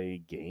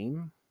AAA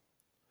game.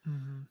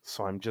 Hmm.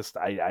 So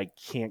I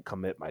can't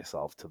commit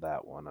myself to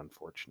that one,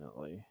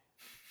 unfortunately.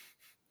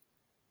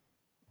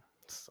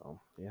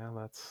 So yeah,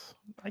 that's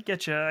I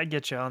get you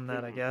on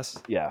that, I guess.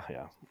 yeah.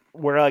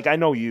 Where like I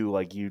know you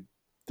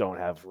don't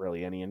have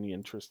really any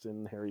interest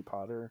in Harry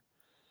Potter.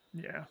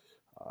 Yeah.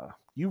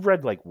 You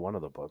read like one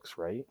of the books,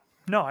 right?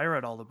 No, I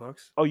read all the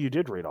books. Oh, you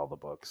did read all the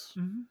books.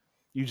 Hmm.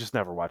 You just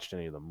never watched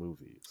any of the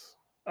movies.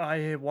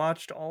 I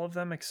watched all of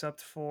them except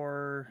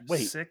for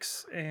Wait,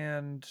 6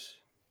 and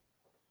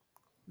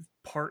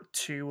part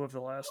 2 of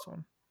the last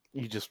one.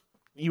 you just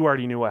you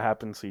already knew what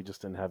happened, so you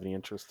just didn't have any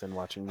interest in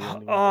watching the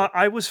ending of it.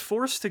 I was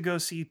forced to go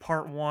see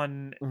part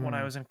 1 when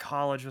I Mm, was in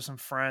college with some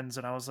friends,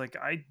 and I was like,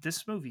 I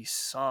this movie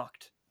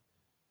sucked.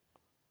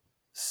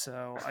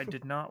 So I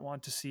did not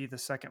want to see the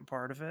second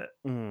part of it.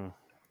 mm.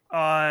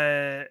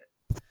 Uh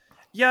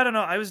yeah, I don't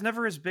know. I was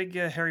never as big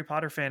a Harry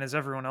Potter fan as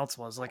everyone else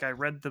was. Like I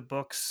read the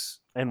books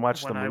And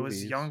watch the when I was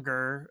movies.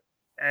 younger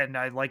and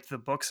I liked the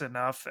books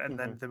enough, and Hmm.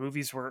 then the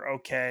movies were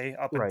okay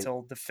up Right.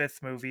 until the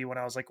fifth movie when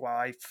I was like, wow,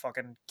 I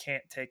fucking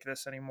can't take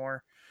this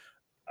anymore.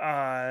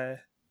 Uh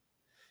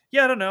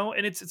yeah, I don't know.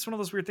 And it's one of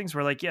those weird things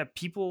where like, yeah,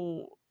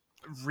 people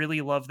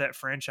really love that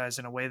franchise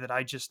in a way that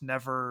I just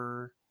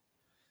never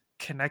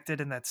connected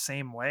in that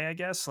same way, I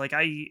guess. Like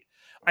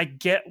I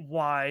get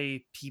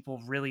why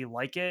people really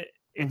like it.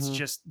 It's Hmm.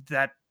 just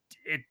that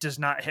it does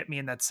not hit me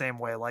in that same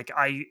way. Like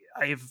I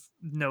have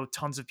know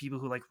tons of people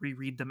who like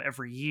reread them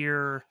every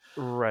year,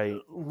 Right.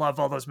 love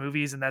all those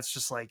movies, and that's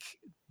just like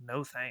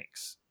no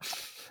thanks.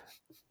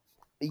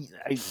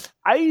 I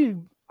I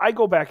I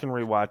go back and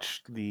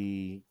rewatch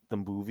the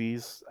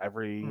movies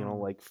every Mm.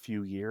 like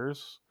few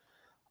years.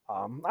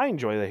 I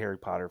enjoy the Harry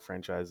Potter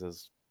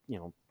franchises,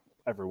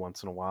 every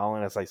once in a while.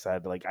 And as I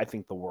said, like I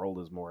think the world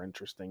is more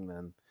interesting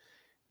than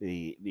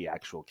the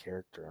actual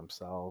character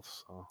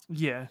himself. So,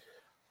 Yeah.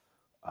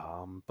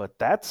 but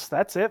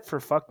that's it for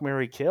Fuck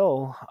Mary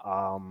Kill.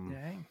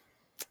 Dang.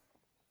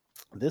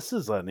 This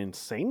is an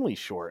insanely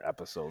short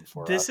episode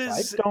for This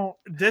us. is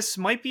this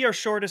might be our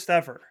shortest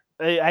ever.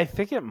 I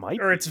think it might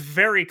Or be. it's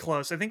very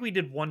close. I think we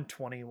did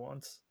 120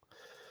 once.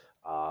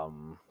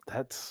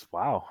 That's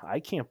wow. I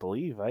can't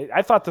believe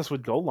I thought this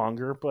would go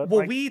longer, but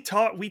Well, like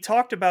we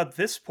talked about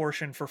this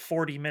portion for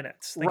 40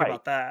 minutes. Think right.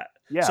 about that.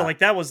 So Yeah. like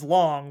that was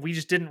long. We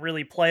just didn't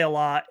really play a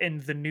lot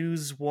and the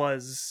news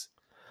was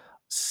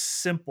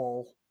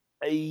simple.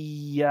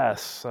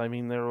 Yes. I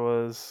mean there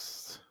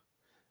was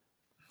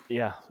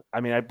yeah.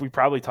 I mean we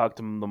probably talked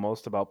to the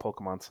most about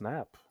Pokemon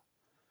Snap.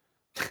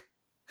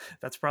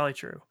 That's probably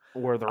true.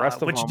 Where the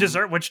rest of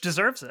them Which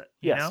deserves it,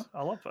 you yes. know?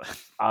 I love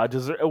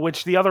it.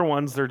 Which the other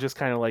ones they're just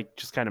kind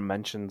of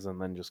mentions and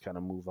then just kind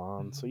of move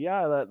on. So Mhm.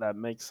 yeah, that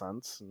makes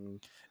sense.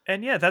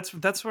 And yeah,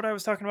 that's what I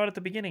was talking about at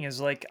the beginning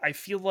is like I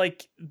feel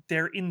like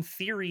there in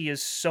theory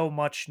is so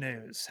much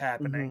news Mhm.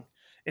 happening.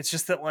 It's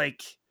just that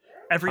like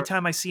every Are-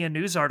 time I see a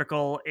news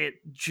article, it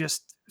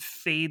just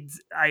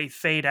I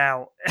fade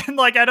out. And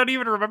like I don't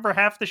even remember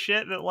half the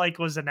shit that like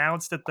was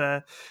announced at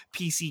the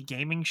PC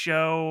gaming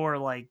show or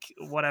like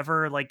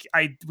whatever. Like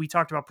we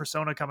talked about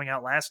Persona coming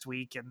out last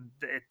week and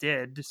it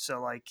did. So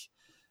like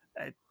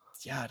I,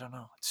 yeah, I don't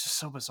know. It's just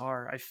so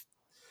bizarre.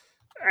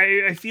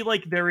 I feel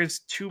like there is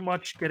too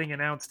much getting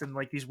announced in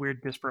like these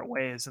weird disparate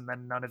ways and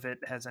then none of it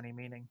has any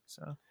meaning.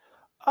 So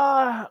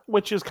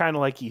which is kind of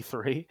like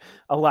E3.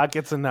 A lot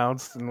gets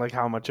announced and like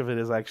how much of it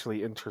is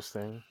actually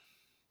interesting.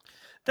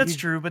 that's You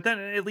true, but then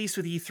at least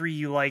with E3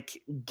 you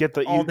like get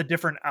the all you the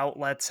different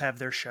outlets have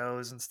their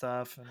shows and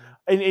stuff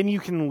and and you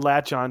can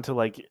latch on to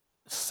like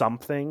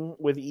something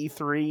with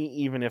E3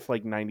 even if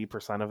like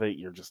 90% of it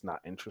you're just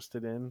not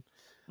interested in.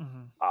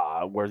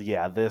 mhm. Where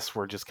yeah, this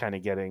we're just kind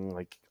of getting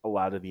like a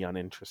lot of the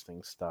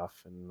uninteresting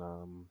stuff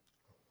and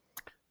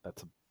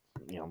that's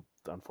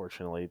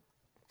unfortunately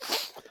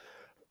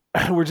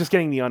we're just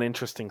getting the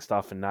uninteresting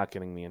stuff and not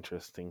getting the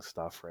interesting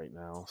stuff right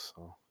now.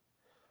 So,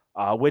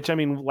 which I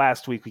mean,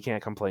 last week we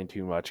can't complain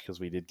too much because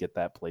we did get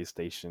that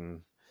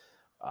PlayStation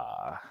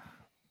uh,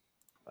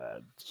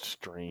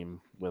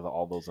 stream with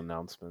all those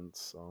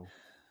announcements. So,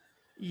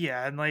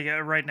 Yeah, and like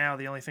right now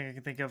the only thing I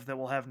can think of that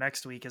we'll have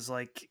next week is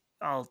like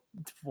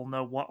we'll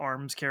know what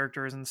arms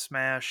character is in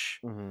Smash.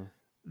 mm-hmm.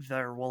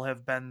 There will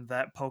have been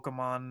that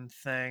Pokemon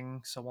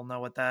thing, so we'll know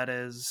what that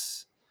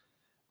is.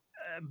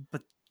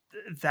 But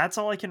that's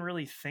all I can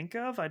really think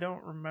of. I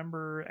don't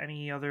remember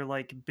any other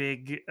like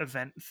big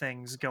event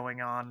things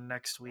going on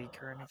next week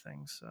or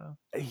anything. So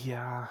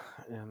Yeah,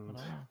 I and don't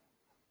know.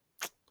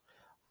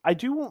 I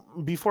do.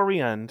 Before we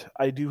end,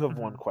 I do have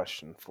one Hmm.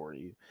 question for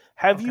you.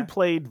 Have you Okay.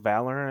 played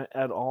Valorant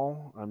at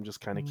all? I'm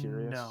just kind of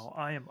curious No,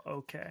 I am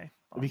okay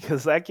on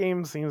because that. that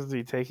game seems to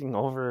be taking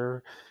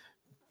over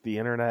the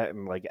internet,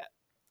 and like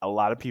a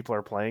lot of people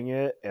are playing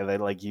it, and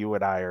then like you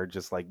and I are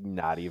just like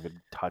not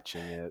even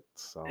touching it.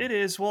 So, It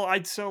is. Well,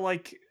 I'd so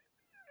like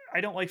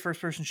I don't like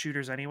first person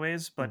shooters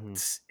anyways, but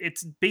hmm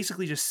it's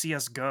basically just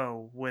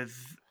CS:GO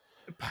with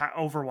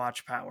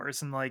Overwatch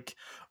powers, and like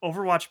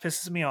Overwatch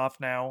pisses me off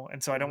now,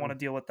 and so I don't want hmm to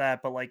deal with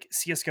that, but like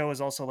CS:GO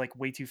is also like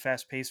way too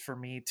fast paced for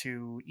me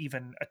to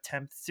even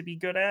attempt to be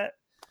good at.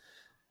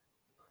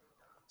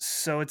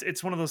 So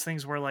it's one of those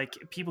things where like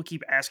people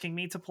keep asking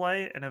me to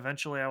play, and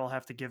eventually I will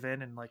have to give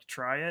in and like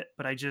try it,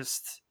 but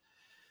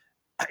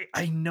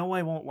I know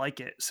I won't like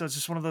it. So it's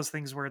just one of those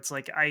things where it's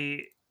like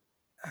I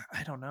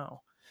don't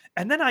know.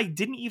 And then I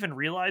didn't even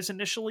realize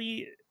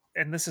initially,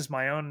 and this is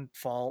my own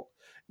fault,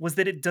 was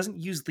that it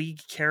doesn't use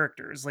league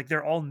characters. Like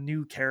they're all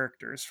new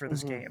characters for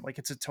this hmm game. Like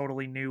it's a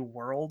totally new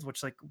world,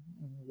 which like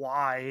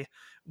why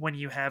when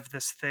you have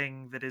this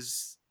thing that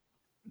is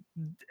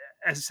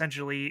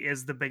essentially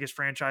is the biggest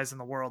franchise in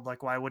the world,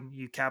 like why wouldn't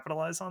you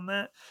capitalize on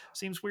that?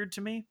 Seems weird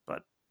to me,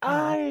 but you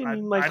know, I I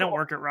mean, I like, don't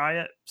work at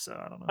Riot, so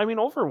I don't know. I mean,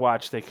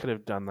 Overwatch they could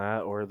have done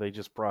that, or they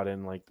just brought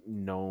in like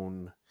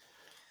known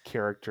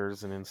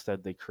characters, and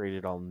instead they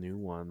created all new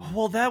ones.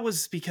 Well, that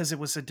was because it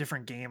was a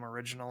different game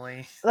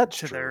originally. That's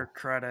To true. their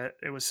credit,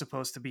 it was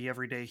supposed to be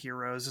Everyday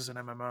Heroes as an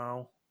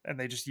MMO, and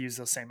they just used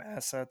those same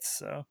assets.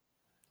 So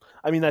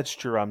I mean, that's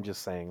true. I'm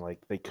just saying,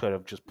 like, they could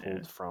have just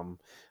yeah, pulled from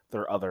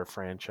their other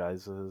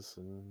franchises,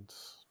 and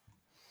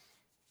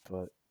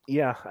but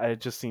yeah,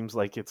 it just seems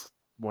like it's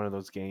one of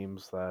those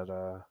games that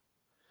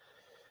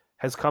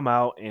has come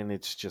out, and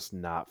it's just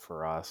not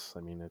for us.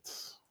 I mean,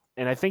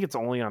 and I think it's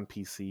only on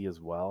PC as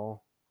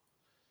well,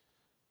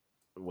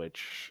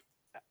 which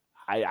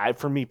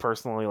for me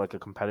personally, like a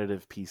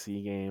competitive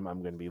PC game,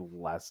 I'm going to be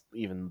less,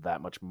 even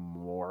that much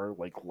more,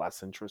 like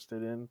less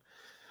interested in,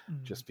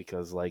 mm. just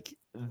because like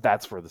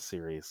that's where the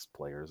serious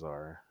players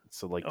are.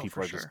 So like Oh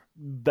for people are just sure.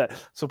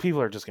 that. So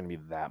people are just going to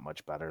be that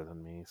much better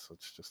than me. So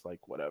it's just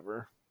like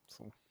whatever.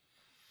 So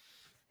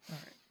All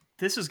right,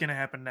 this is going to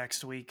happen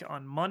next week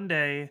on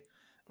Monday.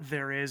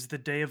 There is the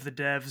Day of the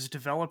Devs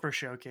developer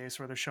showcase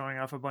where they're showing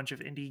off a bunch of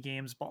indie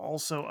games, but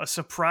also a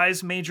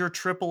surprise major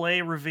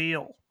AAA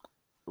reveal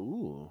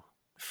ooh,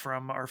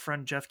 from our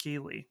friend Jeff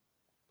Keighley.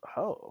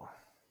 oh,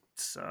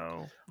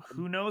 So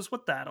who knows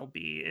what that'll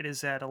be? It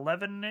is at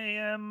 11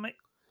 a.m.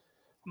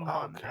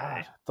 oh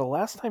God! Monday. The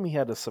last time he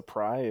had a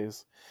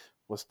surprise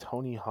was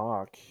Tony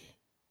Hawk.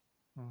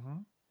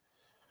 Mm-hmm.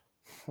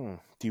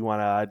 Do you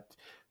want to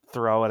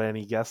throw out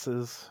any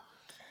guesses?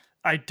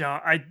 I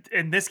don't. I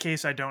in this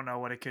case, I don't know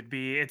what it could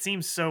be. It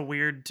seems so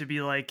weird to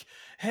be like,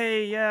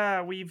 "Hey,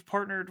 yeah, we've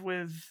partnered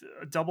with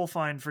Double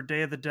Fine for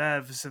Day of the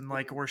Devs, and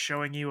like we're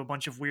showing you a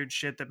bunch of weird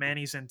shit that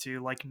Manny's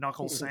into, like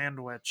Knuckle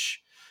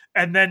Sandwich."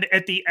 And then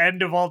at the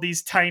end of all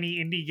these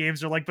tiny indie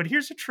games, are like, "But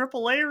here's a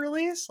AAA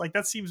release." Like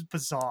that seems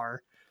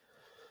bizarre.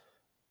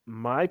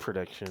 My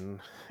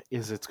prediction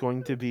is it's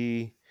going to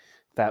be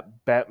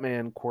that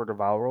Batman Court of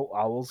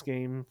Owls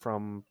game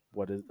from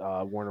what is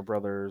Warner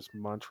Brothers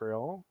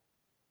Montreal,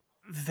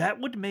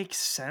 That would make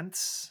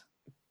sense.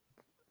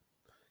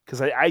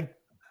 because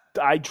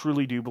I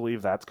truly do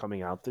believe that's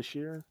coming out this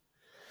year.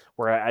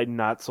 Where I'm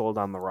not sold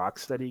on the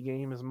Rocksteady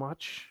game as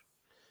much,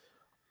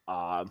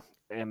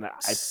 and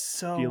I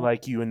feel So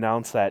like you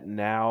announce that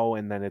now,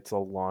 and then it's a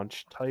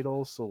launch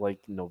title, so like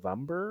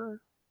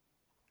November.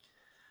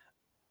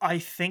 I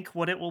think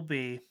what it will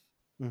be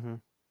Mm-hmm.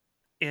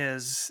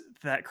 is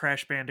that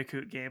Crash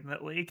Bandicoot game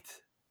that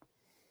leaked.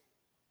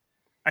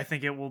 I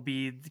think it will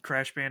be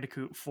Crash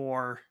Bandicoot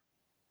 4,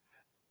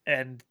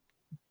 and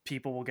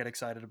people will get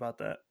excited about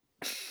that.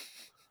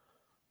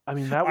 I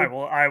mean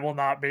I will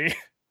not be.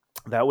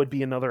 that would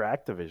be another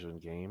Activision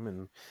game,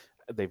 and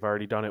they've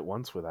already done it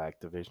once with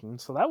Activision,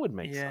 so that would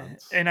make Yeah.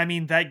 sense. And I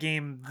mean that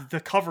game, the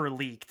cover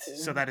leaked,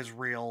 so that is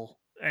real.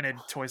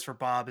 And Toys for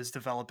Bob is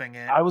developing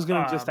it. I was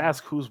gonna just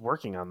ask who's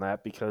working on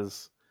that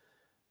because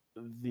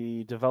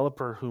the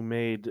developer who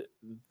made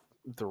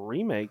the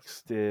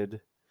remakes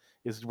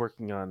is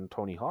working on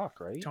Tony Hawk,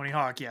 right? Tony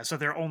Hawk, yeah. So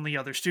their only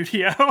other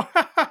studio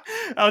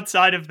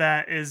outside of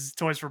that is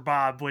Toys for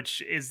Bob,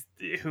 which is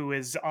who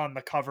is on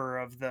the cover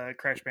of the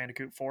Crash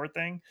Bandicoot 4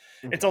 thing.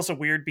 It's Okay. also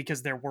weird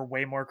because there were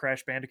way more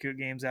Crash Bandicoot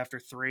games after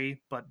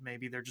 3, but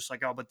maybe they're just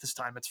like, oh, but this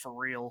time it's for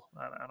real.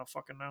 I don't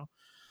fucking know.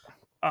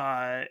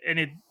 And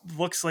it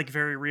looks like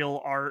very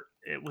real art.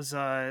 It was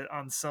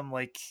on some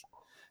like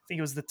I think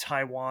it was the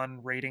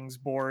Taiwan ratings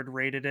board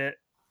rated it.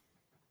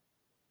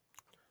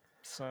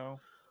 So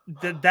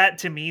that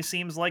to me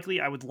seems likely.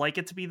 I would like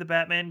it to be the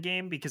Batman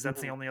game because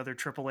that's the Mhm. only other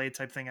AAA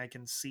type thing I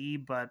can see.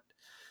 But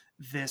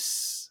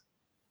this,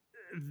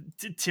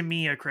 to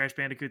me, a Crash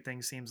Bandicoot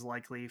thing seems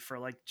likely for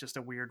like just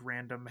a weird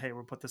random. Hey,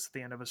 we'll put this at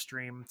the end of a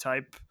stream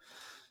type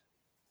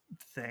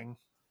thing.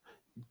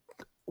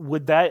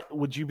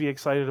 Would you be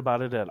excited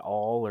about it at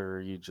all, or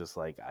are you just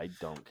like, I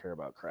don't care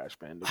about Crash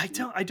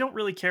Bandicoot? I don't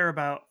really care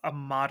about a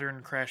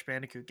modern Crash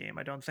Bandicoot game.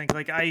 I don't think,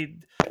 like,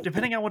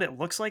 depending on what it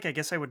looks like, I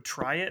guess I would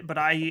try it, but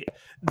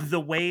the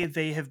way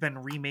they have been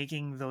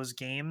remaking those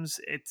games,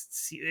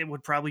 it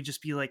would probably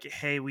just be like,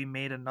 hey, we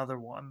made another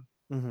one.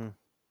 Mm-hmm.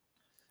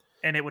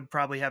 And it would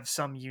probably have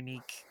some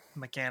unique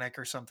mechanic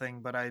or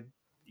something, but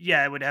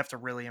yeah, it would have to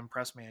really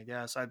impress me, I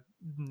guess. I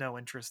no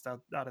interest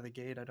out of the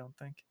gate, I don't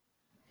think.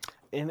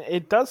 And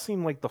it does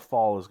seem like the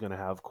fall is going to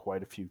have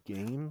quite a few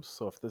games.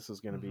 So if this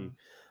is going to be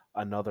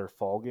another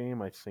fall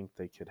game, I think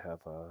they could have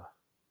a.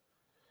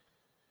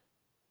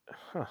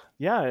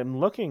 Yeah, I'm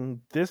looking.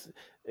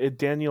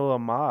 Daniel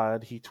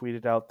Ahmad, he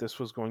tweeted out this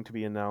was going to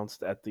be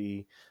announced at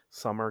the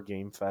Summer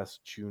Game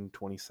Fest June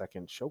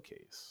 22nd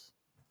showcase.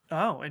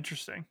 Oh,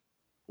 interesting.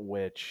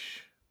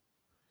 Which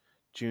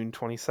June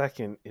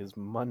 22nd is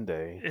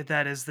Monday.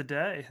 That is the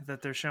day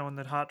that they're showing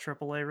the hot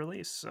AAA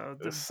release.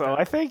 So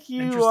I think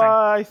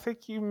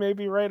you may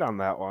be right on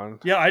that one.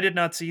 Yeah, I did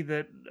not see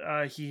that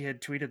he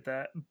had tweeted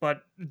that,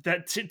 but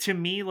that to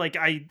me, like,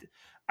 I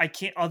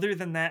can't, other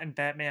than that and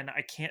Batman,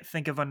 I can't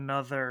think of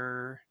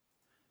another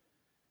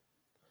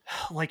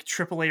like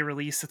AAA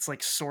release that's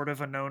like sort of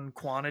a known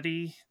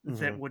quantity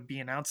that would be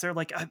announced there.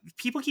 Like,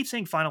 people keep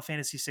saying Final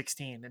Fantasy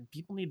 16, and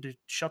people need to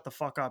shut the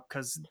fuck up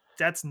because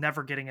that's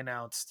never getting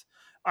announced.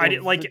 Well, I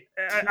did like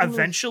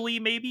eventually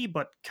maybe,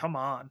 but come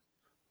on.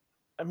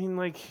 I mean,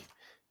 like,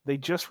 they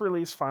just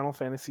released Final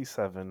Fantasy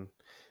 7,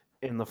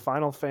 and the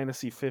Final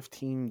Fantasy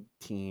 15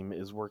 team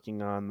is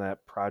working on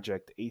that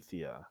Project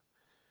Athia.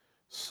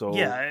 So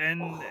yeah,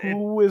 and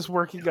who is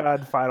working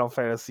on Final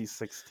Fantasy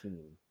 16?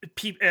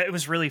 It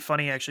was really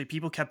funny, actually.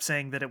 People kept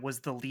saying that it was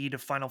the lead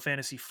of Final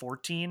Fantasy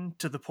 14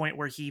 to the point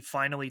where he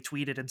finally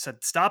tweeted and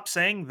said, "Stop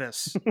saying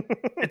this.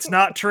 It's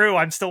not true.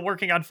 I'm still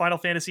working on Final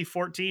Fantasy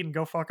 14.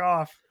 Go fuck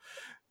off."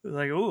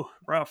 Like, ooh,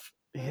 rough.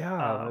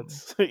 Yeah,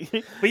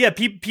 but yeah,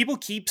 people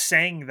keep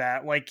saying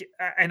that, like,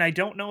 and I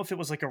don't know if it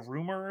was like a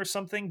rumor or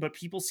something, but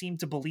people seem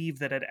to believe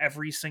that at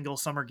every single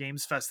Summer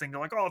Games Fest thing, they're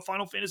like, "Oh,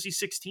 Final Fantasy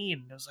 16."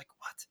 And I was like,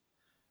 what?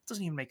 It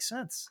doesn't even make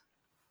sense.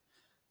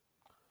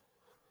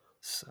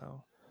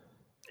 So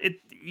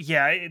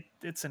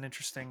it's an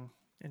interesting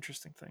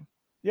thing.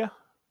 Yeah.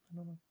 I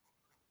don't know.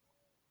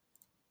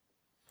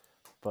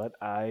 But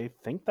I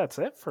think that's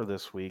it for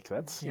this week.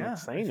 That's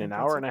insane. An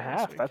hour and a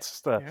half. That's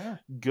just a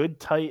good,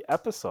 tight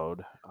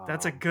episode.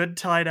 That's a good,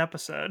 tight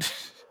episode.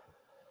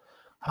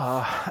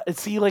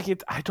 See,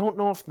 like, I don't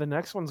know if the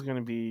next one's going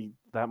to be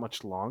that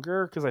much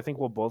longer, because I think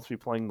we'll both be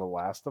playing The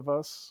Last of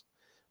Us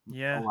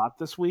a lot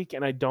this week,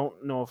 and I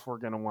don't know if we're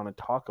going to want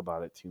to talk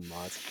about it too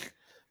much,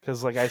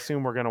 because, like, I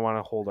assume we're going to want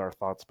to hold our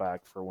thoughts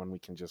back for when we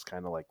can just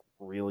kind of, like,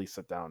 really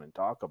sit down and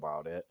talk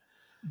about it.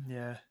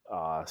 Yeah.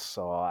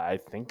 So I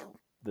think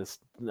this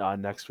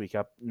next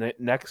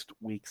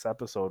week's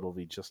episode will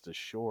be just as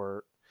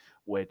short,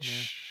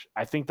 which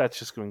I think that's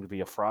just going to be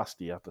a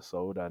Frosty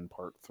episode on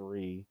part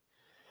 3.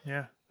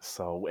 Yeah.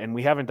 So, and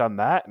we haven't done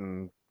that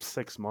in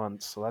 6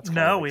 months, so that's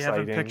we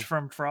haven't picked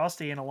from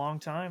Frosty in a long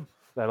time.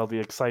 That'll be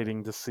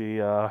exciting to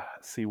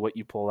see what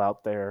you pull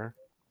out there.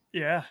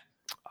 Yeah.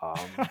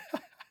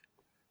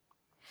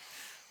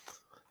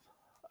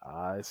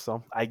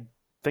 So I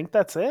think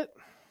that's it.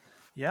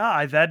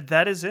 Yeah,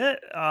 that is it.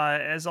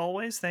 As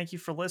always, thank you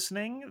for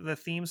listening. The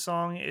theme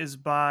song is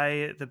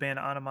by the band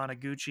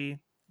Anamanaguchi.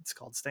 It's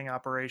called Sting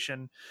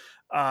Operation.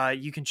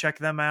 You can check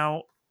them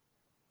out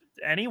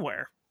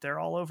anywhere. They're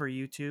all over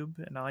YouTube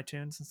and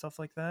iTunes and stuff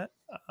like that.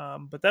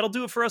 But that'll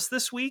do it for us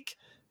this week.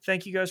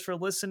 Thank you guys for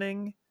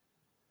listening.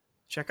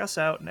 Check us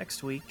out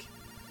next week.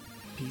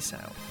 Peace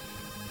out.